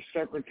know where his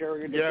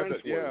Secretary of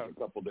Defense was a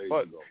couple days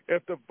ago.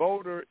 If the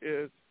voter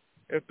is,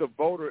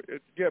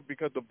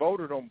 because the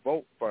voter don't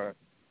vote for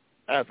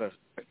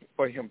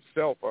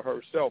himself or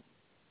herself,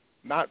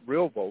 not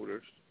real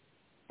voters.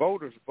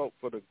 Voters vote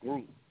for the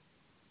group,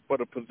 for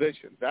the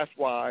position. That's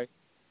why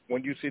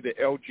when you see the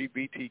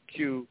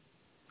LGBTQ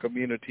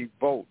community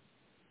vote,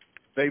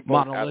 they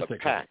vote as a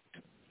pact.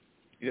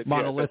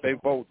 Monolithic. They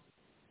vote.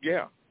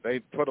 Yeah,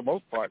 they for the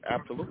most part,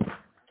 absolutely.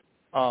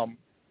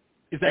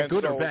 Is that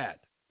good or bad?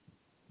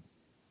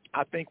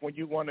 I think when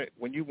you want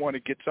to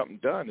get something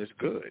done, it's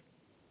good.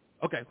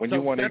 Okay,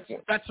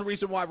 that's the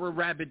reason why we're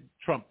rabid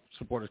Trump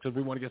supporters, because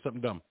we want to get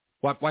something done.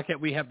 Why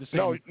can't we have the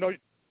same? No.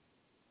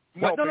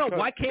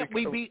 Why can't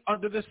we be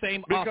under the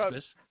same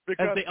auspice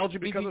as the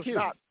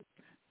LGBTQ?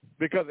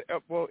 Because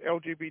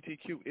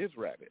LGBTQ is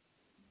rabid.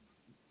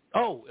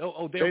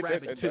 Oh, they're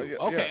rabid too.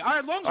 Okay, all right,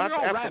 as long as we're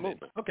all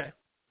rabid. Okay.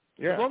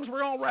 Yeah. As long as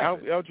we're all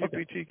rabid.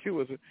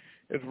 LGBTQ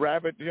is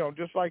rabid.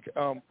 Just like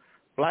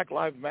Black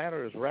Lives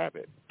Matter is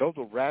rabid. Those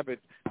are rabid.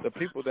 The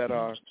people that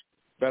are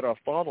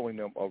following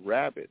them are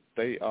rabid.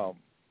 They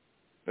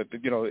they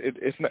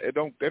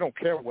don't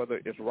care whether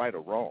it's right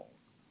or wrong.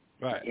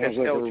 Right. Sounds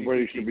like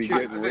everybody should be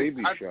getting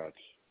rabies shots.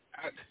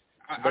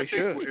 I think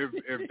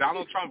if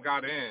Donald Trump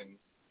got in,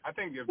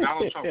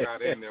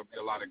 there'll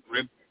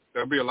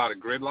be a lot of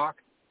gridlock,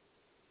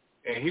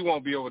 and he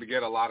won't be able to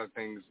get a lot of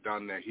things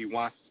done that he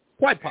wants.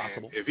 Quite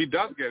possible. And if he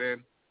does get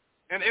in,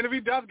 if he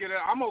does get in,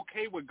 I'm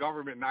okay with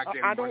government not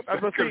getting I don't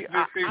much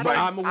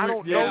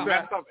know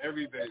mess up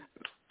everything.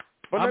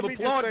 But I'm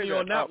applauding you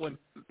on that one.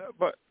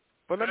 But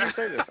let me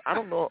say this: I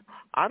don't know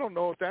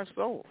if that's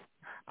so.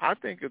 I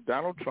think if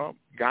Donald Trump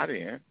got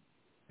in,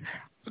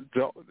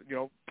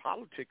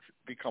 politics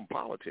become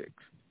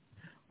politics.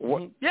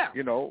 What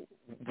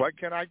what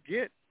can I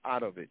get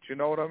out of it? You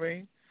know what I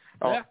mean?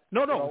 Yeah.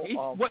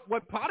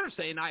 What Potter's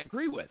saying, I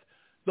agree with.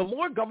 The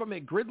more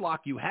government gridlock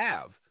you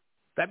have,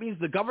 that means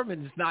the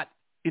government is not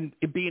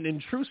being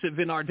intrusive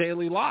in our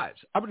daily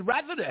lives. I would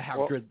rather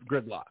have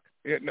gridlock.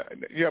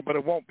 Yeah, but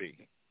it won't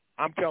be.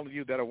 I'm telling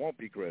you that it won't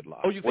be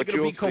gridlock. Oh, you think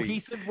it'll be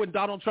cohesive when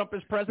Donald Trump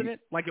is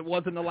president, like it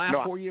was in the last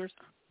 4 years?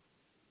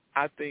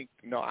 I think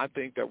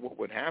that what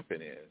would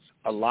happen is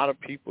a lot of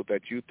people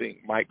that you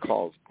think might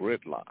cause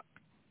gridlock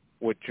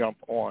would jump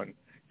on.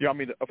 I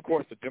mean, of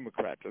course, the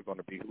Democrats are going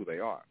to be who they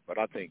are, but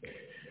I think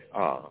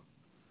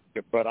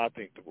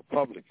the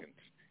Republicans,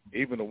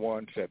 even the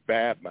ones that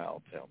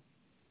badmouthed him,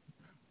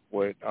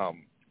 would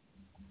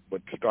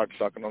start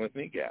sucking on his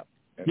kneecap.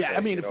 Yeah,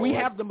 I mean, if we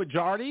have the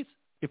majorities,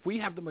 we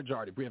have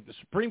the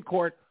Supreme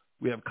Court,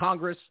 we have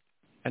Congress,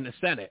 and the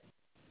Senate,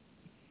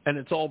 and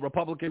it's all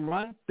Republican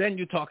run, then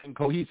you're talking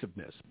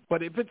cohesiveness.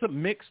 But if it's a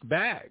mixed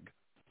bag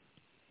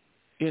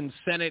in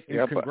Senate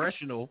and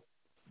congressional,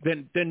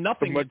 then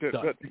nothing is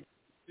done.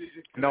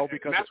 No,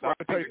 because I'm going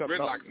to tell you something.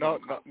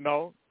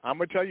 No. I'm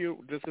going to tell you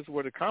this is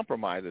where the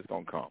compromise is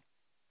going to come.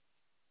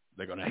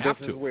 They're going to have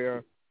to. This is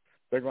where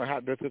they're going to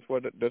have. This is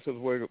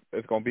where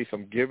it's going to be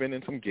some giving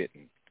and some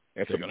getting.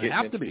 And they're going to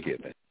have to be.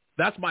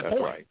 That's my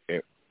point. Right.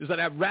 Is that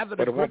I'd rather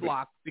the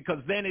gridlock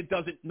because then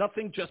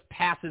nothing just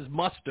passes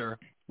muster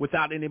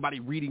without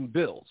anybody reading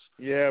bills.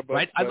 Yeah, but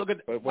right. I look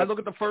at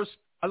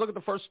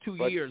the first 2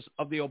 years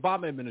of the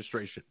Obama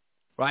administration.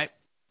 Right.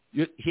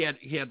 He had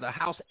the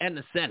House and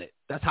the Senate.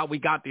 That's how we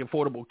got the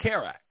Affordable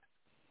Care Act,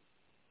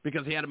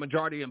 because he had a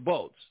majority in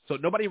both. So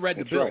nobody read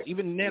the bill. Right.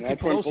 Even Nancy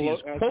Pelosi is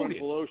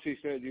quoted. Pelosi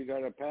said you got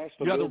to pass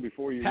the bill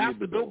before you pass read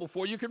the bill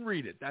before you can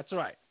read it. That's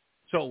right.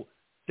 So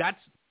that's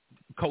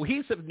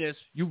cohesiveness.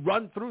 You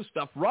run through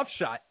stuff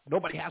roughshod.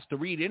 Nobody has to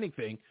read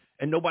anything,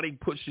 and nobody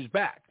pushes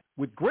back.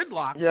 With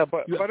gridlock,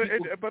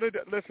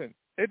 listen,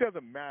 it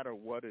doesn't matter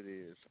what it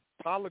is.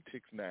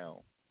 Politics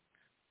now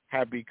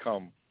have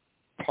become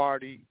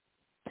partisan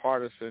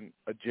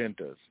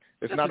agendas.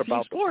 It's not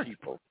about the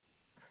people.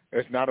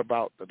 It's not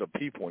about the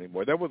people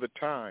anymore. There was a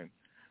time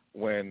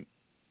when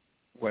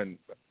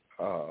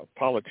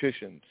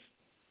politicians,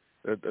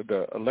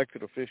 the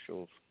elected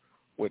officials,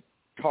 would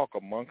talk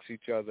amongst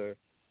each other,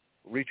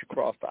 reach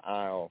across the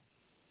aisle,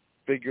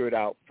 figure it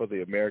out for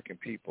the American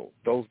people.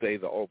 Those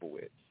days are over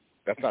with.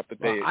 That's not the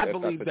day. I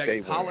believe that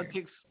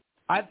politics.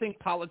 I think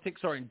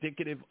politics are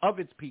indicative of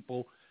its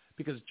people,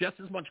 because just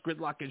as much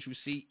gridlock as you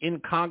see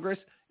in Congress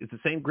is the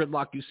same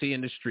gridlock you see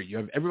in the street. You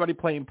have everybody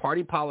playing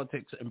party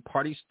politics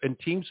and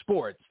team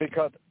sports.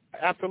 Because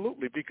but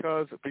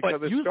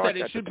you said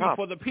it should be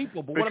for the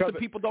people. But what if the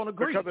people don't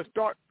agree?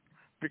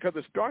 Because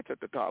it starts at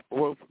the top.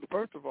 Well,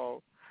 first of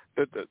all,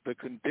 the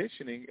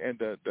conditioning and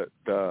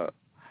the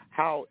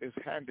how it's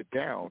handed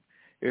down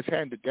is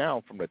handed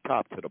down from the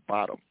top to the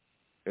bottom.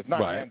 It's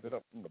not handed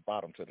up from the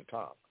bottom to the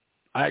top.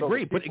 I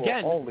agree, but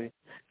again,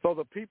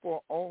 the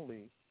people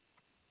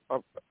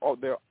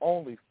they're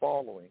only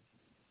following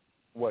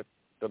what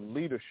the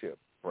leadership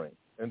brings,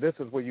 and this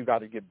is where you got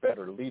to get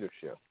better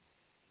leadership.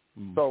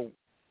 So,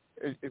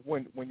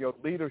 when your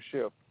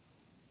leadership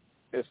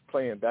is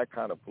playing that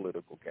kind of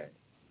political game,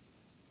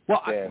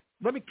 well,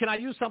 can I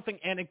use something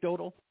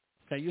anecdotal?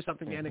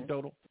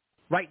 Anecdotal?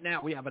 Right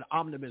now, we have an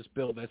omnibus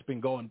bill that's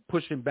been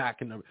pushing back,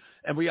 and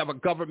we have a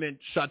government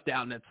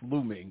shutdown that's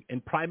looming,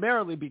 and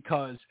primarily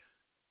because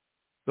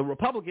the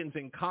Republicans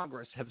in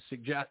Congress have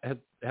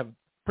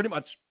pretty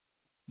much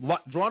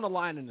drawn a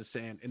line in the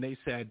sand, and they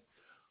said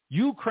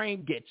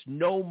Ukraine gets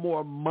no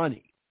more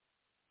money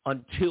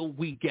until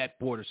we get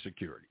border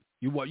security.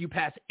 You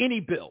pass any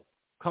bill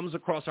comes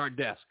across our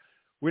desk,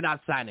 we're not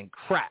signing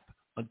crap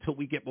until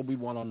we get what we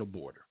want on the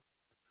border.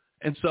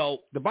 And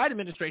so the Biden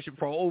administration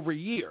for over a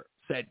year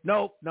said,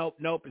 nope,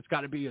 it's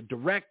got to be a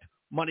direct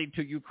money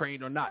to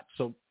Ukraine or not.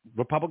 So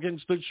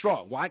Republicans stood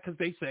strong. Why? Because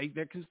they say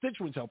their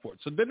constituents help for it.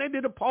 So then they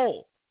did a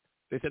poll.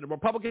 They said the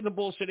Republicans are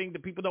bullshitting. The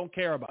people don't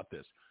care about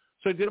this.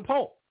 So they did a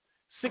poll.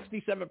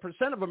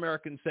 67% of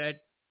Americans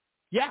said,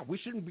 yeah, we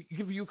shouldn't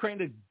give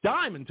Ukraine a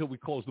dime until we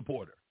close the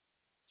border.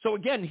 So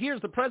again,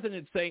 here's the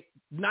president saying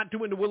not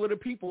doing the will of the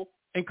people,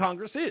 and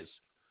Congress is.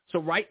 So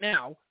right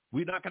now,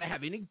 we're not going to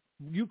have any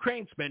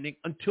Ukraine spending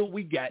until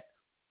we get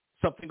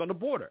something on the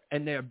border.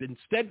 And they've been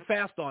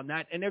steadfast on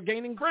that, and they're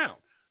gaining ground.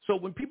 So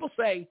when people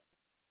say,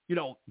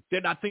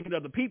 they're not thinking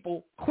of the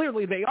people,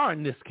 clearly they are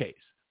in this case.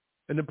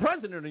 And the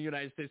president of the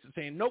United States is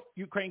saying, nope,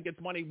 Ukraine gets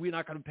money. We're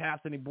not going to pass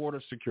any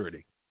border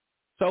security.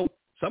 So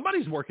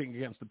somebody's working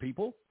against the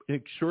people.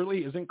 It surely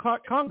isn't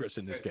Congress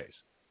in this case.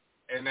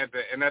 And at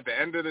the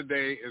end of the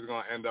day, it's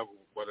going to end up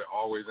what it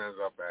always ends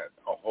up at,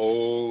 a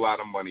whole lot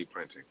of money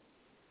printing.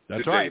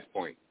 That's Today's right.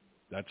 point.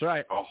 That's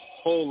right. A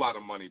whole lot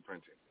of money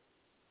printing.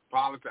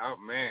 Politics,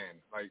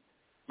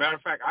 matter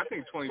of fact, I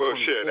think 2024. Well,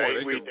 shit,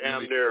 ain't we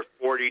down there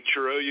 $40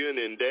 trillion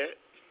in debt?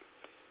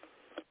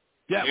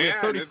 Yeah, we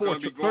have 34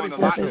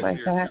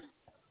 trillion.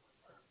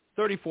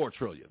 34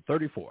 trillion.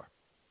 34.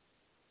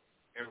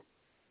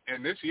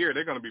 And this year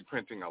they're going to be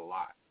printing a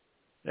lot.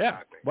 Yeah.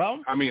 Well,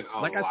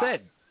 like I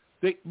said,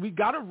 we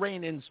got to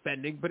rein in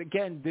spending, but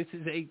again, this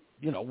is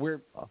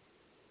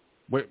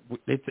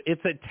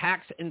it's a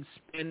tax and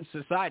spend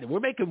society. We're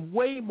making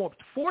way more,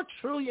 $4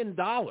 trillion.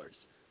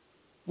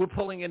 We're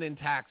pulling in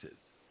taxes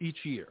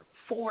each year.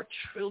 $4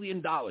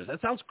 trillion. That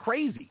sounds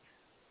crazy,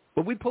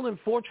 but we pull in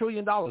 $4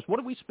 trillion. What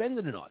are we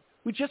spending it on?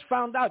 We just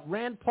found out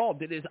Rand Paul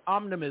did his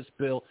omnibus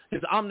bill,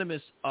 his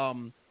omnibus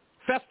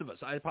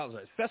Festivus. I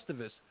apologize,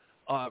 Festivus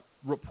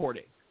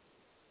reporting.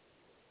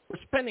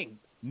 We're spending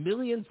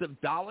millions of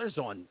dollars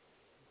on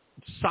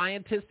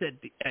scientists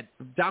at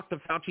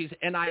Dr. Fauci's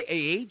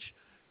NIH,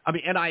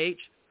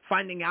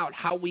 finding out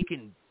how we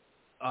can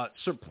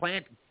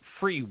supplant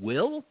free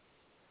will,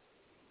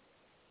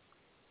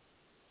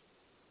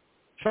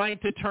 trying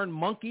to turn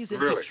monkeys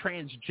into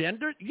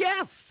transgender.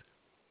 Yes.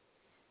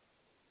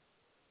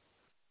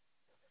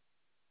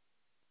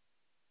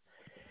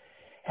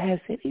 Has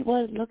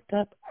anyone looked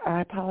up,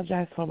 I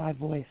apologize for my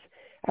voice,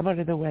 I'm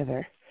under the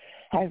weather.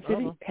 Have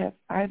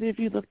either of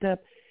you looked up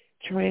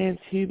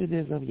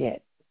transhumanism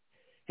yet?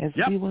 Has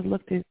anyone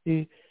looked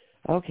into,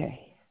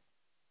 okay.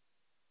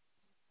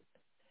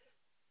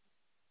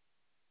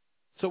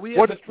 So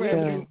what is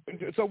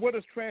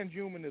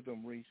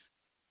transhumanism, Reese?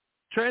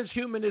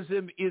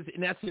 Transhumanism is,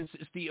 in essence,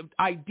 the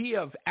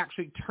idea of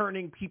actually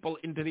turning people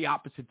into the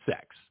opposite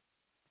sex.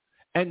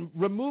 and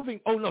removing.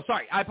 Oh no,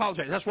 sorry, I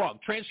apologize. That's wrong.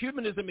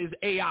 Transhumanism is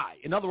AI.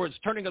 In other words,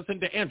 turning us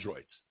into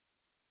androids.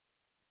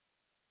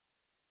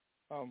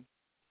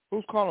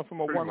 Who's calling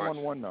from a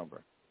 111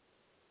 number?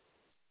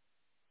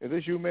 Is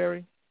this you,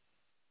 Mary?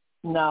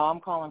 No, I'm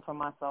calling from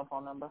my cell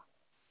phone number.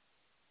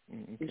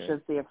 Okay. You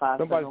should see a 571.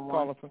 Somebody's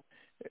calling from.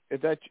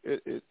 Is that?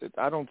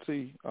 I don't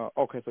see.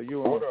 Okay, so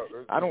you. Hold up.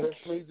 I don't. Is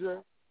that me, Jay?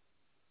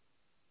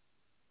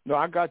 No,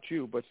 I got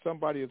you, but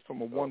somebody is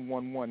from a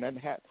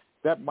 111.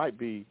 That might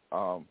be.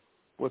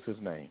 What's his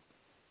name?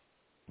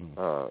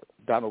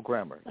 Donald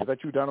Grammer. Is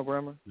that you, Donald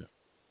Grammer? Yeah.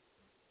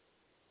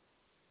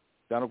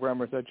 Donald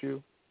Grammer, is that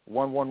you?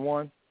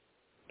 111.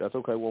 That's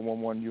okay.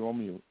 111. You on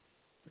mute.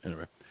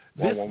 Anyway.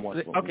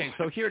 111. Okay,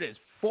 so here it is.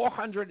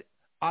 400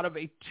 out of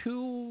a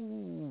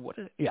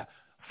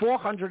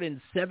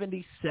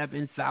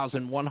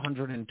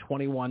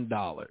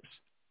 $477,121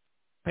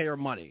 payer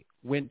money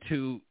went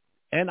to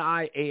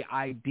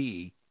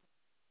NIAID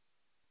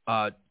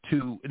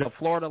to a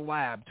Florida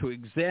lab to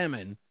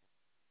examine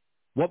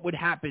what would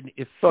happen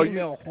if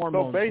female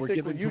hormones were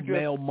given to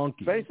male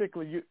monkeys.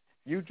 Basically,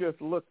 you just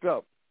looked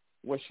up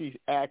what she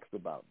asked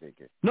about,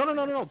 Dickie.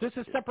 No. This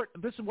is separate.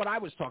 This is what I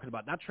was talking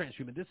about, not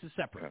transhuman. This is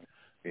separate.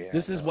 Yeah,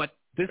 this is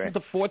the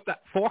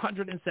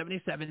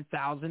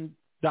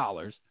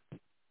 $477,000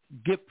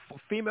 for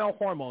female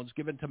hormones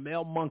given to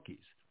male monkeys.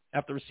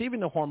 After receiving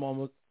the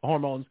hormones,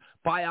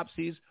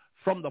 biopsies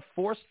from the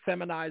forced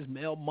feminized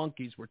male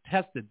monkeys were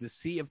tested to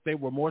see if they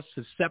were more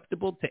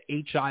susceptible to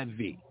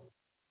HIV.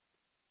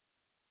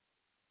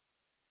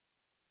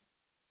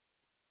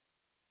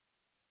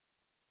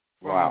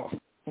 Wow.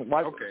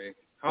 Okay.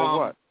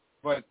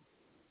 What?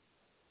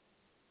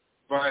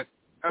 But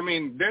I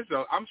mean,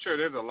 I'm sure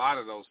there's a lot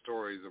of those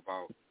stories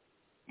about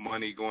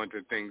money going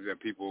to things that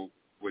people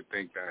would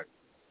think that,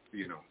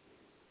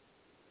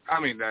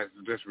 I mean, that's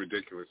just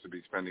ridiculous to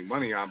be spending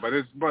money on. But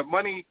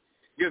money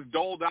gets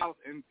doled out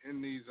in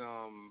these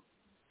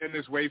in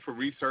this way for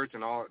research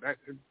and all that.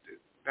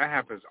 That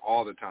happens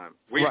all the time.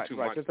 Way too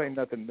much. This ain't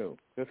nothing new.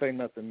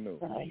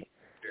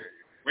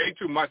 Way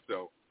too much,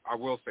 though. I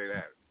will say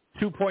that.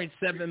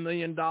 $2.7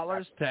 million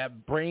to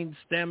have brain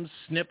stems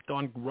snipped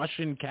on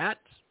Russian cats?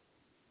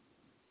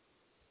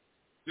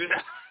 Yeah.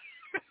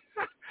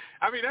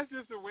 I mean, that's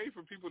just a way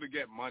for people to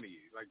get money.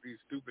 Like these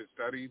stupid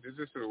studies, it's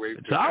just a way.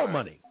 It's our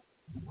money.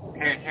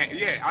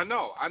 Yeah, I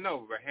know,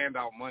 but hand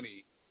out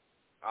money.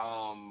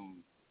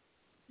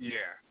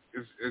 Yeah,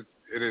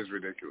 it is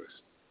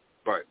ridiculous.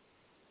 But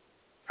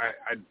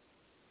I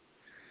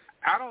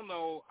don't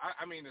know.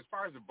 I mean, as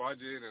far as the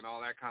budget and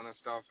all that kind of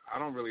stuff, I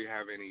don't really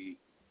have any.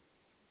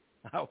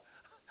 I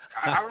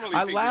don't really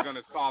think we're going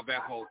to solve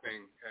that whole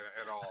thing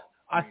at all.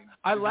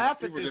 I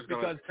laugh at this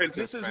because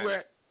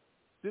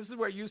this is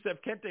where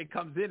Yusef Kente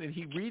comes in and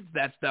he reads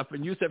that stuff,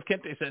 and Yusef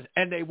Kente says,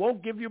 "And they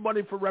won't give you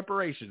money for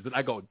reparations." And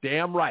I go,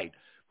 "Damn right."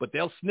 But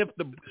they'll snip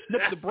the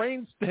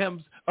brain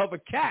stems of a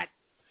cat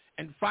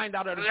and find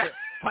out if an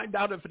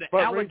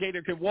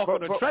alligator can walk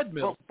on a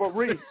treadmill. But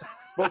Reese,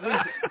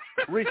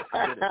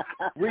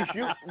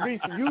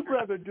 you'd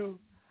rather do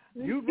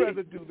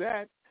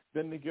that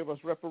than to give us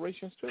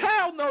reparations too.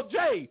 Hell no,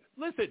 Jay.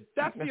 Listen,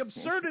 that's the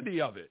absurdity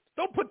of it.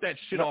 Don't put that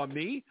shit on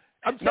me.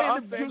 I'm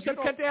saying that Yusef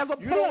Kente has a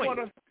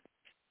point.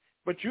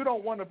 But you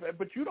don't want to give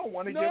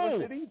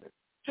us it either.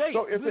 Jay,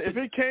 so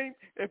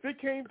if it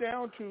came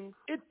down to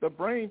the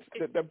brain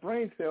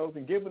cells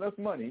and giving us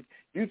money,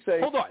 you'd say,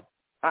 hold on,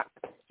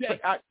 Jay.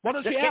 Why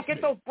don't you ask me?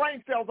 Get those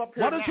brain cells up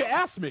here. Why don't you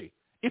ask me?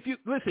 If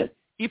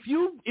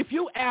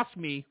you ask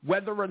me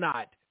whether or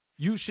not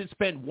you should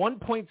spend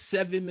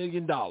 $1.7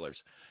 million to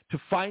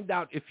find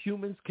out if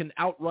humans can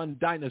outrun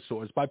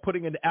dinosaurs by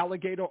putting an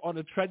alligator on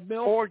a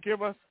treadmill, or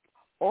give us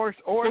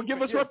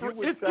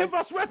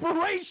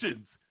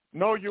reparations.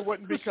 No, you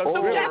wouldn't, because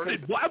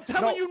I'm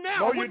telling you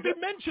now, I wouldn't be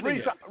mentioning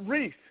it.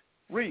 Reese,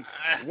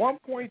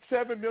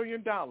 $1.7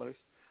 million.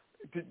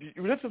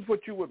 This is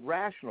what you would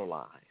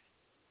rationalize.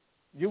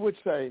 You would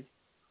say,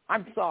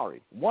 "I'm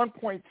sorry,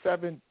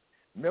 $1.7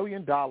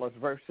 million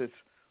versus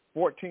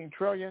 $14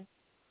 trillion.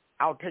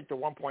 I'll take the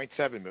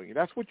 $1.7 million."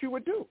 That's what you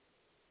would do.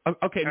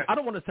 Okay, I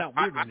don't want to sound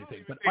weird or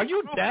anything, but are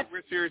you deaf? I don't think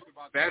we're serious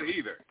about that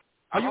either.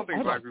 I don't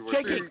think black people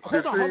are serious.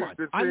 Hold on.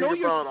 I know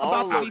you're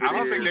about to be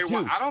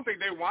 62. I don't think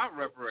they want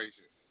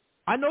reparations.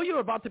 I know you're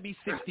about to be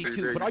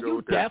 62, but are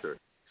you deaf?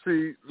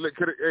 See,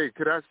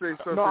 could I say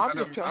something? No, I'm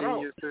just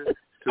telling you.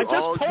 I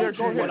just told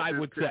you what I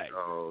would say.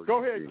 Oh,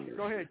 go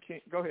ahead,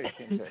 King.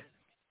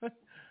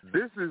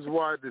 This is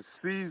why the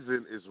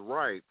season is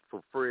right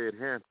for Fred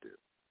Hampton.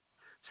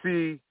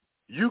 See,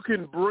 you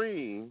can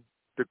bring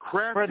the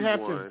crafty Fred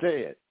Hampton's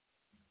dead.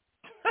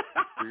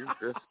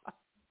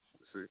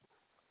 See.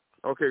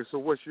 Okay, so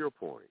what's your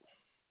point?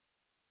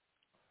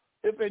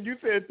 And you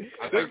said,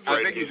 I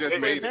think you just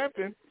made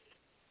Hampton.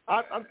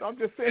 I'm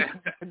just saying.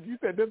 You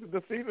said this is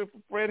the season for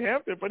Fred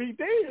Hampton, but he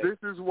did. This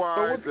is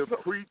why the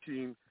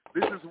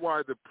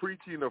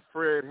preaching of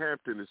Fred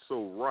Hampton is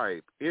so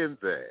ripe. In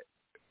that,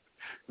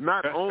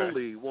 not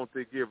only won't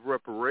they give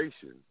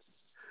reparations,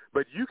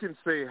 but you can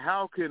say,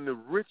 how can the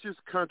richest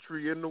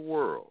country in the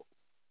world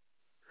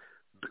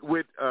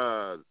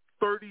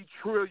 $30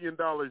 trillion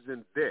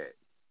in debt,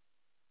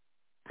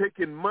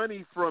 taking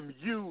money from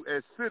you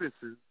as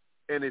citizens,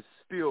 and it's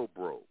still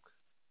broke.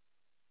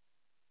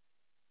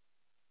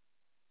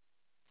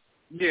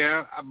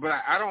 Yeah, but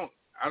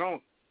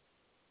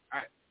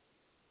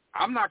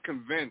I'm not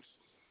convinced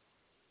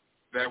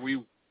that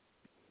we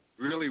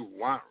really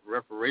want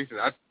reparations.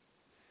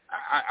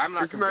 I'm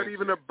not. It's convinced. not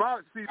even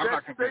about. See,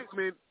 that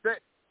statement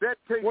that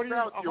takes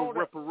out your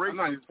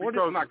reparations because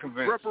I'm not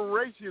convinced.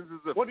 Reparations is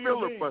a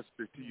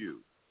filibuster to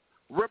you.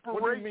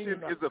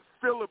 Reparation is a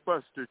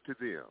filibuster to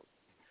them.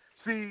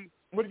 See,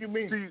 what do you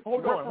mean? See,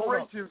 hold on.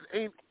 Reparations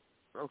ain't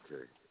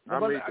okay. I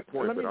made the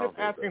point. Let me just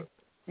ask him.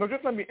 No,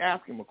 just let me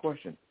ask him a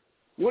question.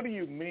 What do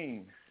you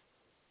mean?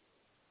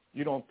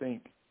 You don't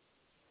think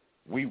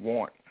we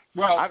want?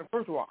 Well,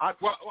 first of all, I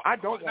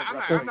don't want.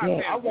 I'm not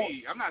saying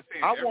we. I'm not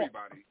saying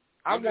everybody.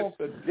 I want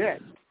the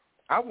debt.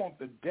 I want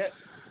the debt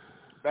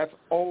that's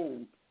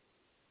owed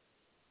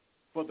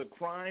for the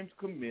crimes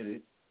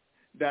committed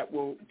that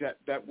will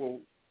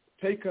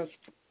take us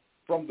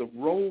from the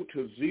road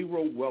to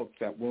zero wealth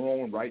that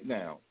we're on right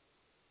now,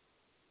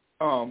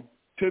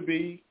 to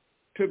be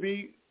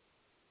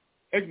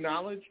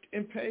acknowledged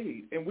and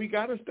paid, and we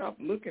got to stop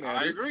looking at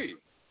it.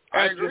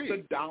 I agree.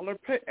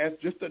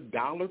 Just a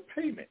dollar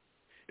payment.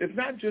 It's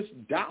not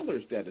just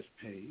dollars that is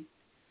paid.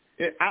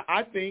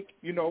 I think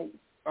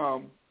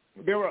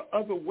there are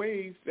other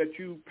ways that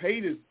you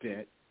pay this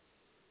debt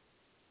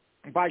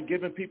by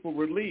giving people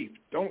relief.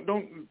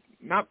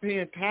 Not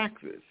paying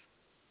taxes,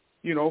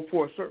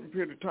 for a certain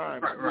period of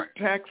time. Right.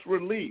 Tax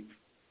relief.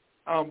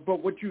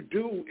 But what you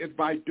do is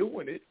by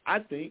doing it, I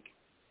think,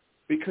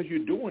 because you're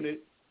doing it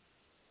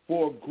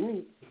for a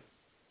group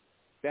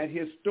that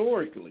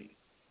historically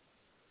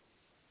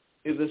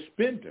is a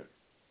spender.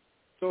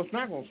 So it's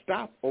not going to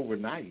stop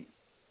overnight.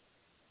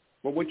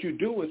 But what you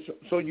do is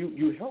so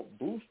you help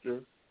booster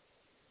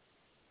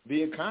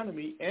the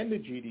economy and the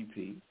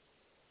GDP.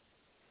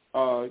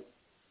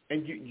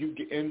 And you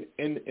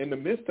in the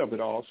midst of it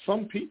all,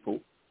 some people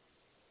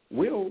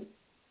will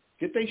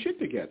get their shit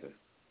together,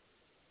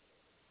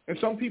 and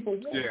some people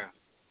won't. Yeah.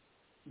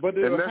 But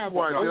it'll have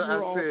an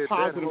overall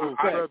positive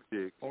effect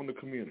on the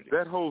community.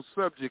 That whole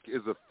subject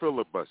is a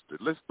filibuster.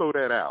 Let's throw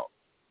that out.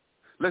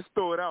 Let's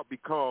throw it out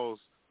because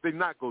they're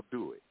not going to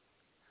do it.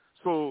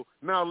 So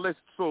now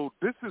so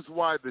this is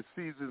why the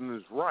season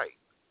is right.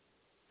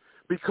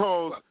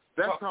 Because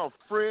that's how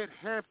Fred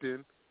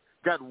Hampton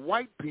got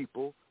white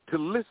people to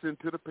listen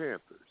to the Panthers.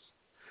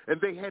 And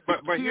they had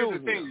to kill here's the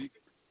him. thing.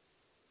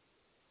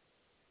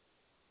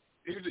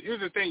 Here's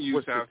the thing,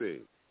 Yusuf. What's the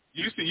thing?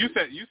 You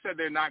said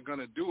they're not going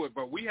to do it,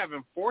 but we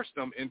haven't forced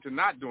them into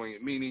not doing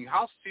it, meaning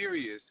how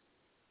serious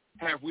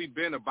have we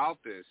been about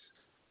this?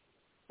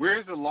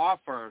 Where's the law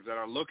firms that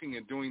are looking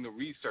and doing the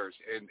research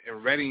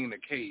and readying the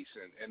case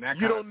and that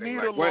kind of thing?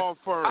 You don't need a law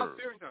firm.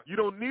 You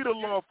don't need a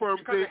law firm.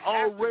 They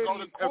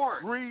already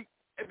agree.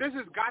 This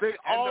has got to end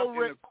up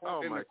in the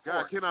court. Oh, my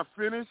God. Can I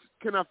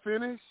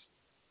finish?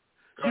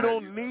 You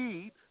don't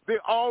need. They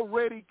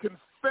already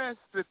confessed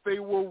that they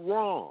were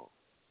wrong.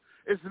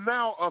 It's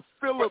now a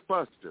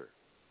filibuster.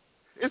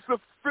 It's a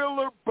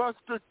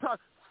filibuster.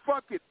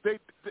 Fuck it.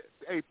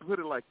 Hey, put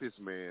it like this,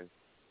 man.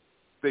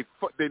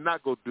 They're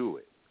not going to do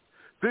it.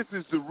 This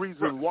is the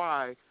reason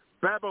why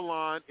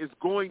Babylon is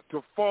going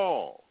to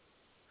fall.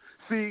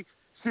 See,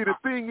 the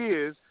thing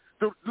is,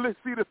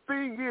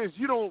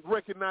 you don't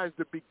recognize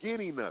the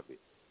beginning of it.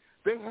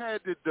 They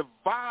had to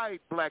divide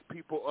black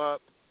people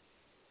up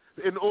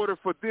in order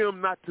for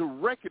them not to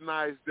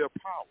recognize their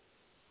power.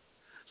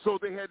 So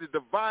they had to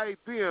divide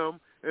them,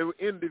 and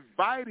in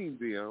dividing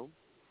them,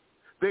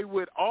 they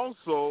would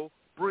also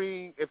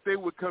bring, if they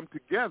would come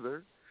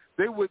together,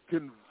 they would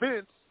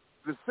convince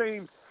the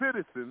same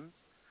citizens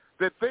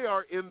that they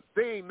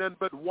ain't nothing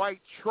but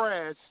white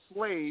trash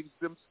slaves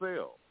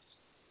themselves.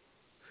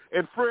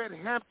 And Fred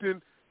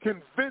Hampton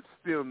convinced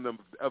them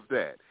of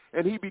that,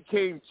 and he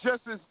became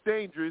just as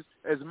dangerous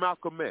as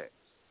Malcolm X.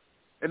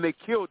 And they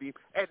killed him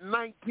at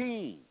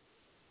 19.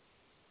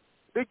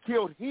 They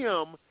killed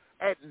him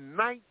at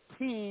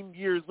 19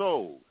 years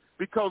old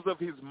because of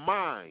his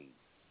mind.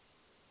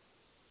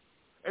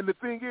 And the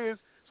thing is,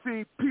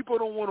 see, people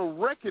don't want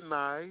to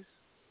recognize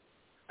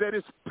that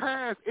it's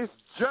past, it's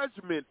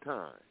judgment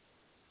time.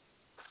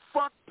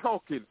 Fuck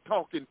talking.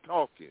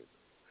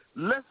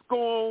 Let's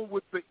go on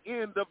with the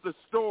end of the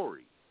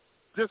story.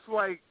 Just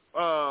like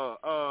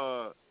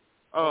what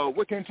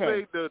you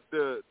say,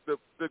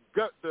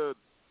 the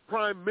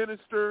Prime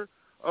Minister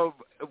of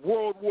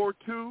World War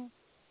II,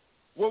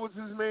 what was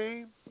his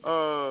name?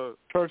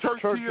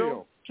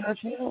 Churchill.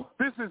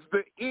 This is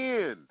the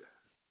end.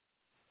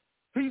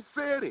 He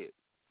said it.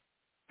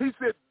 He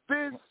said,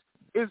 this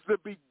is the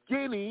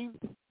beginning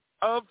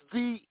of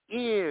the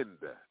end.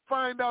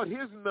 Find out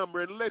his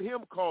number and let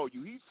him call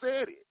you. He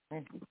said it.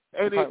 And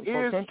it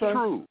is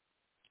true.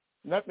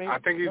 I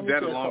think he's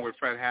dead along with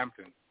Fred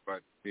Hampton,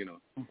 but, I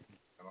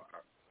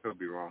could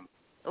be wrong.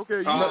 Okay,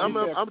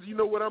 you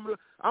know what? I'm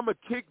gonna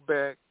kick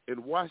back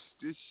and watch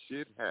this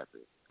shit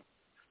happen.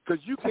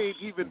 Because you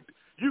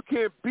You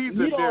can't be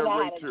the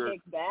narrator.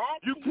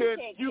 You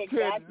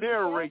can't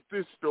narrate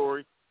this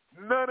story.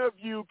 None of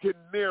you can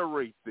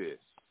narrate this.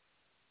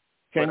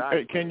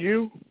 Can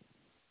you?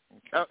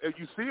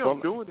 You see, I'm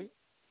doing it.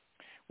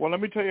 Well,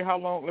 let me tell you how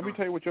long. Let me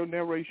tell you what your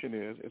narration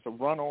is. It's a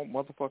run-on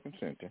motherfucking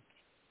sentence.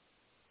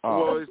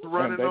 Well, it's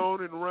running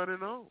on and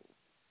running on.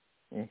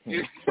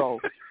 Mm-hmm. So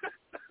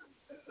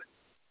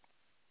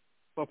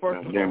first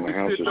of all, the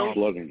house is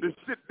flooding.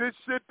 This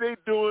shit they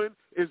doing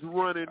is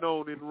running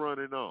on and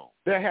running on.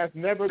 There has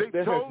never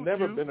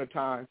been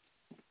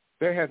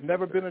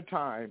a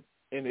time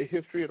in the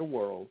history of the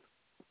world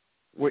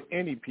where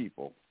any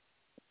people,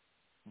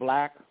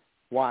 black,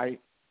 white,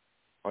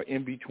 or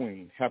in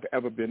between, have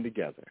ever been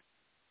together.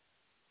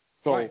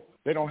 So right.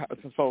 they don't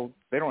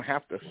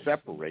have to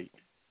separate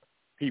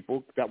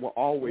people that were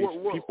always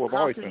people have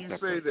always been separated. How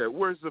can you say that?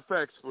 Where's the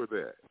facts for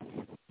that?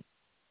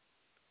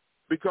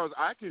 Because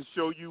I can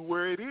show you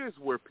where it is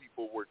where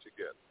people were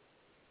together.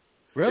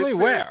 Really?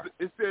 Where?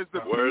 It says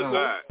the people. Where's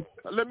that?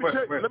 Let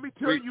me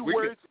tell you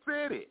where it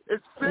said it.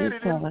 It said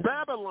it in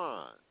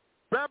Babylon.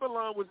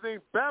 Babylon was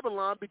named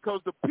Babylon because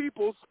the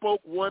people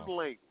spoke one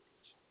language.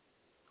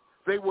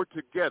 They were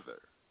together.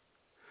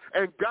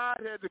 And God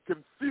had to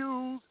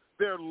confuse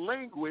their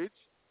language,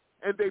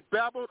 and they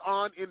babbled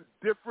on in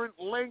different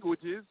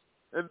languages,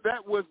 and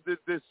that was the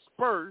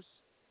disperse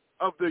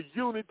of the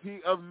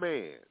unity of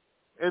man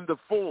in the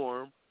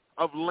form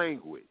of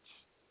language.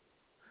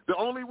 The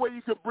only way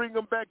you can bring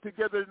them back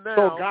together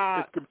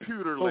now is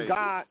computer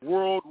language,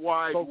 World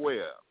Wide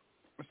Web.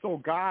 So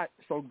God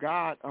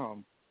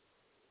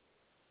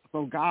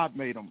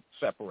made them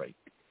separate.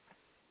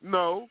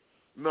 No.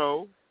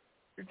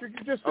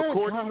 Just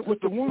according to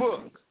the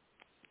book.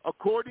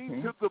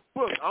 According to the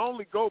book, I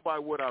only go by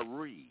what I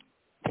read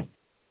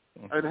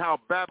and how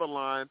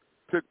Babylon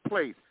took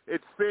place.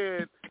 It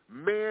said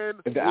man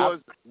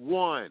was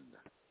one.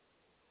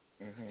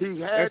 He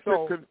had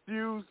to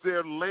confuse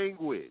their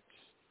language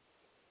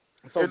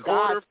in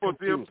order for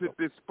them to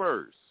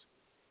disperse.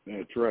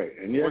 That's right.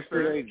 And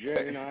yesterday,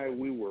 Jay and I,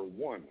 we were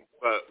one.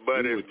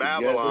 But in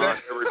Babylon,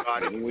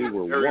 everybody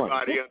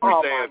understands.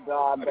 Oh my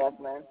God,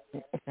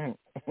 Bethman.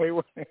 We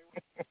were.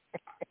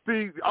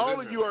 See,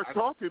 all of you are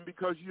talking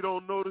because you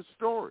don't know the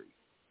story.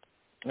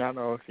 I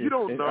know. You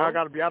don't know. I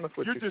got to be honest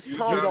with you. You're just you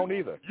talking. don't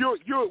either.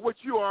 You're what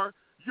you are.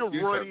 You're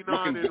running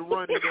on and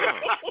running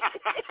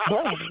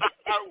on.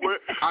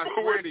 I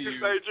swear to you.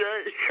 Say,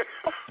 Jay?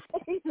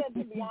 He said,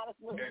 to be honest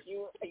with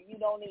you, you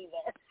don't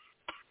either.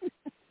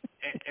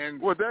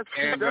 Well, that's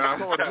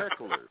called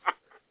hecklers.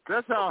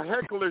 That's how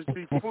hecklers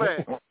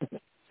deflect.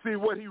 See,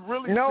 what he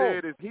really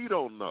said is he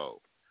don't know.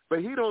 But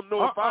he don't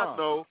know if I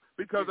know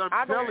because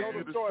I'm telling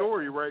you the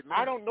story right now.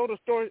 I don't know the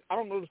story. I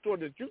don't know the story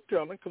that you're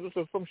telling because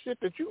it's some shit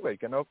that you're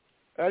making up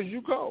as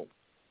you go.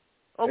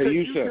 Okay, hey,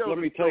 Yusef, let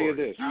me tell you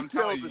this. I'm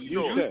telling you,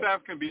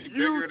 Yusef can be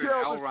bigger than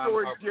L. Ron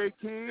Hubbard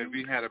if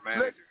we had a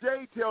manager. Let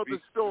Jay tell the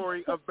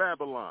story of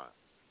Babylon.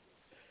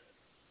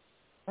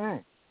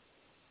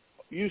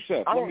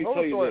 Yusef, let me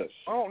tell you this.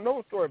 I don't know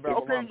the story of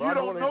Babylon. Okay, you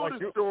don't know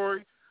the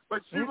story,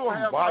 but you're going to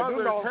have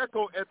others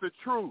heckle at the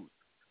truth.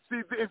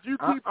 See, if you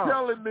keep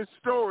telling this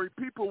story,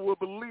 people will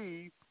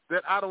believe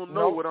that I don't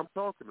know what I'm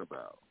talking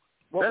about.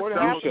 What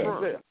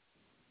happened?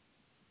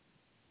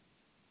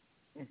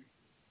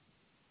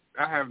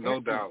 I have no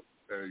doubt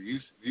that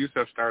if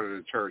Yusef started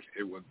a church,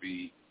 it would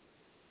be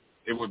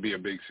a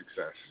big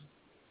success.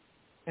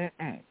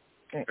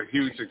 A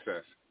huge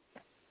success.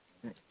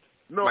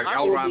 No, like I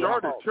don't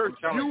start a church.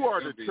 You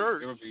are the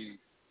church.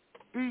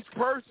 Each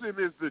person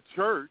is the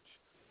church.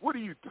 What are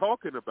you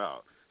talking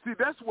about? See,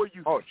 that's where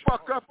you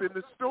fuck up in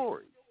the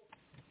story.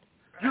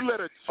 You let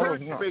a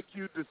church make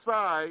you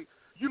decide.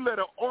 You let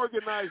an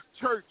organized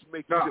church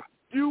make you decide.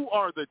 You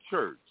are the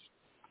church.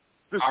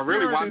 I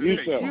really wanted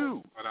to say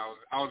you, but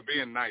I was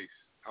being nice.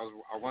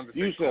 I wanted to say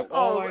Yusef,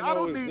 I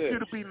don't need you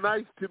to be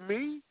nice to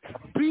me.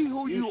 Be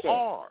who you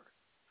are.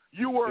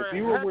 You were a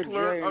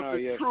heckler of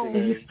the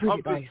truth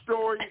of the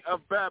story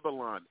of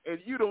Babylon, and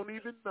you don't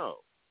even know.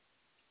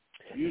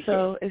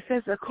 So it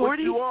says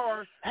according. What you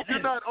are,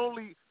 you're not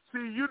only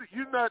you're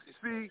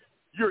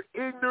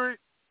ignorant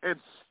and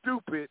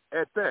stupid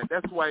at that.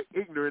 That's why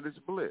ignorant is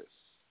bliss.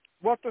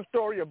 What's the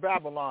story of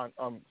Babylon,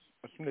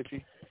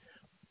 Snitchy?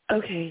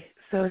 Okay,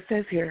 so it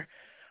says here,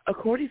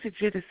 according to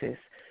Genesis,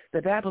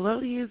 the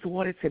Babylonians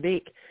wanted to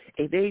make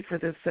a name for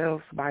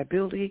themselves by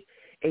building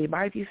a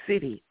mighty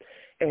city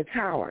and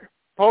tower.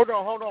 Hold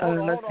on,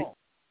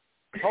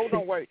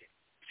 wait.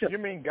 You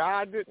mean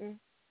God didn't?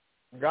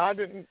 I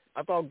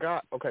thought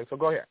God. Okay, so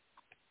go ahead.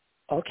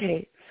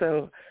 Okay,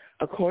 so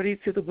according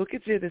to the book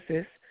of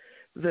Genesis,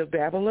 the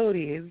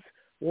Babylonians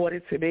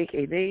wanted to make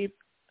a name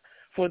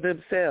for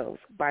themselves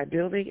by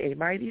building a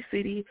mighty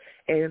city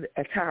and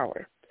a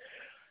tower.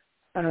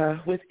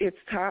 With its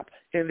top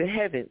in the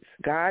heavens,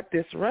 God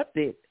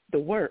disrupted the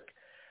work.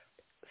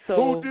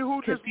 So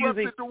who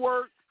disrupted the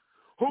work?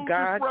 Who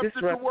disrupted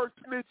the work,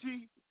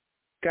 Snitchy?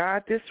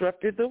 God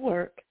disrupted the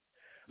work.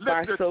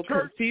 Let the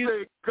church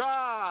say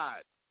God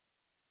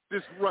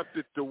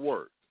disrupted the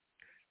work.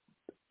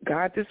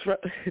 God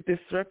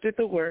disrupted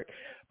the work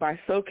by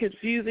so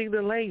confusing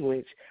the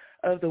language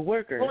of the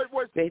workers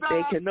they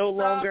can no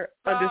longer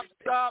understand.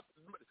 Stop,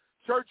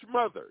 church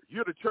mother.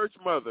 You're the church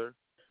mother,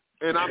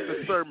 and I'm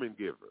the sermon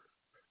giver.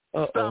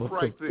 Stop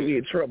right there. We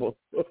in trouble.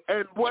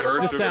 And what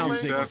this about sounds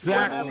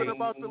exactly?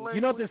 About the you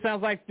know what this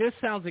sounds like? This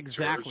sounds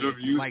exactly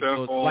like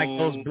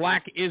those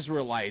black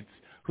Israelites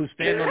who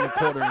stand on the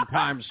corner in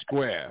Times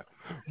Square.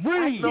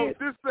 Read. No,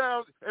 this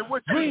sounds, and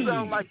what you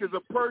sound like is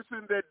a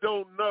person that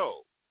don't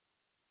know.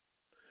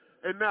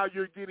 And now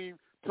you're getting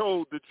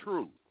told the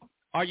truth.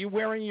 Are you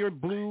wearing your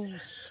blue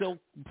silk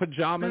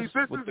pajamas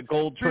with the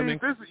gold trimming?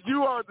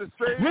 You are the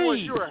same one.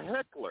 You're a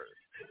heckler.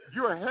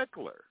 You're a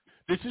heckler.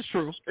 This is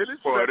true.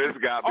 Boy, this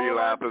got me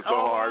laughing so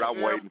hard.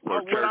 I'm waiting for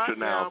a church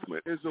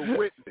announcement. Is a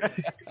witness.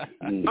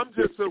 I'm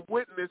just a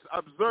witness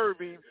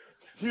observing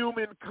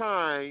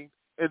humankind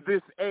in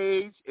this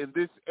age, in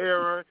this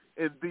era,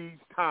 in these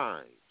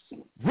times.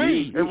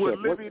 Read. And we're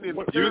living in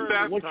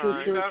perilous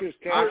times.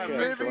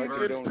 We're living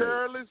in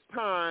perilous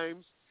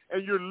times,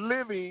 and you're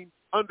living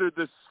under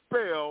the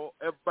spell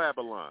of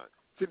Babylon.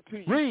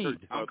 Continue.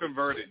 Read. I'm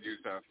converted,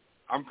 Yusuf.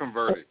 I'm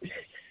converted.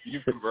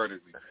 You've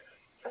converted me.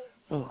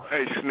 Oh.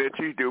 Hey,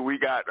 Snitchy, do we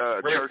got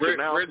church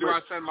announcement? Where do I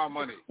send my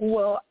money?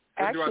 Well,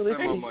 actually,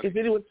 if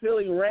anyone's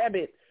feeling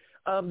rabid,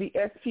 the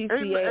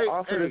SPCA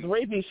offers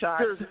rabies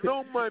shots. There's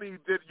no money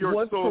that you're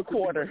once per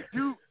quarter.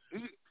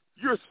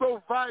 You're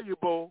so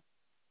valuable.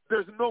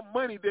 There's no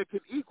money that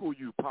can equal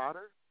you,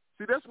 Potter.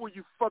 See, that's where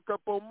you fuck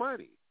up on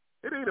money.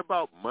 It ain't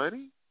about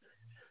money.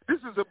 This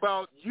is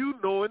about you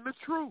knowing the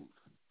truth.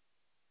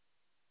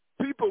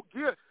 People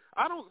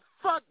I don't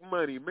fuck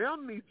money, man. I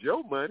don't need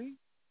your money.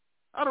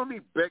 I don't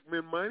need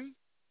Beckman money.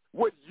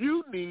 What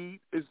you need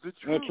is the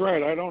truth. That's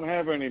right. I don't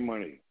have any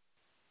money.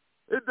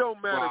 It don't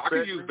matter. Well, I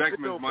can use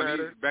Beckman's money.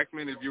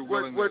 Beckman, if you're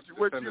willing to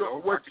send it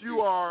over. What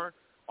you are,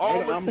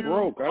 I'm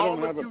broke. I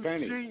don't have a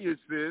penny.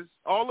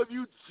 All of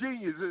you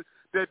geniuses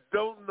that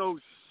don't know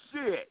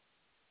shit.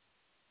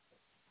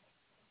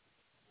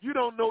 You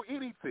don't know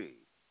anything.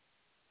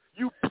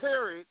 You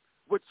parrot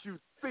what you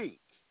think.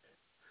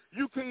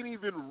 You can't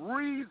even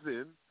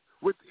reason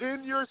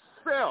within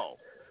yourself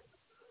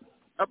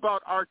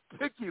about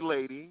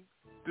articulating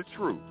the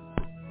truth.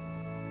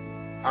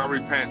 I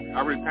repent.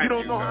 You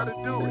don't know how to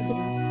do it.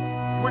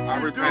 What I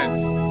you repent.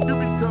 do, you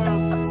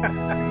become.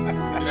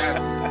 Yes.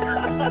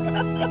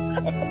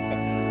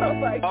 Oh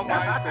my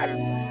God.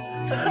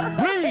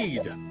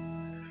 Read.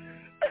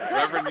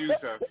 Reverend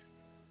Yusuf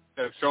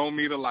have shown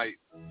me the light.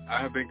 I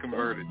have been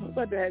converted. I'm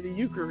about to have the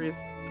Eucharist.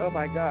 Oh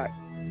my God.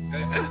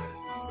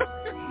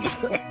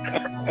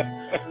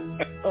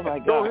 Oh my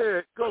God.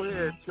 Go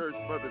ahead, church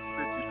mother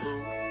Stitchy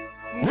Boo.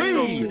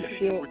 Read.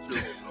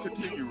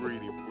 Continue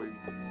reading,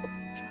 please.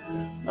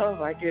 Oh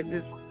my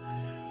goodness.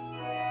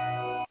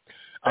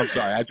 I'm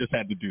sorry, I just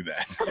had to do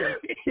that.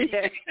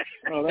 Yeah.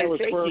 Oh, that was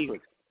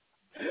perfect.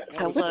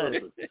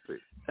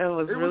 That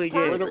was really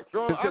good. It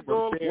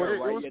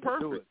was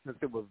perfect. Since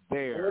it was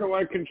there. Where do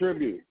I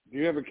contribute? Do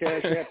you have a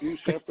cash app you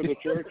set for the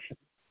church?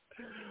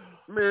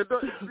 Man,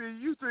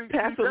 you think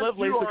Pastor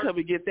Lovelace will come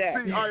and get that.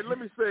 See, all right, let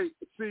me say,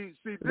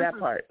 that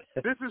part.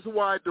 This is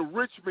why the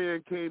rich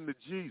man came to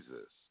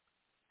Jesus.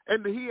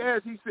 And he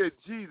said,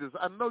 Jesus,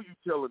 I know you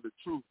telling the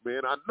truth,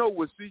 man. I know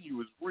what's in you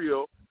is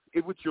real.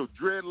 With your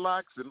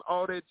dreadlocks and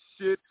all that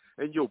shit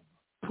and your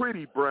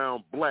pretty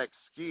brown black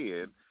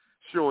skin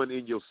showing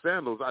in your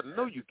sandals, I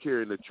know you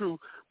carrying the truth.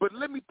 But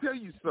let me tell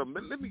you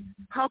something.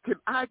 How can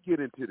I get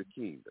into the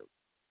kingdom?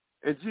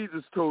 And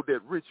Jesus told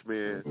that rich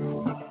man,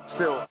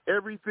 sell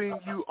everything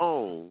you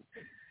own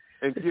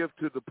and give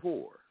to the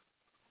poor.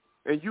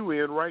 And you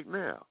in right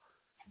now.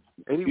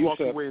 And he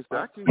walked away and said,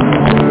 I can't.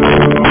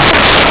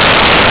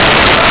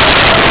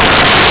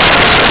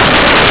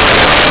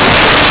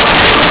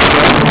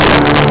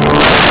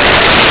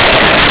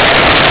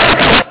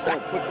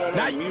 Put that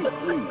on mute,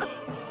 please.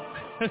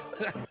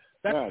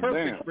 That's God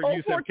perfect damn. for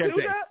Yusuf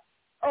Kente.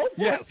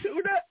 Yes.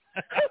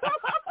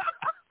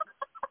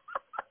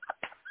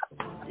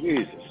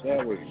 Jesus,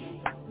 that was.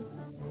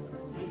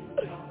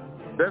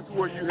 That's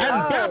where you have.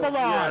 And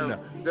Babylon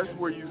that's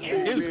where you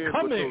is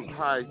coming. With those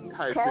high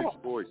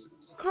pitched voices.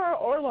 Carl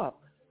Orloff.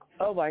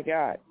 Oh my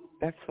God,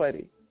 that's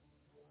funny.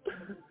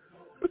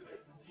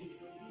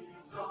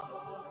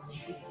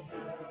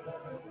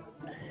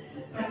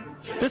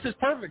 This is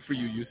perfect for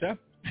you, Yusuf.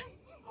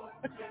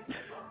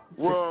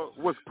 Well,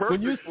 what's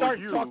perfect when you start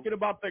for you, talking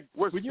about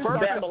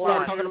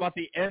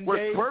the end what's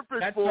game,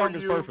 perfect that for song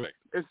is you perfect.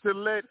 is to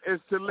let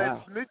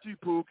Snitchy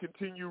Poo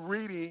continue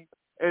reading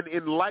and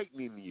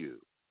enlightening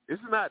you.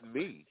 It's not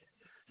me.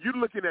 You're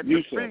looking at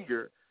the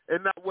finger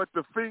and not what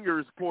the finger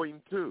is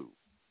pointing to.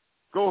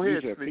 Go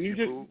ahead, Snitchy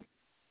Poo.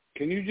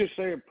 Can you just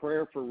say a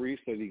prayer for Reese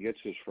that he gets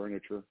his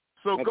furniture?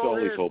 So that's go all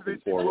ahead, he's hoping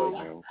Snitchy for Poo.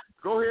 right now.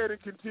 Go ahead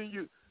and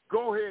continue.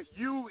 Go ahead.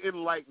 You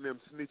enlighten them,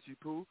 Snitchy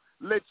Poo.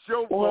 Let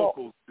your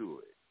vocals do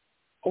it.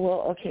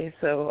 Well, okay,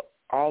 so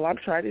all I'm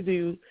trying to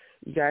do,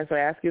 you guys are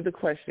asking the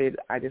question.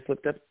 I just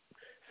looked up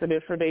some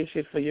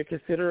information for your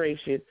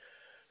consideration.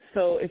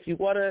 So if you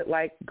want to,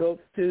 go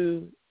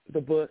to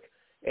the book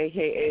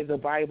a.k.a. the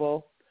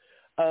Bible.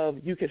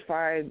 You could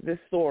find this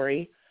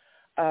story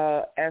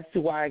as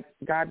to why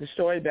God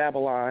destroyed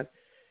Babylon,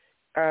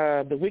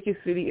 the wicked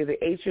city in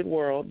the ancient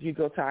world. You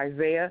go to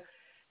Isaiah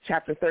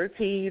chapter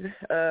 13,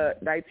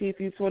 19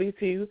 through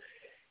 22,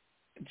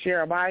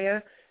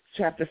 Jeremiah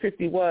chapter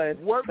 51,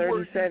 37. What were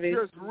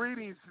you just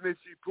reading, Snitchy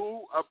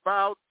Pooh,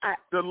 about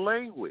the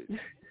language?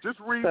 Just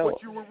read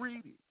what you were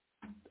reading.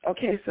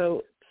 Okay,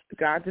 so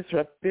God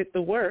disrupted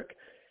the work,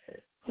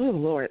 oh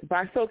Lord,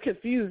 by so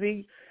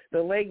confusing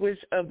the language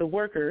of the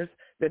workers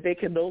that they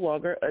can no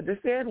longer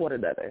understand one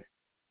another.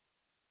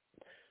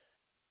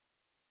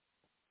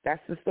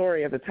 That's the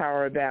story of the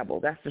Tower of Babel.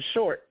 That's the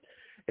short.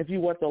 If you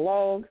want the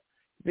long,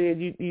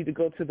 then you need to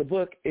go to the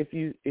book if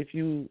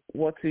you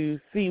want to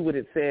see what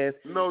it says.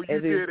 No, you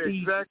did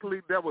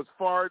exactly. That was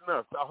far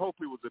enough. I hope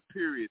it was a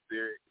period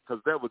there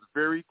because that was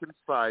very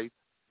concise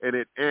and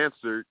it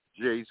answered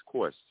Jay's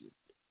question.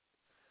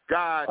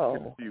 God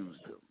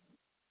confused him.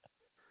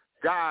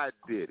 God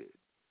did it.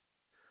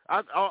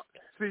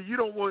 See, you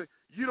don't want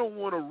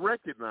to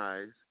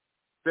recognize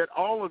that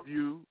all of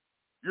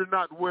you're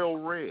not well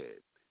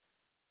read.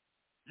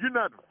 You're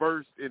not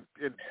versed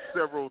in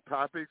several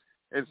topics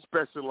and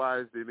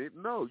specialized in it.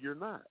 No, you're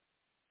not.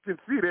 You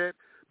can see that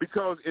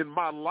because in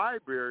my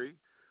library,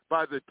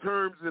 by the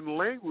terms and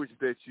language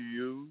that you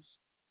use,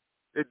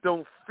 it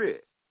don't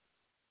fit.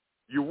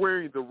 You're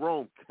wearing the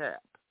wrong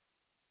cap.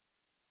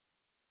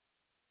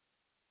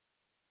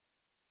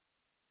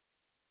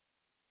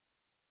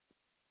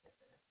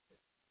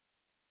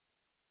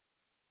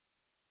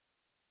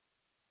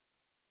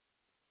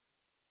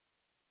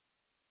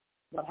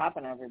 What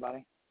happened,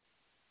 everybody?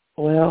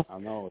 Well, I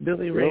know.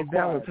 Billy Ray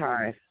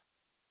Valentine.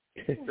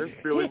 That's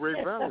Billy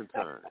Ray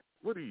Valentine.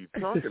 What are you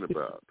talking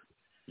about?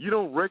 You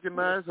don't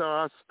recognize how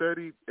I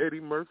studied Eddie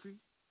Murphy?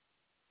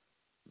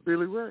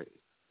 Billy Ray.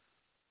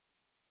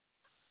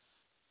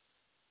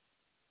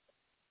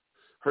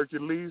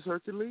 Hercules.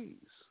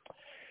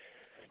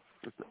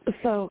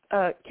 So,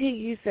 King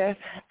Youssef,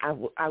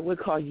 I would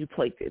call you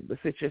Plankton, but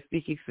since you're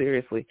speaking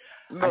seriously,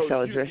 I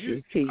shall address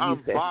you, King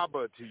Youssef. I'm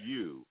Baba to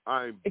you.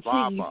 I'm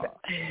Baba.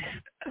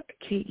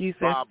 King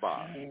Youssef.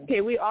 Baba.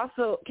 Can we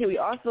also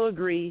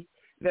agree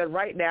that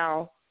right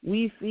now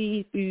we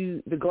see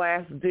through the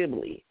glass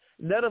dimly?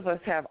 None of us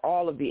have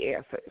all of the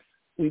answers.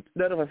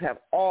 None of us have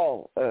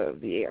all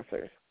of the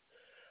answers.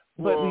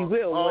 But we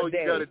will one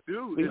day. All you got to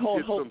do we is hold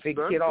get hope some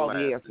to get all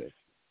the answers.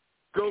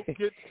 Go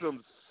get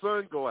some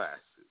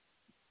sunglasses.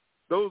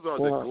 Those are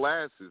the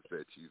glasses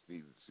that you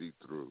need to see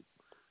through.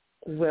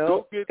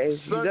 Well, as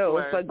you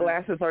know,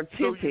 sunglasses are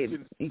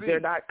tinted. So they're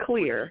not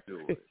clear.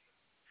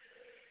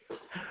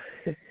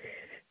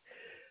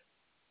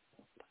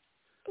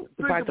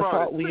 Think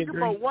about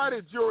why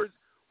did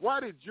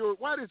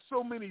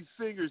so many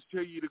singers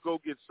tell you to go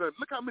get sun?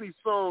 Look how many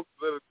songs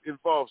that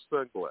involve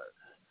sunglasses.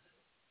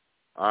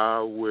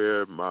 I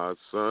wear my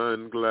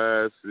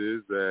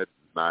sunglasses at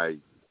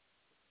night.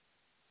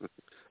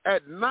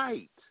 At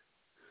night.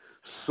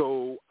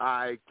 So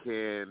I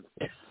can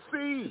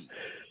see.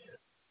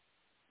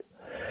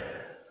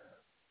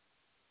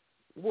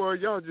 Well,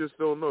 y'all just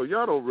don't know.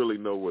 Y'all don't really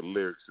know what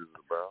lyrics is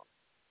about.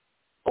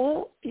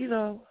 Oh, you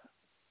know.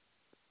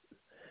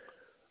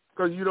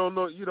 Because you don't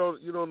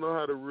know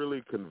how to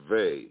really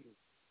convey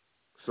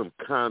some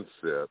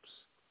concepts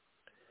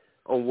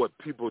on what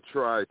people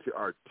try to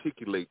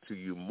articulate to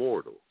you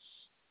mortals.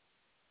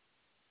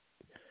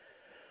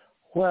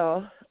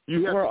 Well,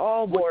 we're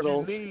all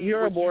mortals.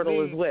 You're a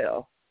mortal as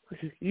well.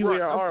 We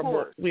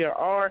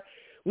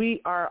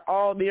are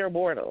all mere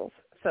mortals.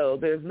 So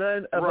there's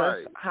none of us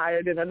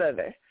higher than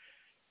another.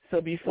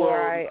 So before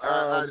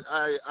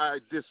I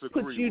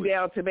disagree put you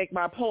down to make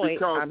my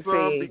point, I'm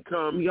saying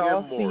we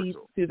all see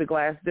through the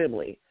glass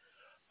dimly.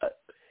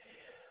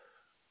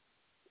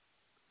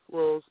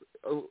 Well,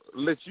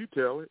 let you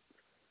tell it.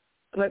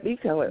 Let me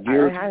tell it.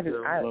 Dear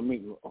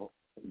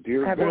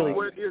God,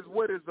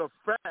 what is a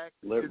fact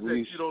let is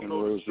Reese that you don't and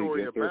know Rosie the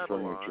story get of their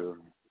Babylon. furniture.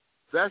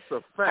 That's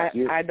a fact.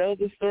 I know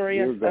the story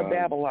of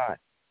Babylon.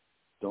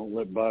 Don't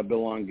let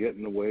Babylon get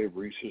in the way of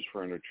Reese's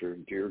furniture.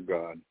 Dear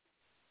God,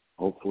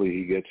 hopefully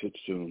he gets it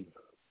soon.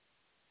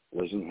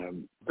 Doesn't have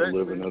to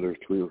live another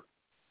 3 years.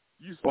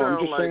 You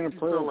sound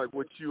like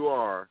what you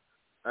are,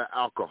 an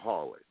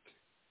alcoholic.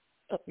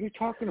 What are you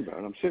talking about?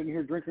 I'm sitting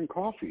here drinking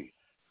coffee.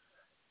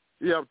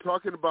 Yeah, I'm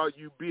talking about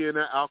you being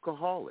an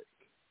alcoholic.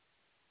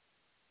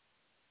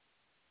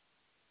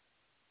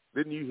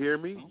 Didn't you hear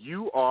me?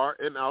 You are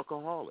an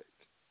alcoholic.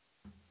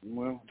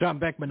 Well, John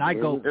Beckman, I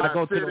go to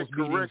those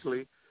correctly.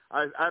 meetings.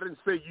 I didn't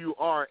say you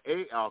are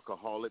a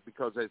alcoholic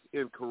because that's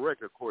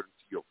incorrect according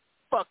to your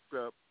fucked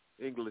up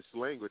English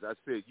language. I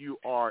said you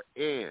are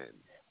an.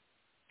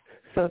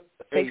 So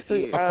thanks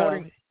to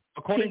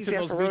according to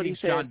those meetings,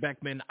 John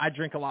Beckman, I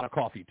drink a lot of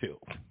coffee too.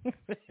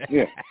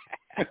 Yeah.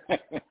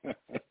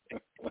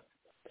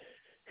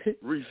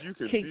 Reese, you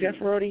can King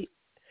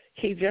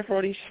Jeff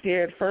Rody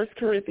shared 1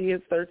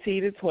 Corinthians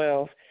 13 and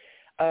 12.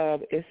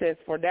 It says,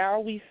 "For now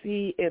we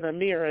see in a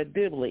mirror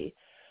dimly,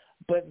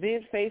 but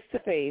then face to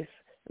face.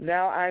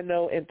 Now I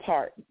know in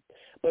part,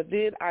 but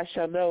then I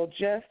shall know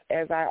just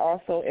as I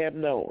also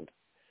am known.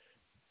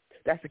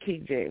 That's the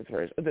King James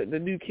version, the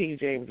New King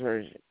James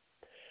version.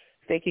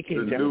 Thank you,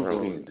 King James. The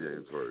New King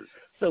James version.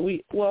 So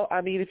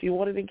if you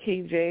want it in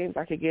King James,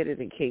 I could get it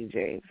in King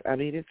James. I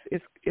mean,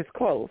 it's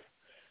close.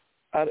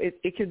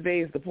 It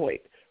conveys the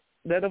point.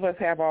 None of us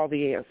have all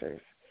the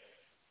answers.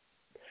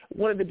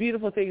 One of the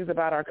beautiful things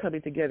about our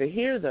coming together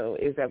here, though,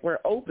 is that we're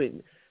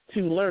open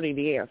to learning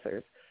the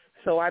answers.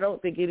 So I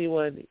don't think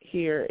anyone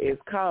here is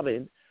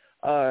common.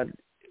 Well,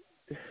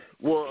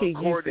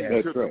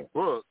 according to the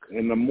book,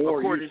 and the more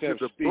according Yusef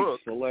to the speaks,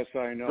 book, the less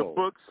I know. The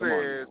book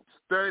says,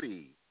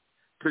 "Study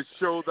to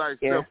show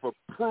thyself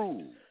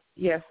approved."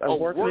 Yes, a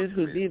workman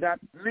who needeth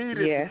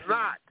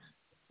not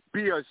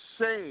be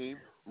ashamed,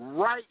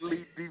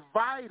 rightly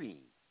dividing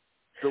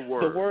the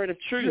word. The word of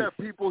truth. You have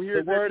people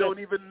here that don't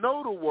even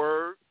know the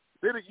word.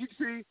 You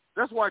see,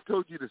 that's why I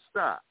told you to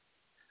stop.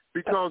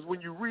 Because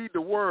when you read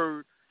the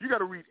word, you got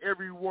to read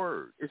every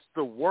word. It's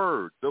the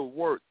word, the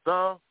word.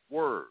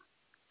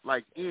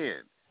 Like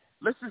in.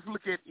 Let's just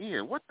look at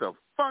in. What the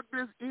fuck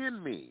does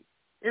in mean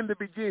in the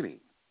beginning?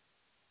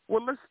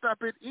 Well, let's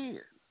stop at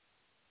in.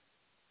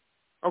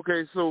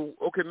 Okay,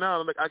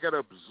 now I got to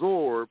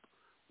absorb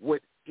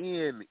what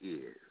in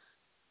is.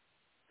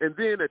 And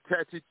then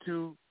attach it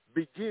to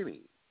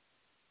beginning.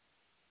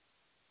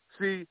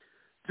 See,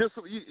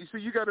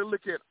 you got to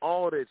look at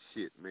all that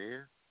shit,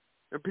 man.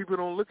 And people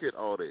don't look at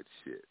all that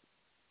shit.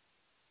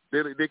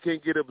 They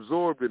can't get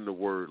absorbed in the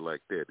word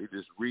like that. They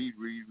just read,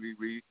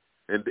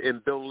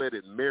 and don't let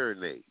it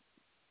marinate.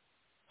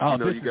 Oh,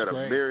 you got to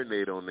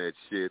marinate on that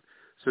shit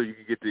so you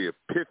can get the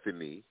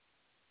epiphany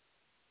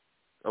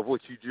of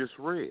what you just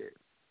read,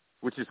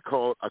 which is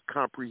called a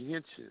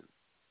comprehension.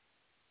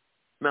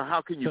 Now,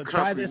 how can you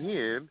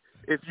comprehend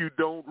if you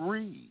don't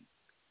read?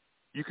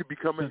 You could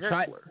become a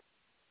heckler.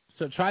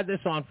 So try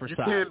this on for size.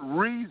 You can't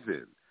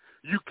reason.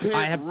 You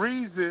can't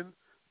reason.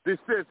 This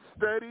says,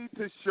 study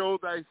to show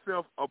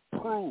thyself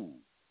approved.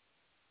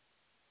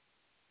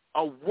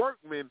 A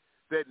workman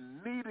that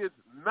needeth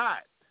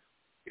not.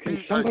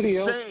 Can somebody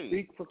else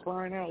speak, for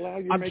crying out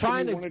loud? I'm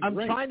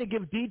trying to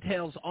give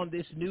details on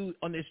this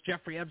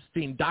Jeffrey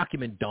Epstein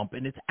document dump,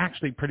 and it's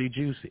actually pretty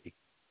juicy.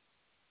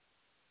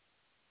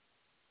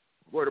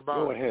 What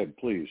about? Go ahead,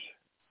 please.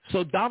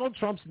 So Donald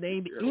Trump's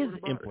name is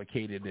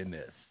implicated in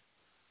this.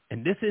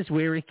 And this is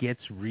where it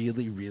gets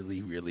really,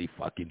 really, really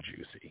fucking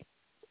juicy.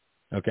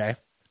 Okay?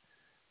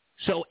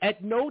 So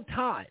at no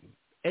time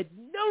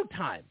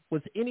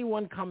was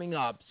anyone coming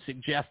up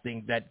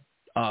suggesting that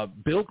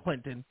Bill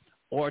Clinton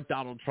or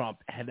Donald Trump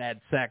had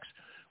sex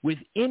with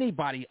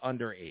anybody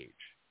underage.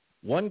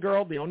 One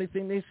girl, the only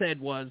thing they said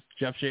was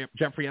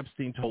Jeffrey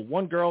Epstein told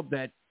one girl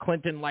that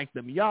Clinton liked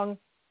them young,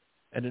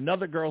 and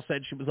another girl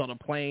said she was on a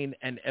plane,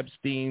 and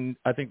Epstein,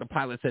 I think the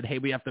pilot said, hey,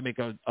 we have to make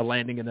a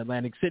landing in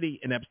Atlantic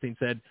City, and Epstein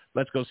said,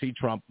 let's go see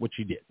Trump, which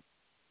he did.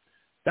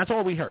 That's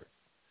all we heard.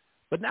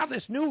 But now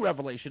this new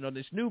revelation on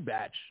this new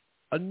batch,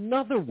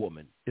 another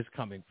woman is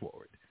coming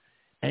forward.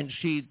 And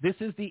this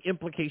is the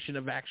implication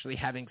of actually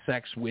having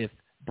sex with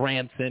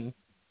Branson,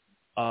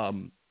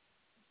 Prince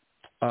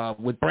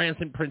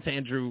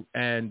Andrew,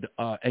 and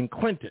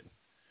Clinton.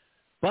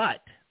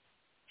 But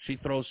she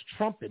throws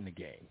Trump in the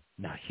game.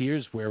 Now,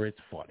 here's where it's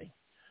funny.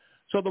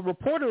 So the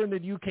reporter in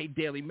the UK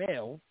Daily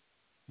Mail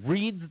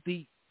reads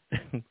the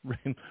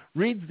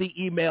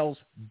emails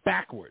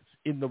backwards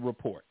in the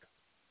report.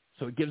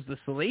 So it gives the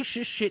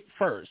salacious shit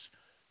first,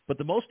 but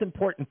the most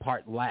important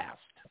part last.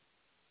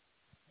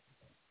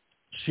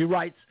 She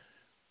writes,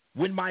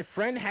 when my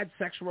friend had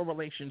sexual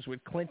relations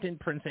with Clinton,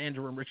 Prince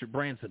Andrew, and Richard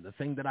Branson, the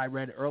thing that I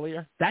read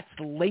earlier, that's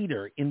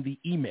later in the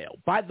email.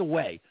 By the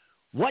way,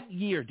 what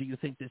year do you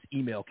think this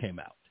email came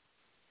out?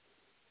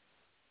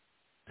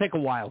 Take a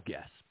wild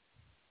guess.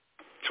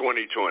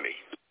 2020.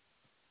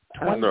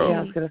 I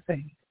was going to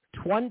say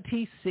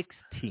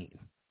 2016.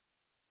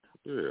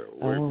 Yeah,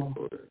 way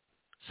before that.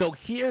 So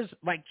here's,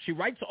 she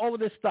writes all of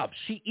this stuff.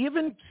 She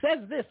even says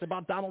this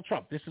about Donald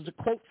Trump. This is a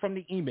quote from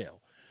the email.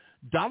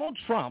 Donald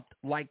Trump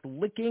liked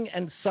licking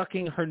and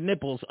sucking her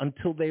nipples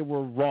until they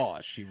were raw,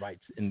 she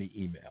writes in the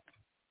email.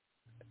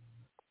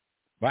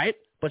 Right?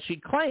 But she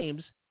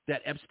claims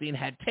that Epstein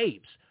had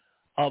tapes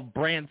of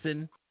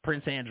Branson,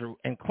 Prince Andrew,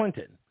 and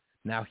Clinton.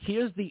 Now,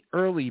 here's the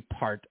early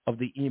part of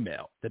the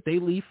email that they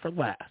leave for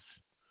last.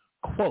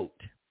 Quote,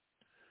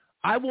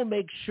 I will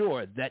make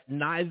sure that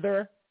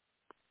neither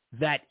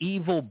that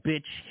evil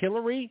bitch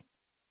Hillary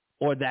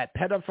or that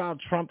pedophile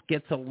Trump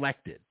gets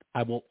elected.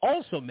 I will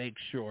also make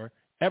sure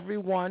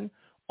everyone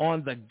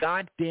on the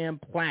goddamn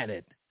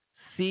planet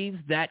sees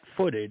that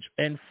footage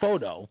and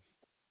photo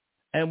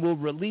and will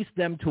release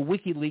them to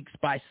WikiLeaks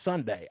by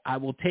Sunday. I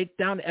will take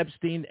down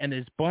Epstein and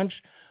his bunch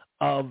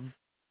of,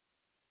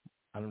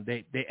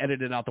 they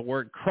edited out the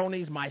word,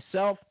 cronies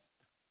myself.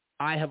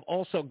 I have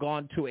also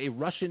gone to a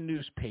Russian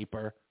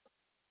newspaper,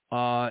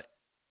 ransom.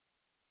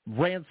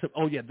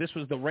 Oh, yeah, this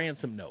was the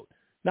ransom note.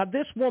 Now,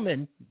 this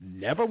woman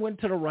never went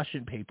to the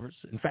Russian papers.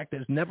 In fact,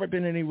 there's never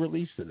been any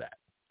release of that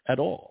at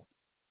all.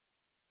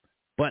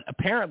 But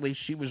apparently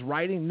she was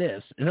writing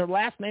this, and her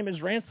last name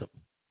is Ransom.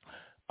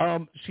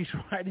 She's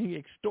writing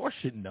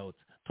extortion notes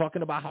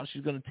talking about how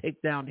she's going to take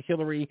down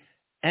Hillary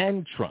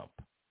and Trump,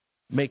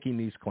 making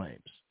these claims.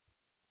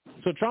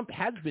 So Trump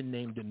has been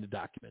named in the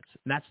documents,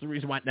 and that's the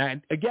reason why. Now,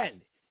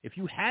 again, if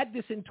you had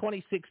this in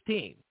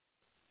 2016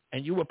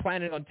 and you were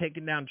planning on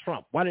taking down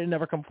Trump, why did it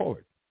never come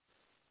forward?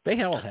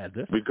 They all had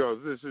this. Because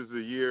this is the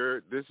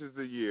year,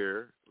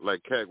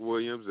 like Cat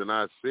Williams and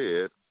I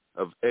said,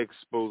 of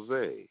expose.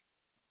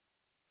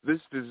 This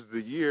is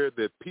the year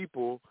that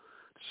people,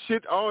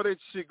 all that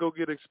shit go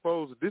get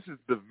exposed. This is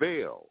the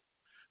veil.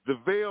 The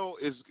veil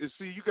is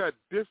see, you got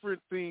different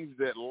things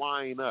that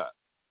line up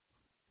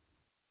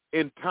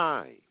in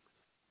time.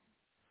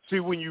 See,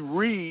 when you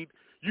read,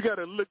 you got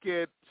to look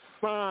at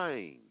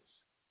signs.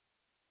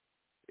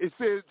 It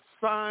says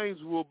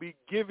signs will be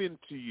given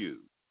to you.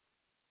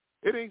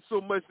 It ain't so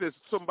much that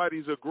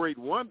somebody's a great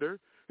wonder.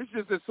 It's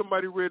just that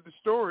somebody read the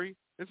story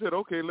and said,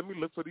 okay, let me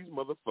look for these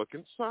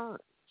motherfucking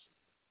signs.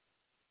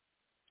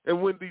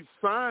 And when these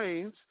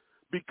signs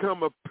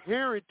become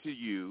apparent to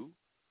you,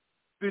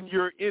 then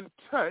you're in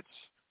touch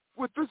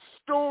with the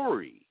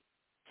story.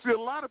 See, a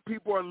lot of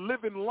people are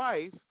living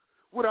life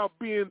without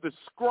being the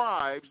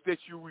scribes that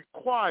you're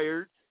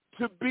required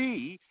to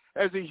be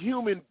as a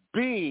human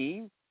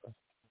being,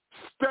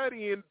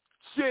 studying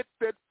shit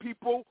that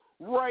people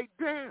write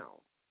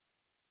down.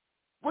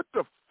 What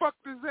the fuck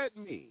does that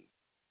mean?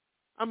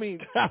 I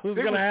mean, I was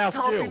going to ask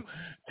you.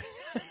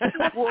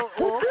 Well,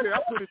 okay,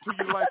 I'll put it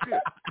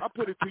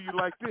to you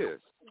like this.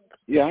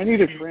 Yeah, I need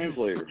a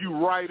translator. You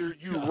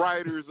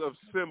writers of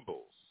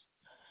symbols.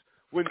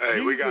 When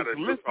Jesus we got a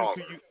listened call.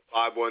 to you,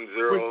 510-899.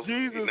 when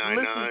Jesus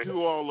listened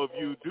to all of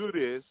you do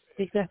this,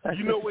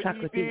 you know what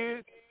he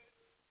did?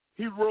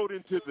 He wrote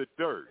into the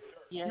dirt.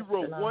 Yes, he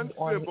wrote one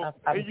symbol,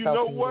 and you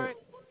know what?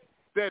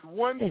 That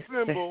one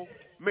symbol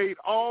made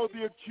all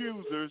the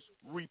accusers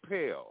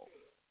repel.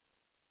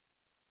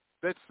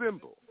 That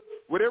symbol.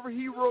 Whatever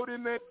he wrote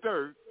in that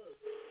dirt,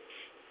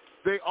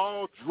 they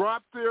all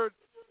dropped their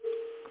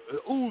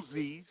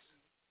Uzis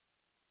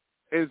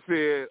and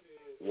said,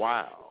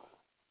 wow.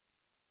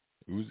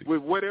 Uzi.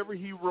 With whatever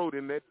he wrote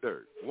in that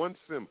dirt. One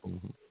symbol.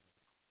 Mm-hmm.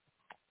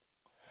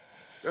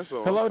 That's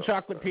all. Hello,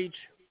 Chocolate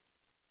Peach.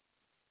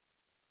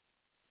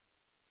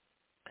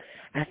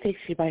 I think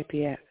she might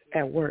be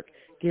at work.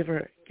 Give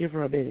her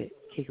a minute,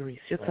 King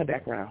Reese. She'll come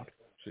back around.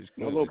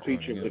 Hello,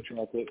 Peach of the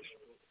chocolates.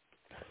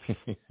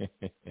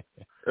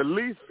 At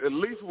least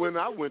when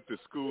I went to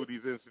school,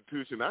 these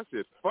institutions, I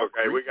said, fuck.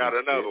 Okay, we got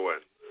another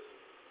one.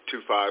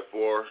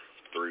 254-317.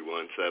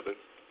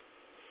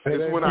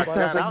 It's when I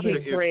got out the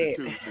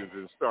institutions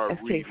and started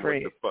reading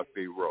what the fuck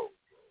they wrote.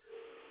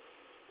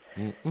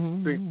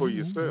 Mm-hmm. Think for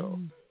yourself.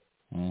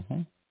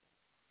 Mm-hmm.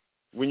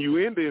 When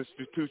you're in the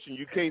institution,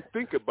 you can't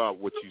think about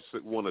what you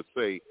want to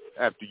say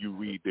after you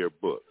read their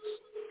books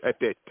at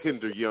that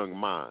tender young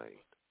mind.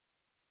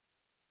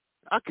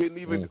 I couldn't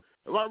even...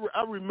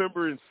 I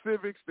remember in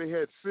civics, they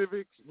had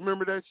civics.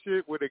 Remember that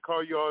shit where they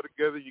call you all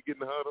together, you get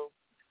in the huddle,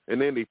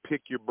 and then they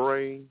pick your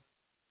brain,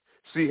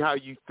 see how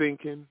you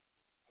thinking?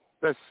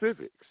 That's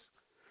civics.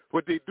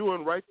 What they're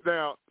doing right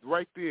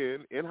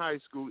then in high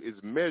school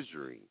is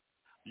measuring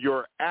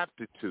your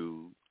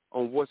aptitude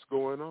on what's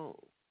going on.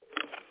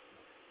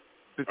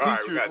 The all right,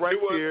 teacher's we got right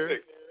there.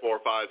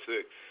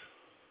 456.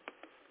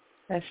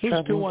 That's Who's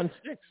trouble.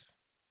 216?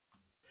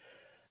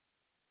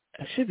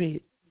 It should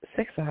be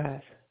 6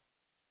 eyes.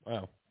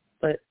 Wow.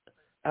 But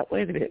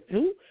wait a minute.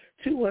 Who?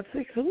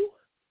 216 who?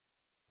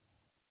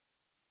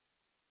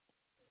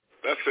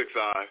 That's 6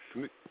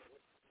 eyes.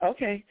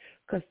 Okay,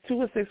 because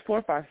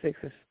 216-456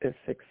 is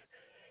 6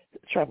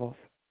 troubles.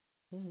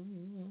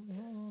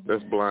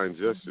 That's blind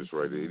justice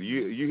right there.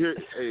 You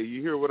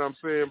hear what I'm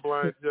saying,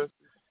 blind justice?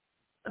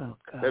 Oh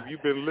God. Have you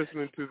been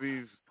listening to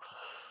these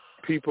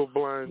people,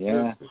 blind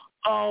justice?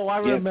 Oh, I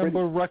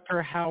remember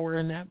Rutger Hauer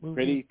in that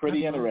movie.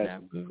 Pretty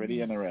interesting. Pretty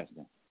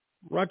interesting.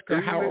 Rutger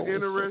Hauer. Isn't it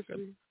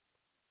interesting?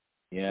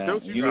 Yeah.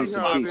 Don't you need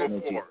some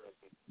tea?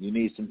 You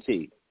need some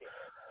tea.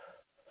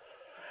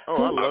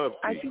 Oh, I love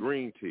tea.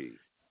 Green tea.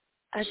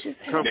 I just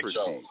comfort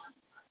tea.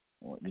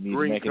 Well, you need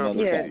green to make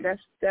another tea.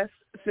 that's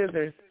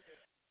Scissors.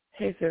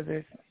 Hey,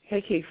 Scissors.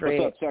 Hey, King Fred.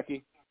 What's up,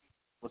 Chucky?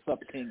 What's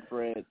up, King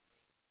Fred?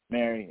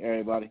 Mary,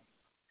 everybody.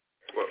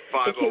 What,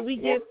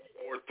 504-430?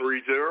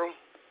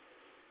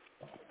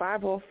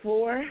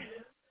 504?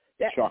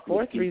 That's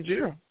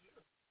 430.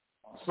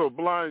 So,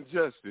 blind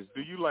justice,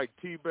 do you like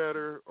tea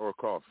better or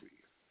coffee?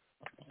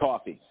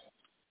 Coffee.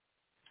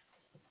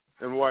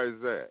 And why is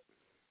that?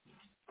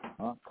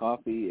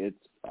 Coffee,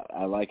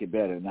 I like it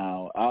better.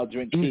 Now, I'll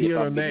drink tea if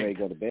I'm getting ready to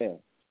go to bed.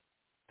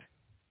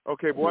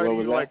 Okay, but why do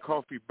you like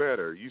coffee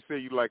better? You say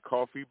you like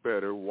coffee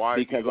better. Why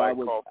do you like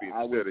coffee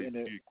instead of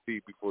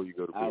tea before you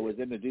go to bed? I was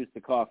introduced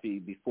to coffee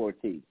before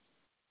tea.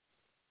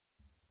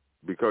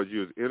 Because you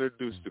was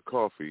introduced to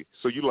coffee,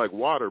 so you like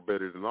water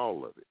better than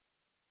all of it.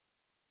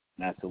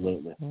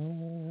 Absolutely.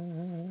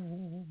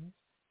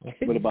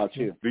 What about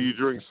you? Do you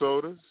drink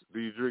sodas? Do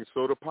you drink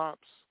soda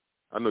pops?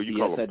 I know you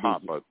call them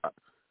pop.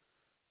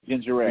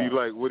 Ginger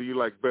ale. What do you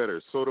like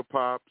better, soda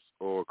pops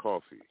or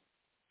coffee?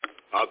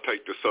 I'll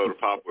take the soda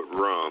pop with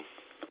rum.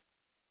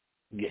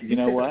 You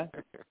know what?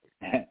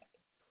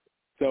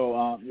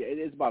 So it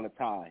is about a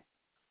tie,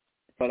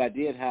 but I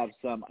did have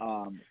some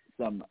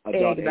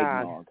adult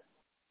eggnog.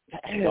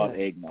 Adult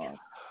eggnog.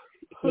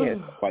 Yeah,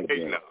 it's quite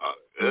good.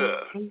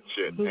 Eggnog.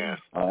 Shit, man.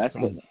 Oh,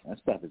 that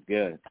stuff is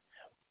good.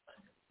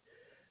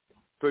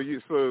 So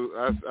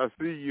I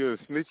see you and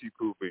Snitchy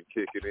Poo been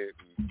kicking it.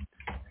 And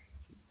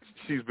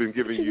she's been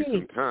giving you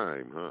some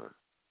time, huh?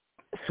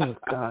 Oh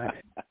God.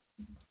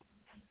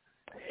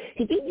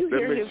 Did you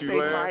hear him say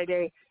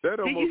Friday? Did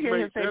you hear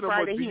him say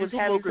Friday he was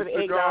having some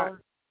eggnog?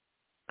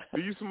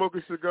 Do you smoke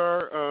a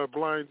cigar,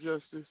 Blind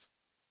Justice?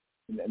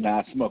 Nah,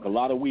 I smoke a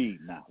lot of weed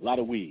now. A lot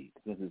of weed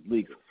since it's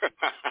legal.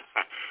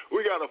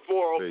 We got a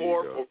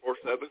 404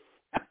 447.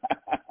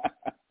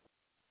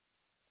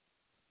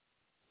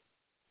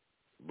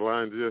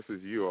 Blind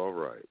Justice, you all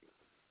right?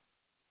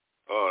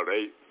 Oh,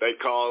 they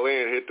call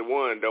in, hit the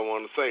one, don't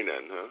want to say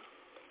nothing, huh?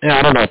 Yeah,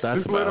 I don't know what that's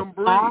Just about. let them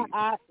breathe.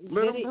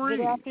 Let them breathe.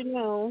 Good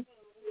afternoon.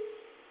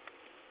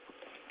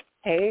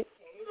 Hey,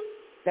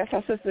 that's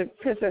our sister,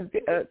 Princess.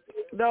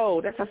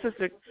 No, that's our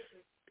sister,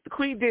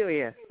 Queen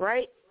Delia,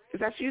 right? Is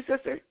that you,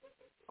 sister?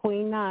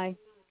 Queen Nye.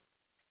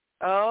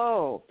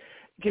 Oh,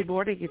 good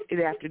morning.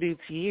 Good afternoon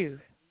to you.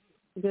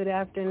 Good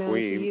afternoon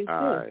Queen to you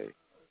I. too.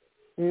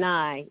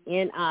 Nye,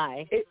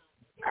 N-I.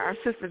 Our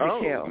sister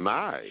Nikhil.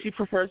 Nye. She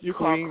prefers to be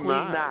called Queen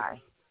Nye.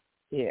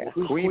 Yeah.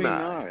 Who's Queen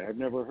Nye? I've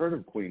never heard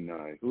of Queen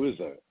Nye. Who is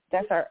that?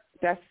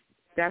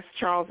 That's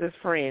Charles's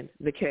friend,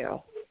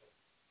 Nikhil.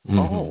 Mm-hmm.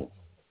 Oh.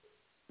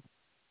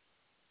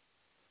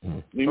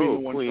 You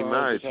mean the Queen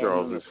Nye,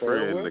 Charles's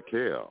friend,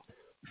 Nikhil.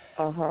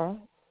 Uh-huh.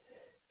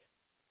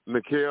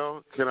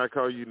 Nikhil, can I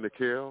call you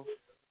Nikhil?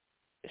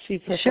 She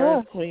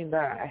prefers Queen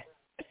Nye.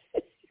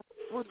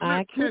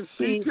 Can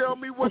she tell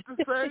me what to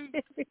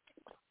say?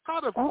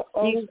 How the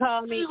you can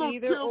call me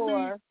either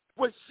or.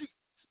 What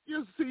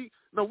you see?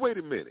 No, wait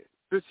a minute.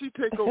 Does she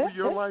take over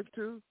your life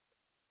too?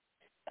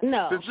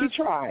 No, she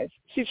tries.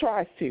 She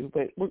tries to,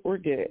 but we're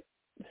good.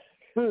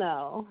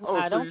 No,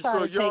 I don't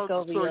try to take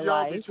over your life. So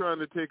y'all be trying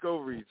to take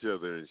over each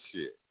other and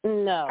shit.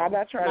 No, I'm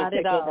not trying to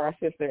take over our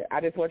sister. I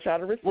just want y'all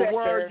to respect her. Well,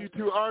 why are you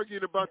two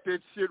arguing about that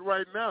shit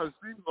right now? It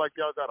seems like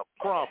y'all got a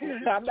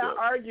problem. I'm not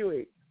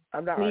arguing.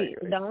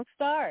 Don't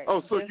start.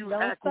 Oh, so just you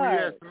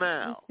acquiesce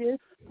now.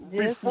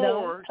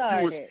 Before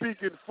you were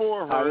speaking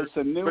for her, it's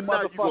a new but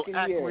now you will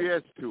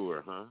acquiesce to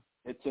her, huh?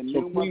 It's a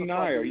new Queen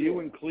Nye, are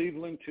you in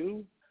Cleveland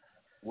too?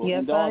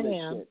 Yes, I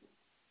am. Shit.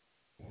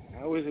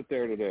 How is it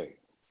there today?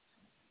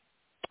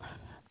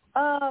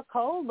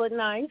 Cold but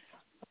nice.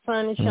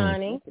 Sun is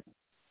shining.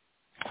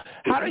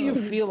 How do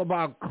you feel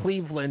about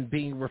Cleveland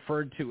being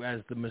referred to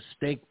as the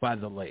mistake by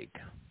the lake?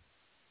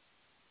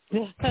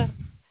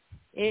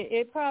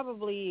 It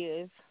probably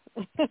is.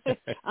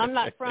 I'm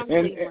not from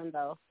Cleveland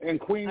though. And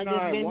Queen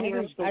Nye,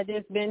 I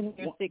just been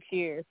here 6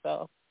 years,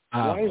 so.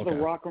 Why is the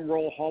Rock and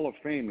Roll Hall of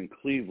Fame in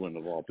Cleveland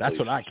of all places? That's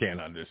what I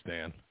can't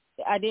understand.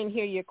 I didn't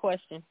hear your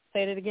question.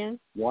 Say it again.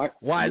 Why is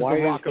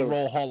the Rock and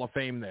Roll Hall of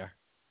Fame there?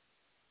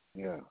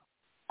 Yeah.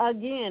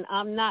 Again,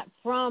 I'm not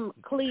from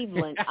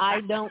Cleveland.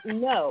 I don't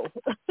know.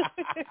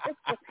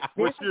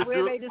 This is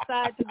where they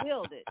decide to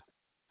build it.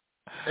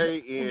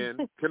 Hey,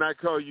 N. Can I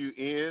call you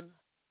N?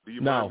 Do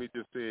you mind me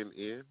just saying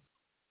N?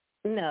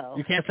 No.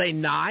 You can't say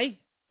Nye?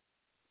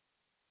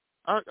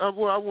 I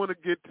want to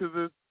get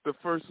to the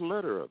first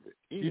letter of it.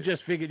 N. You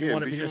just figured you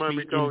wanted to just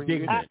be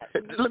indignant.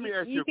 Let me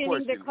ask you a question. You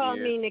can either call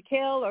me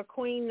Nikhil or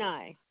Queen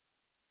Nye.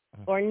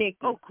 Or Nikki.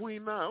 Oh,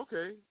 Queen Nye,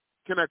 okay.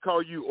 Can I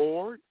call you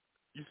Or?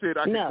 You said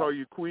I can call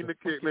you Queen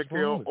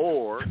Nikhil,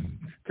 or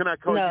can I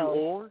call you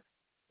Or?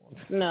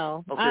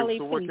 No. Okay, Ali,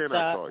 so what can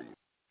I call you?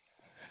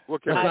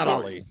 What can That's I not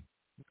call Ali. you?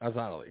 That's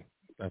not Ali.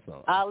 That's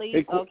not Ali.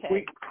 Hey,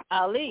 Okay.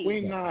 Ali.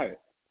 Queen Nye.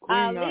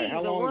 Ali,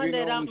 how the long one have you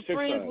that known I'm Six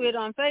friends Eyes? with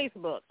on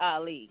Facebook.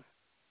 Ali.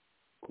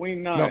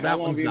 Queen Nye. No, how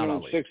long have you known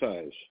Ali. 6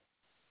 Eyes?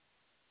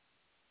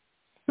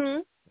 Hmm?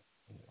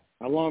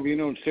 How long have you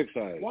known 6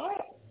 Eyes?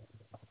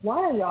 Why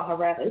are y'all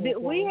harassing me?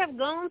 We have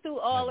gone through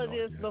all of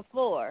this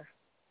before.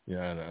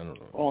 Yeah, I don't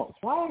know. Oh,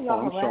 why are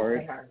y'all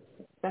harassing her?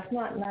 That's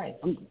not nice.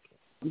 I'm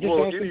just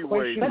asking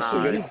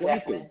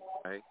questions.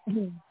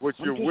 What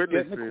you're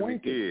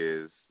witnessing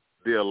is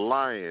the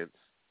alliance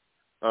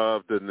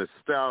of the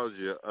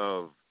nostalgia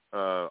of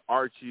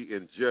Archie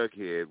and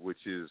Jughead,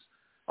 which is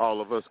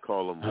all of us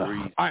call them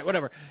Reese. All right,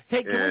 whatever.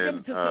 Hey, can we get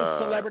into some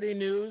celebrity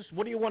news?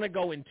 What do you want to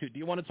go into? Do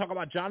you want to talk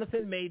about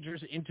Jonathan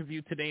Majors'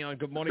 interview today on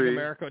Good Morning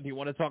America, or do you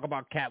want to talk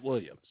about Cat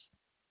Williams?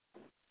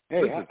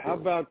 Hey, how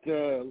about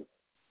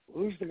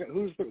who's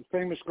the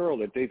famous girl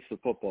that dates the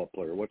football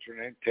player? What's her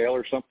name?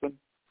 Taylor something?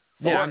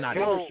 Yeah, I'm not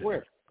Taylor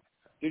Swift.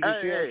 Did you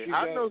see how she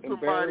I know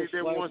somebody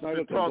that wants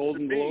to talk to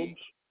me.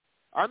 Globes?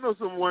 I know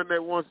someone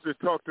that wants to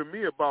talk to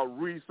me about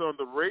Reese on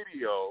the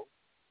radio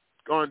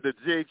on the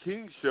Jay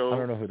King show. I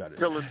don't know who that is.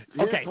 Telling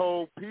his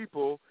whole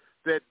people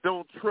that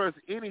don't trust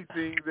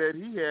anything that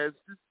he has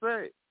to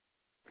say.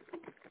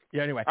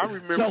 Yeah. Anyway, I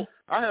remember.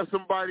 I have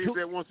somebody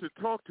that wants to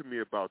talk to me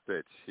about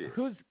that shit.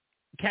 Who's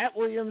Cat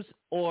Williams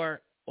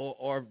or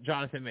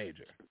Jonathan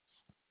Major?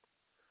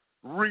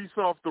 Reese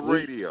off the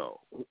radio.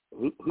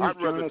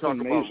 I'd rather talk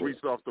about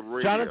Reese off the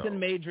radio. Jonathan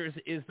Majors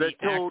is the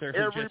actor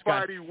who just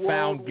got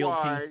found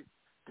guilty.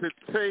 To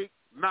take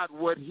not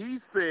what he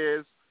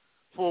says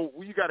for,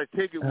 you got to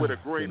take it with a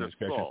grain of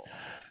salt.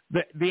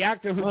 The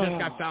actor who just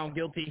got found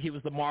guilty, he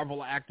was the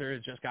Marvel actor,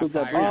 just got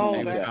fired.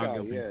 Oh, that guy.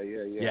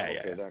 Yeah.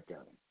 Okay, that guy.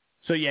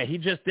 So yeah, he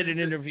just did an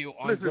interview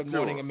on Good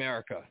Morning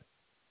America.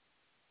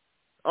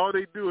 All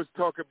they do is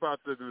talk about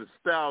the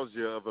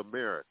nostalgia of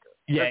America.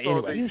 Yeah. That's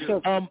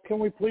anyway, can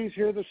we please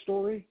hear the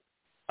story?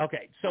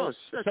 Okay. So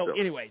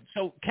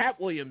Cat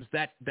Williams,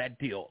 that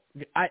deal.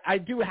 I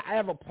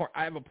have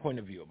a point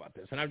of view about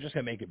this, and I'm just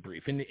gonna make it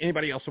brief. And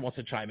anybody else who wants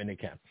to chime in, they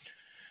can.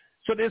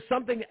 So there's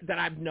something that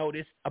I've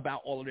noticed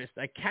about all of this.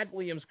 That Cat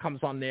Williams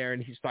comes on there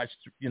and he starts,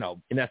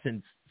 in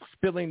essence,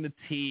 spilling the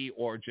tea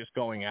or just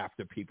going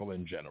after people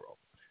in general.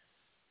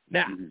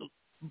 Now,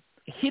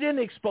 he didn't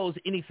expose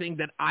anything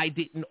that I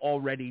didn't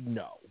already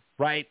know,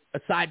 right?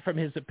 Aside from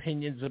his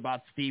opinions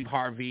about Steve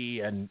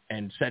Harvey and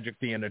Cedric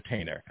the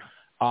Entertainer.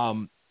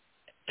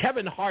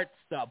 Kevin Hart's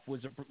stuff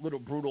was a little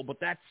brutal, but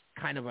that's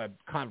kind of a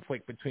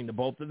conflict between the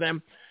both of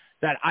them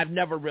that I've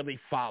never really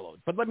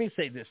followed. But let me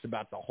say this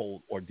about the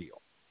whole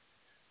ordeal.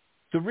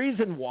 The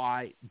reason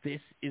why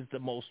this is the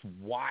most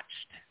watched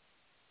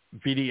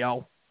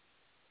video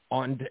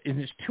in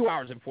this 2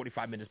 hours and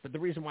 45 minutes, but the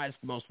reason why it's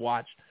the most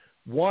watched,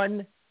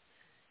 one,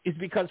 is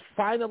because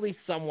finally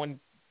someone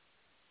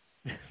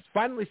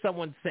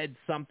said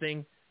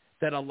something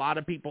that a lot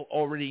of people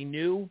already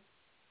knew,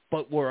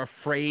 but were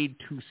afraid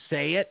to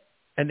say it,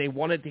 and they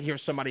wanted to hear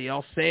somebody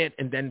else say it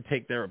and then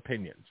take their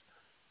opinions.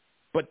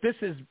 But this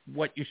is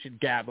what you should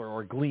gather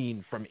or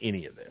glean from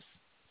any of this.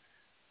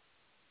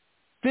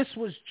 This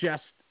was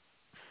just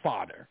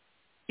fodder.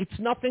 It's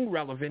nothing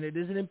relevant. It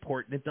isn't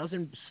important. It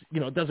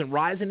doesn't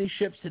rise any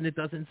ships and it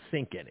doesn't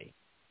sink any.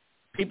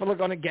 People are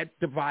going to get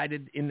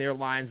divided in their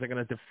lines. They're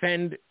going to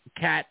defend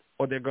Cat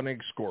or they're going to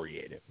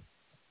excoriate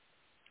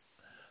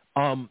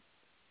him.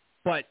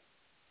 But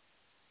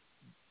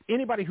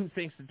anybody who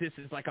thinks that this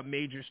is like a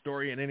major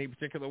story in any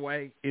particular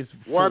way is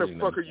why the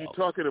fuck themselves. are you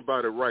talking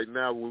about it right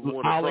now? We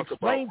want I'll to talk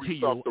explain about to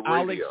you. off the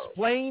I'll radio.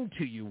 explain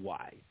to you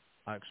why.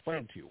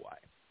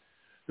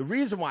 The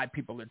reason why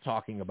people are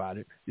talking about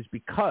it is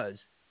because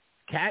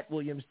Cat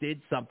Williams did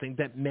something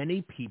that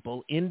many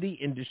people in the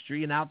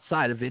industry and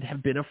outside of it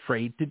have been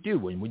afraid to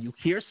do. And when you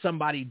hear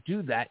somebody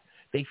do that,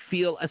 they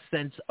feel a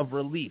sense of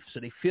relief.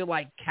 So they feel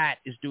like Cat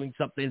is doing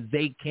something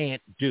they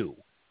can't do.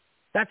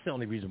 That's the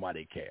only reason why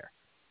they care.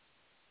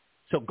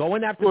 So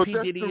going after P.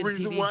 Diddy and T.D. Jakes. Well, that's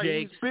the reason why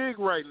he's big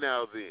right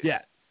now then.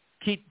 Yeah.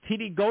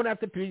 Going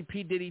after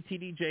P. Diddy,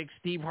 T.D. Jakes,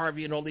 Steve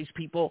Harvey, and all these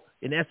people,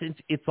 in essence,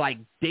 it's like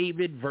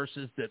David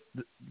versus the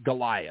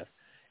Goliath.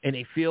 And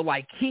they feel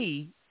like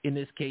he, in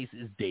this case,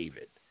 is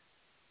David.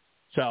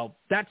 So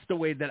that's the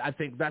way that I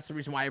think that's the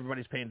reason why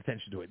everybody's paying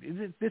attention to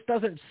it. This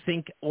doesn't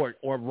sink or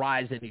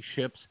rise any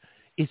ships.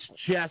 It's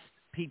just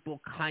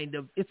people kind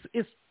of,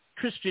 it's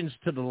Christians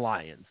to the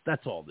lions.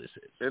 That's all this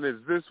is. And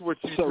is this what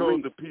you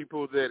told the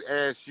people that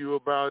asked you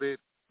about it,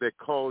 that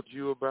called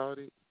you about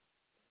it?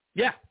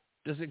 Yeah.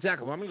 That's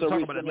exactly. Well, I'm going to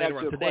talk about it later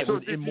on today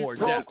in more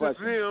depth. So did you talk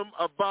to them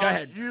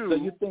about you so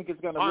you think it's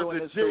going to on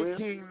ruin the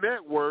J. King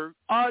Network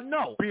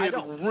no, being I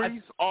don't.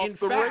 Reese off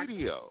the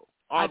radio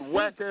on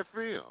WAC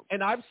FM?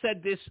 And I've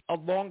said this a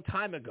long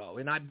time ago,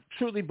 and I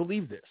truly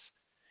believe this.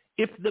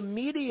 If the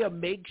media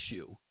makes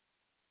you,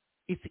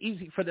 it's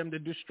easy for them to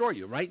destroy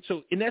you, right?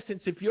 So in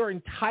essence, if your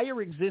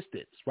entire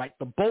existence, right,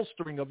 the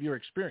bolstering of your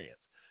experience,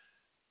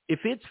 if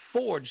it's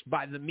forged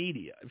by the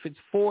media, if it's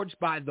forged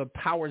by the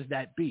powers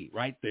that be,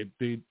 right,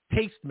 the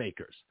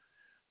tastemakers,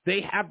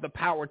 they have the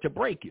power to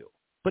break you.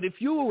 But if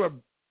you were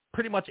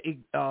pretty much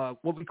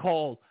what we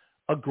call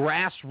a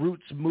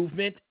grassroots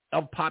movement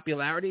of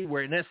popularity,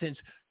 where in essence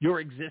your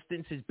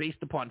existence is based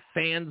upon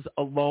fans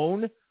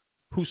alone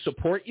who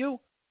support you,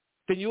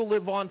 then you'll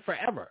live on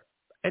forever.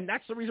 And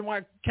that's the reason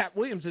why Cat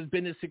Williams has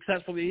been as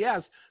successful as he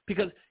has,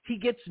 because he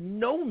gets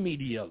no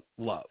media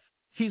love.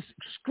 He's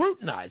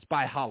scrutinized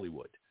by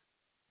Hollywood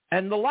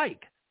and the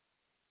like.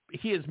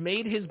 He has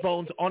made his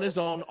bones on his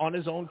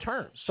own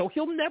terms. So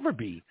he'll never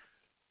be,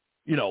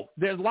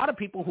 there's a lot of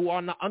people who are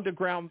on the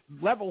underground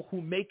level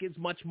who make as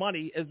much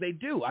money as they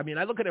do. I mean,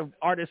 I look at an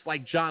artist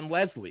like John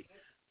Leslie,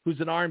 who's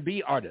an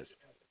R&B artist.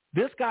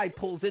 This guy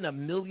pulls in $1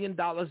 million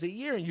a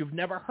year and you've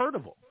never heard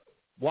of him.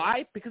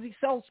 Why? Because he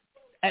sells,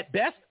 at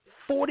best,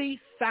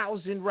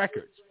 40,000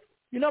 records.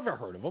 You never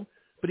heard of him.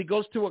 But he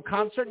goes to a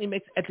concert and he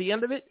makes, at the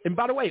end of it, and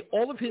by the way,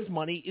 all of his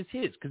money is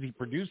his because he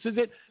produces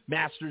it,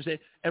 masters it,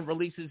 and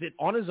releases it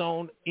on his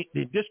own. He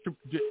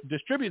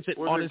distributes it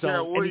on his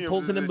own, and he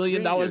pulls in $1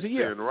 million a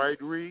year. Then, right,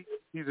 Reed?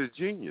 He's a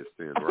genius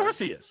then, Of course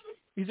he is.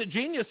 He's a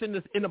genius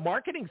in the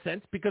marketing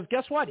sense because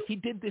guess what? He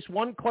did this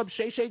one Club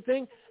Shay Shay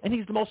thing, and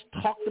he's the most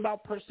talked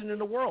about person in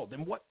the world.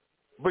 And what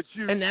But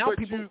you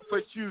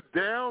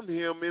downed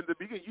him in the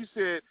beginning. You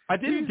said I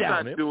didn't he's down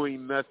not him.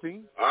 doing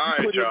nothing. All right,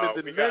 you put y'all. him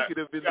in the we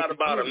negative got, in the got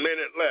about a beginning.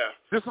 minute left.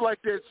 Just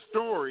like that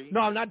story.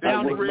 No, I'm not that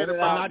down you read him.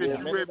 about I'm that not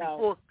you read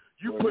before.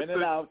 You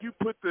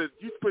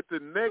put the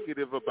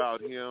negative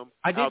about him.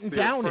 I didn't out there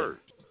down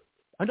first. him.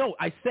 I know.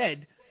 I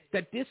said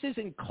that this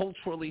isn't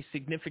culturally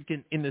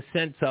significant in the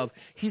sense of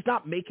he's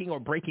not making or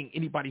breaking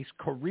anybody's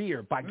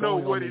career by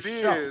going on this show.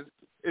 No, what it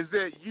is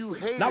that you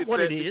hate not what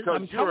that it is. because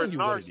I'm you're telling a you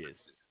what it is.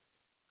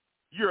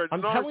 You're a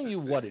I'm narcissist. telling you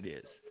what it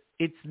is.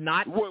 It's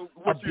not what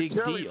a big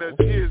you're telling deal. us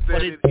is that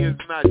but it is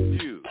not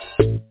you.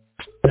 You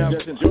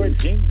just enjoyed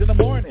Kings in the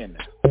Morning,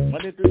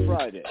 Monday through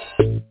Friday.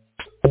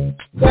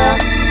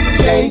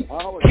 The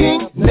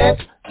King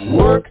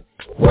Network,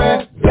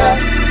 where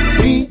the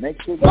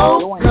people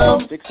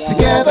come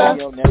together.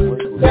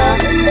 The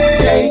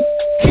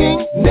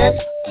King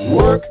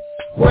Network,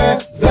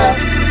 where the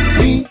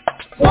people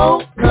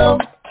come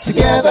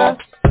together.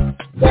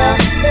 The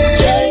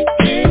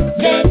King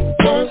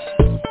Network,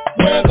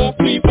 where the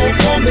people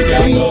come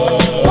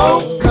together.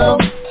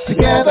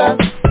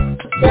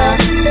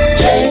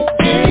 The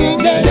King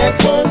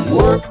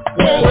Network,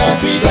 where the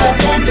people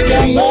come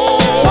together.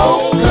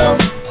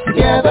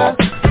 Together,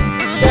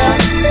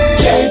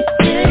 the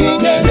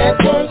King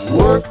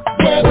Network,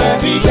 where the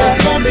people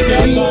come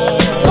together.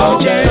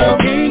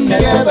 King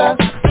together,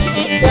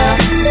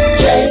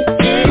 the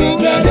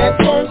King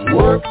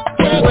Network,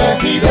 where the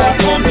people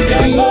come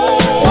together.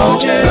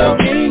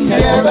 King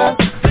together.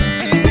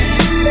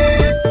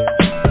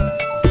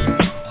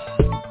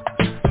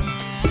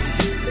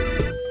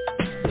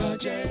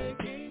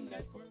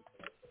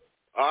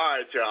 All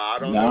right, y'all. I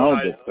don't Now know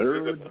how the you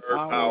do the third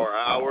power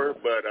hour,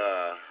 but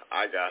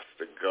I got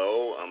to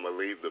go. I'm going to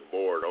leave the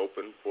board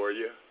open for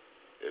you.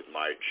 It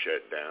might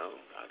shut down.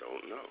 I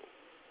don't know.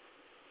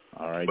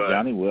 All right,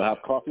 Johnny, we'll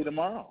have coffee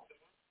tomorrow.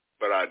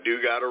 But I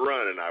do got to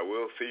run, and I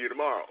will see you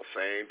tomorrow.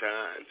 Same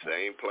time,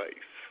 same place.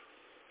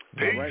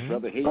 Peace. All right,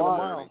 brother. Hear you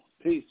tomorrow.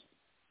 Peace.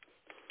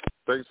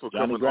 Thanks for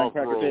Johnny coming off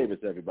Cracker road. Davis,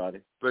 everybody.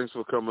 Thanks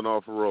for coming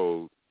off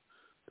road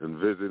and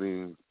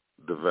visiting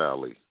the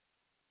valley,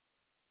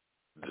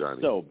 Johnny.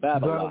 So,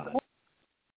 Babylon.